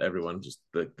it so that everyone just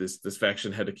like this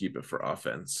faction had to keep it for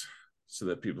offense, so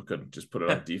that people couldn't just put it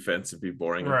on defense and be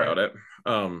boring about Right. it.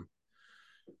 Um,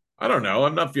 I don't know.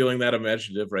 I'm not feeling that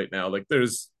imaginative right now. Like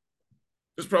there's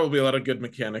probably a lot of good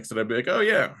mechanics that I'd be like, oh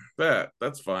yeah,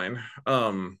 that's fine.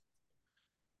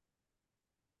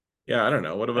 Yeah, I don't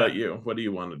know. What Uh, about you? What do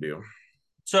you want to do?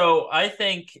 so I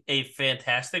think a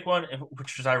fantastic one,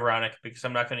 which is ironic because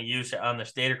I'm not going to use it on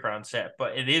this Datacron set,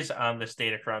 but it is on this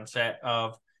Datacron set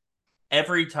of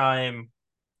every time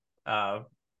uh,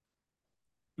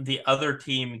 the other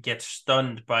team gets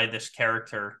stunned by this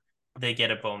character, they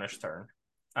get a bonus turn.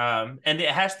 And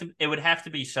it would have to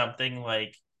be something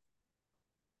like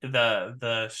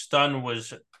the stun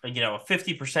was a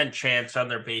 50% chance on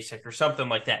their basic or something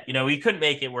like that. You couldn't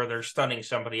make it where they're stunning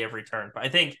somebody every turn. But I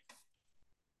think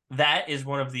that is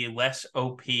one of the less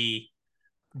OP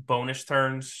bonus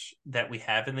turns that we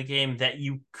have in the game that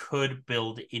you could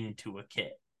build into a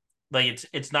kit. Like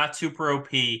it's not super OP,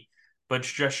 but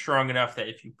it's just strong enough that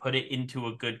if you put it into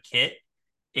a good kit,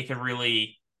 it could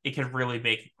really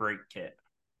make a great kit.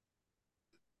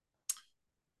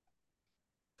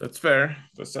 That's fair.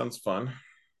 That sounds fun.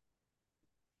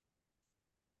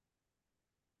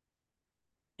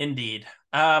 Indeed.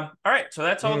 All right, so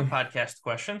that's all the Mm, podcast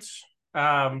questions.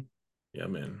 Um, yeah,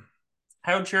 man.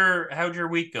 how'd your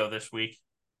week go this week?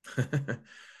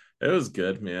 It was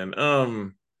good, man.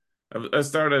 I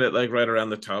started at like right around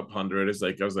the top 100. It's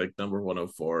like I was like number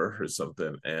 104 or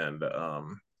something, and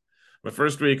my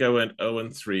first week I went 0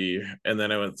 and 3, and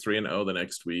then I went 3 and 0 the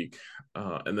next week,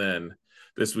 and then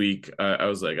this week I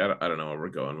was like I don't know where we're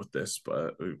going with this,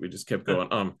 but we just kept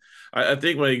going. I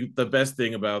think the best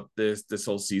thing about this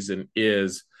whole season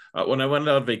is when I went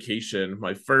on vacation,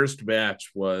 my first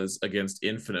match was against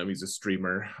Infinum. He's a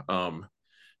streamer,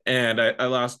 and I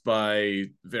lost by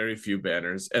very few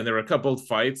banners. And there were a couple of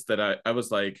fights that I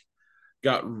was like,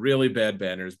 got really bad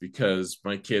banners because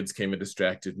my kids came and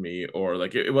distracted me, or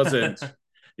like it wasn't,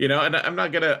 and I'm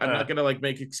not gonna like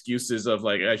make excuses of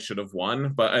like I should have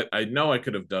won, but I know I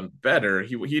could have done better.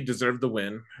 He deserved the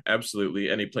win, absolutely,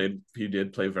 and he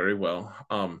did play very well.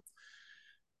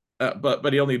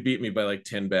 But he only beat me by like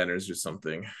 10 banners or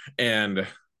something. And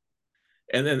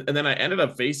and then I ended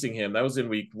up facing him. That was in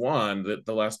week one,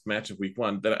 the last match of week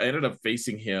one. That I ended up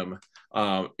facing him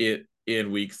it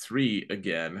in week three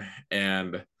again,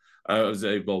 and I was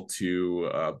able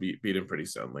to beat him pretty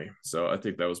soundly. So I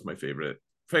think that was my favorite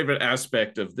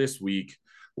aspect of this week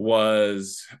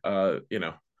was I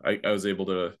was able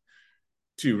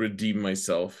to redeem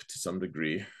myself to some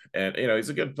degree. And he's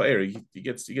a good player. He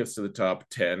gets to the top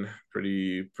 10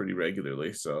 pretty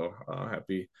regularly. So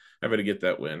happy to get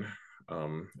that win. I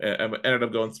ended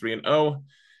up going 3-0,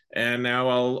 and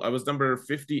now I was number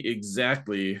 50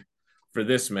 exactly for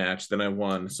this match. Then I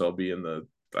won, so I'll be in the,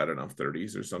 I don't know,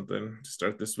 30s or something to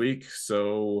start this week.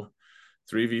 So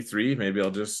 3v3, maybe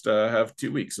I'll just have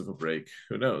 2 weeks of a break.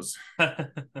 Who knows? I'll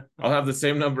have the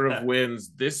same number of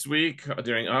wins this week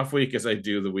during off week as I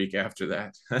do the week after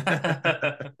that.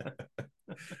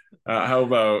 How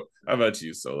about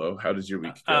you, Solo? How did your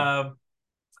week go?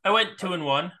 I went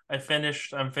 2-1.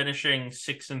 I'm finishing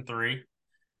 6-3 because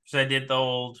I did the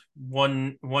old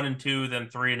 1-2, then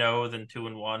 3-0, then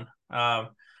 2-1.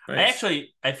 Nice.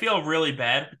 I feel really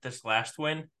bad with this last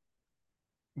win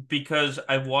because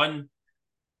I won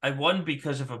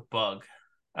because of a bug,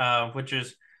 which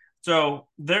is so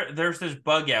there's this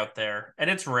bug out there, and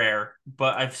it's rare,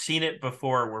 but I've seen it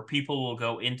before where people will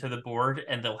go into the board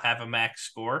and they'll have a max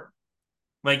score.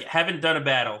 Like, haven't done a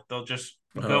battle, they'll just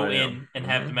Oh go yeah. in and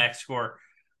have the Mhm. max score.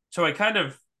 So that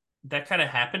kind of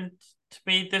happened to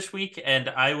me this week, and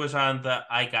I was on the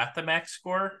I got the max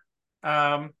score.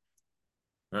 Um,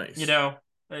 you Nice. know,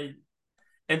 I,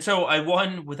 and so I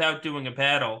won without doing a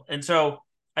battle. And so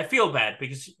I feel bad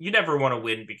because you never want to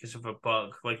win because of a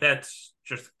bug. Like, that's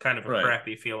just kind of a Right.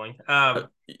 crappy feeling.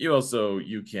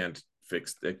 You can't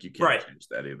fix that. You can't Right. change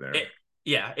that either. It,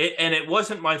 yeah, and it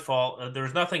wasn't my fault. There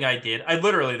was nothing I did.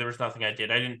 There was nothing I did.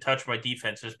 I didn't touch my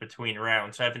defenses between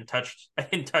rounds. I didn't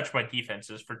touch my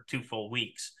defenses for 2 full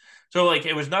weeks. So like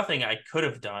it was nothing I could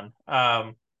have done.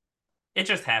 It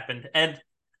just happened. And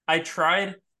I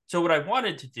tried. So what I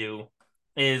wanted to do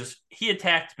is he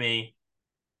attacked me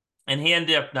and he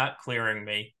ended up not clearing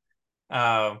me.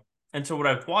 Uh, and so what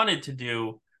I wanted to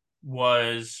do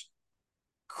was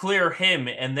clear him,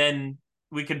 and then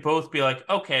we could both be like,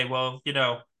 okay, well,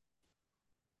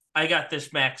 I got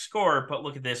this max score, but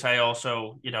look at this. I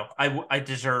also, I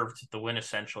deserved the win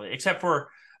essentially, except for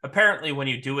apparently when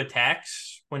you do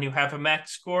attacks, when you have a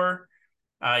max score,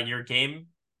 your game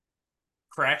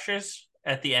crashes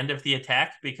at the end of the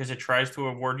attack because it tries to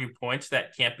award you points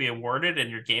that can't be awarded and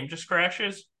your game just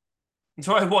crashes. And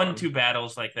so I won Um, 2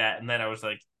 battles like that. And then I was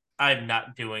like, I'm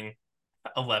not doing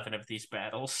 11 of these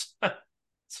battles.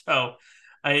 So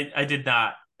I did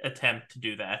not attempt to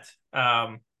do that.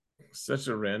 Such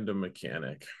a random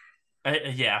mechanic.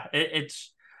 Yeah,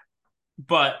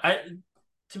 but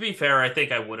to be fair, I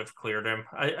think I would have cleared him.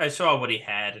 I saw what he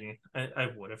had, and I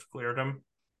would have cleared him.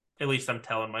 At least I'm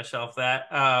telling myself that.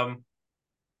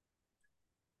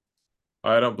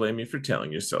 I don't blame you for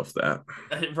telling yourself that.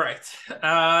 Right.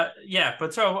 Yeah,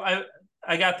 but so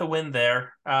I got the win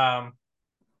there. I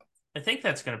think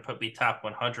that's going to put me top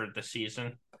 100 this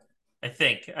season. I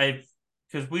think I've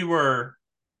because we were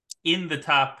in the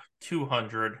top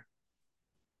 200,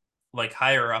 like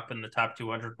higher up in the top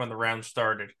 200 when the round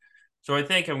started. So I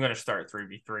think I'm going to start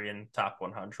 3v3 in top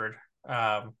 100.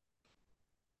 Um,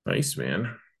 Nice,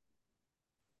 man.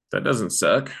 That doesn't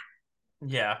suck.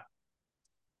 yeah,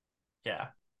 yeah.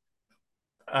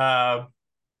 Uh,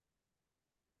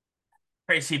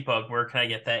 Crazy bug. Where can I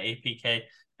get that APK?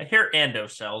 I hear Ando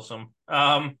sells them.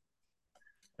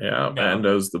 Yeah, No.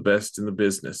 Mando's the best in the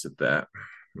business at that.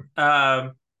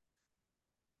 Um,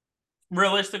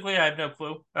 Realistically, I have no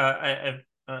clue. I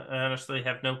honestly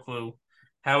have no clue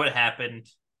how it happened.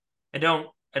 I don't.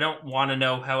 I don't want to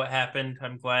know how it happened.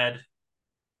 I'm glad,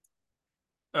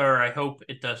 or I hope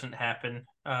it doesn't happen.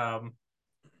 Yeah,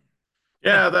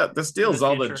 that In the steals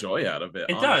all the future, joy out of it.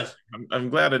 it Honestly, does. I'm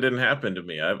glad it didn't happen to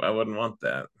me. I wouldn't want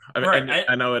that. I mean, Right.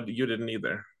 I know you didn't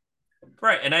either.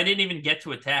 Right. And I didn't even get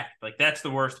to attack. Like, that's the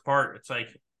worst part. It's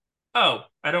like, oh,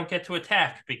 I don't get to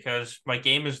attack because my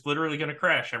game is literally going to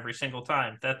crash every single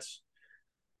time. That's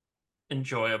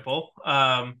enjoyable.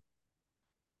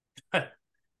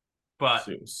 But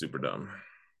Super dumb.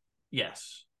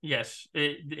 yes. Yes,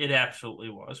 it absolutely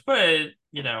was. But it,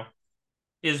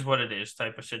 is what it is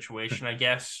type of situation, I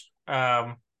guess.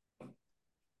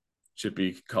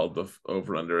 Chippy called the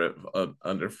over under at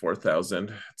under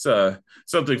 4,000. It's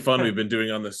something fun we've been doing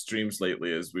on the streams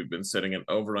lately is we've been setting an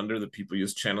over under that people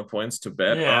use channel points to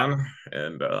bet Yeah. on,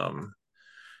 and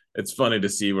it's funny to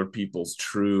see where people's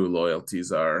true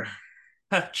loyalties are.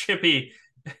 Chippy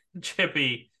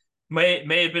Chippy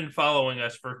may have been following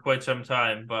us for quite some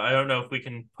time, but I don't know if we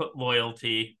can put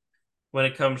loyalty when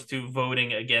it comes to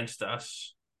voting against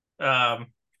us. Um,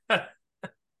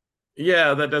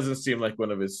 Yeah, that doesn't seem like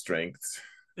one of his strengths.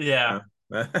 yeah.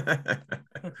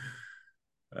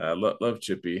 Love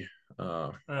Chippy,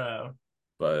 uh, Uh,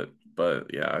 but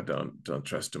yeah, I don't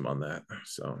trust him on that.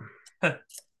 So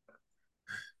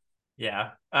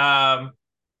yeah.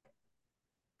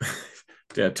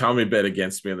 yeah, Tommy bet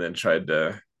against me and then tried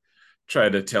to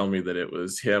tell me that it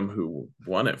was him who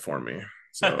won it for me.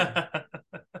 So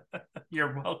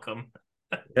You're welcome.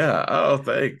 yeah. Oh,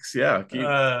 thanks. Yeah, keep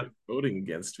Uh, voting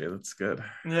against me. That's good.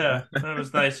 yeah, that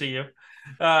was nice of you.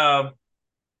 Um,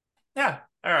 yeah.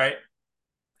 All right.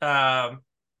 Um,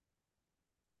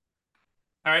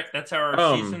 all right. That's how our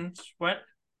um. seasons went.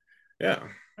 Yeah.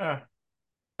 Uh,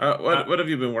 What uh, what have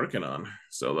you been working on,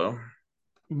 Solo?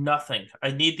 Nothing.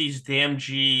 I need these damn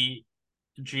GLA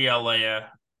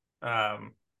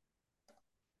requirements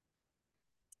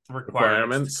to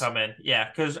Requirements? come in. Yeah,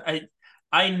 because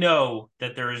I know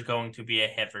that there is going to be a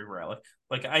heavy relic.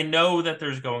 Like I know that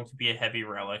there's going to be a heavy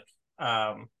relic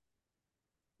um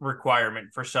requirement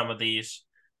for some of these.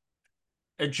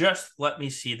 Just let me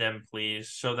see them, please,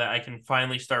 so that I can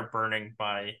finally start burning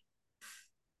my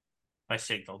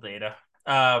signal data.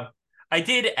 I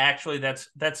did actually. That's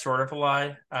sort of a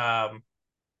lie.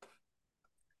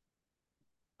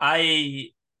 I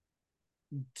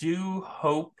do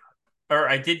hope, or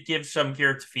I did give some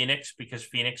gear to Phoenix because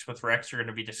Phoenix with Rex are going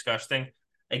to be disgusting.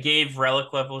 I gave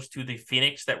relic levels to the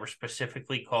Phoenix that were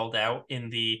specifically called out in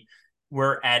the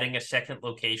we're adding a second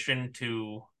location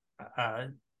to uh,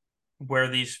 where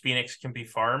these Phoenix can be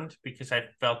farmed because I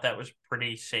felt that was a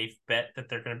pretty safe bet that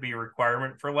they're going to be a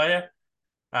requirement for Leia.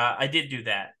 I did do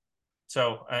that.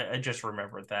 So I just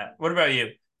remembered that. What about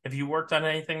you? Have you worked on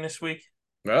anything this week?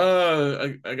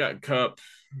 I got Cup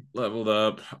leveled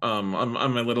up. On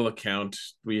my little account,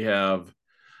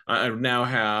 I now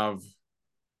have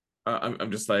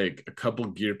I'm just like a couple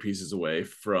gear pieces away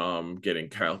from getting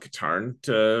Kyle Katarn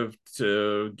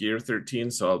to gear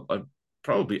 13. So I'll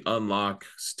probably unlock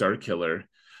Star Killer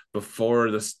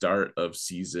before the start of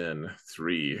season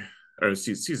 3 or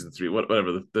season 3,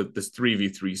 whatever this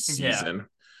 3v3 Yeah. season.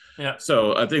 Yeah.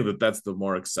 So I think that that's the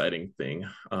more exciting thing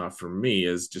for me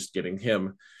is just getting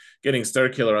Star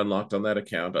Killer unlocked on that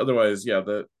account. Otherwise, yeah,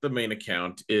 the main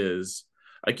account is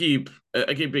I keep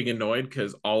being annoyed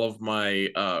because all of my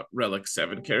Relic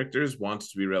 7 characters want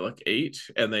to be Relic 8,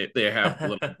 and they have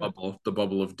the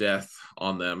bubble of death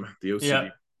on them. The Yeah.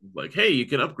 OCD like, hey, you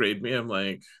can upgrade me. I'm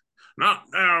like, not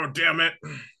now, damn it.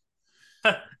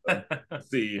 So,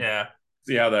 see Yeah.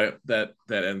 see how that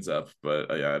ends up, but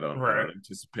yeah, I don't Right.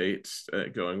 anticipate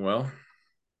it going well.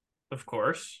 Of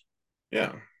course.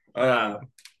 Yeah. Uh,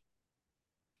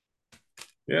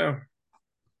 Yeah.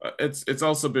 It's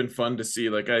also been fun to see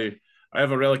like I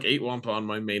have a Relic 8 Wampa on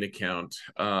my main account.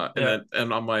 And yeah.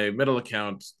 then on my middle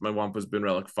account, my Wampa's been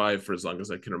Relic 5 for as long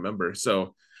as I can remember.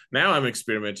 So now I'm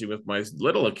experimenting with my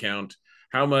little account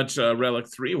how much Relic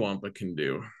 3 Wampa can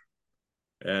do.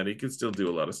 And he can still do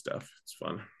a lot of stuff. It's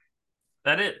fun.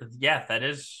 That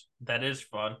is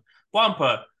fun.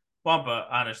 Wampa, Wampa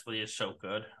honestly is so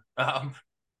good. Um,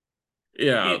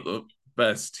 Yeah, he, the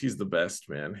best. He's the best,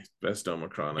 man. Best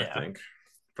Omicron, I yeah, think.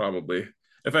 Probably.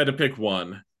 If I had to pick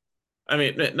one, I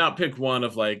mean, not pick one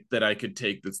of like that I could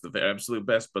take that's the absolute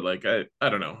best, but like I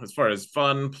don't know, as far as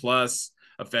fun plus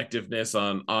effectiveness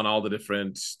on all the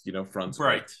different fronts, like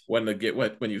right.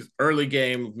 when you early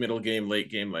game, middle game, late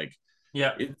game, like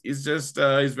Yeah, he's just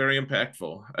he's very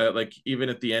impactful. Like even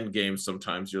at the end game,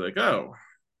 sometimes you're like, oh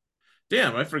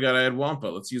damn, I forgot I had Wampa.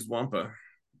 Let's use Wampa.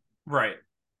 right.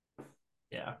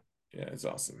 Yeah, Yeah, it's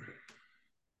awesome.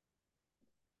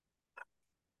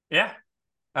 yeah.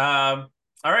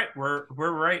 All right, we're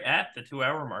right at the 2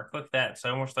 hour mark. Look at that. It's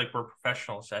almost like we're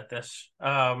professionals at this.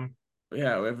 Yeah,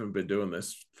 we haven't been doing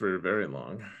this for very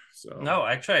long, so No,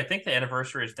 actually, I think the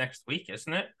anniversary is next week,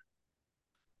 isn't it?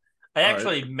 I all right.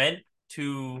 actually meant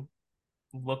to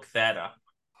look that up,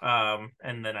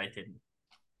 and then I didn't.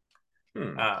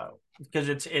 Hmm. Uh, because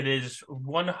it is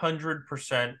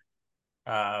 100%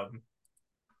 um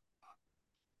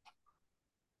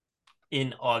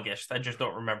in August. I just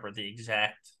don't remember the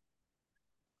exact.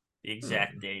 the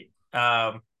exact date.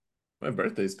 My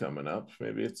birthday's coming up.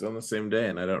 Maybe it's on the same day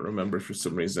and I don't remember for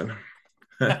some reason.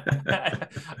 I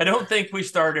don't think we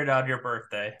started on your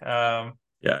birthday. Yeah,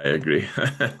 I agree.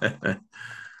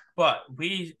 But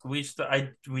we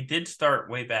did start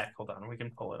way back. Hold on, we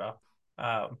can pull it up.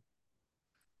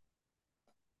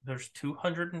 There's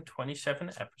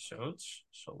 227 episodes,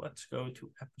 so let's go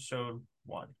to episode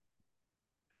 1.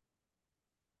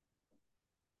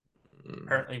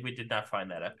 Apparently, we did not find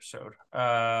that episode.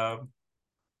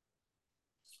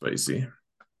 Spicy.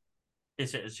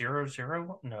 Is it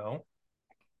 00? No.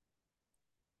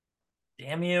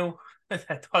 Damn you! I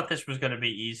thought this was going to be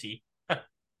easy.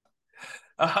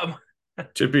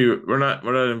 Chippy, we're not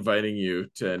inviting you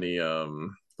to any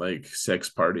like sex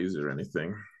parties or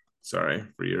anything. Sorry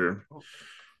for your.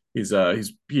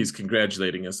 He's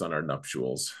congratulating us on our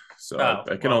nuptials. So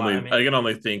I can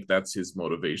only think that's his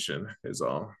motivation is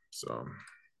all. So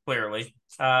clearly,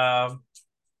 or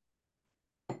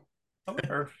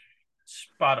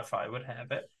Spotify would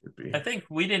have it. I think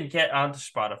we didn't get onto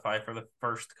Spotify for the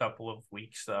first couple of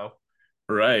weeks though.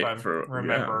 Right. If I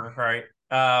remember right.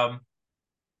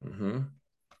 Mm-hmm.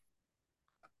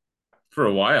 For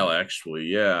a while, actually,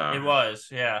 yeah. It was,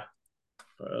 yeah.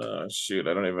 Shoot,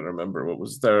 I don't even remember what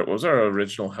was there. What was our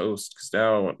original host? Because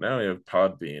now we have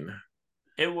Podbean.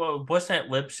 It wasn't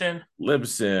Libsyn.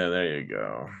 Libsyn, there you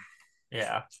go.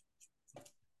 Yeah.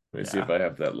 Let me see if I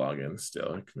have that login still.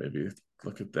 I can maybe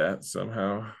look at that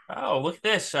somehow. Oh, look at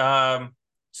this.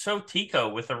 So Tico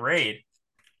with a raid.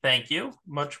 Thank you.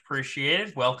 Much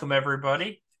appreciated. Welcome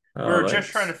everybody. We were just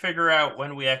trying to figure out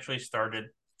when we actually started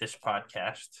this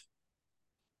podcast.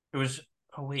 It was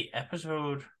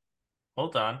episode.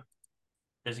 Hold on.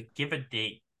 Does it give a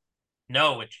date?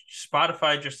 No,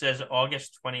 Spotify just says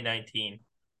August 2019.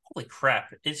 Holy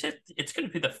crap. Is it? It's going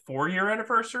to be the 4-year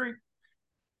anniversary?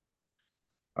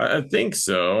 I think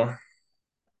so.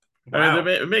 Wow. I mean,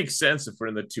 it makes sense if we're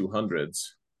in the 200s.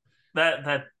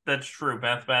 That's true.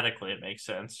 Mathematically, it makes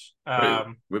sense.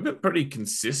 We've been pretty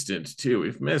consistent too.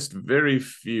 We've missed very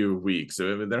few weeks. I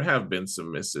mean, there have been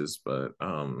some misses, but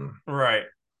right.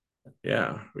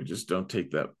 Yeah, we just don't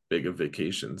take that big of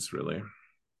vacations, really.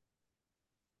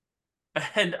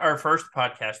 And our first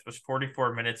podcast was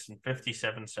 44 minutes and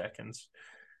 57 seconds.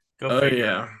 Go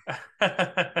figure.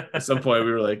 Yeah. At some point,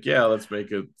 we were like, "Yeah, let's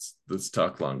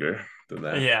talk longer than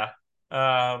that." Yeah.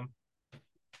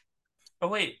 Oh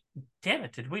wait, damn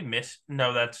it! Did we miss?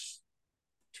 No, that's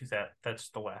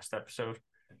the last episode.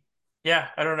 Yeah,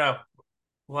 I don't know.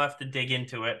 We'll have to dig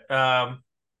into it.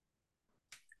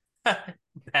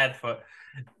 Badfoot.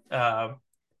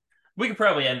 We could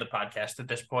probably end the podcast at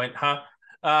this point, huh?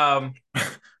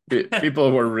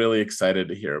 People were really excited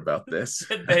to hear about this.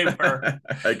 They were.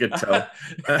 I could tell.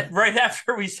 Right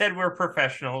after we said we're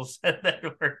professionals, and then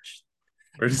we're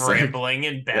just rambling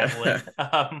and babbling.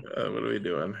 Yeah. What are we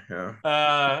doing?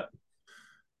 Yeah.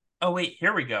 Oh wait,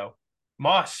 here we go.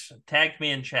 Moss tagged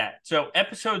me in chat. So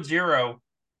episode 0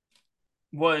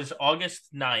 was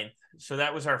August 9th. So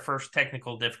that was our first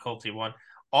technical difficulty one.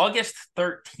 August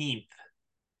 13th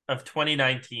of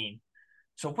 2019.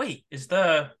 So wait, is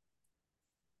the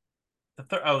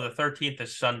 13th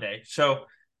is Sunday. So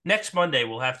next Monday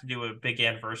we'll have to do a big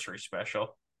anniversary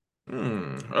special.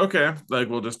 Okay. Like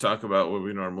we'll just talk about what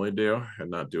we normally do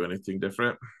and not do anything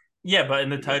different. Yeah, but in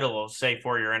the title it'll say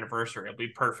 4-year anniversary. It'll be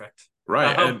perfect.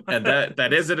 Right. And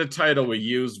that isn't a title we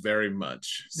use very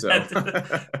much. So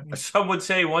some would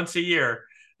say once a year.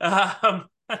 Yeah,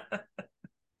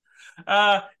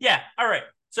 all right.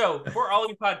 So for all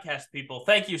you podcast people,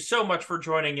 thank you so much for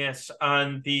joining us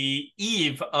on the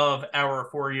eve of our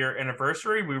 4-year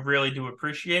anniversary. We really do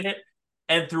appreciate it.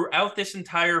 And throughout this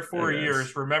entire 4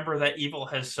 years, remember that evil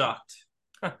has sucked.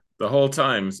 The whole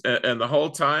time. And the whole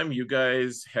time, you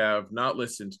guys have not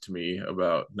listened to me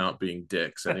about not being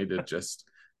dicks. I need to just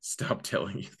stop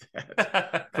telling you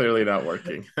that. Clearly not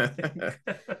working.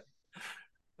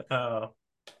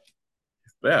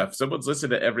 Yeah, if someone's listened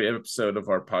to every episode of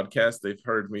our podcast, they've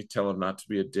heard me tell them not to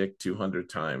be a dick 200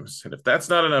 times. And if that's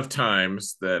not enough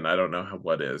times, then I don't know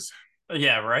what is.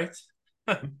 Yeah, right?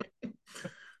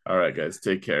 All right, guys,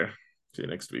 take care. See you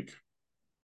next week.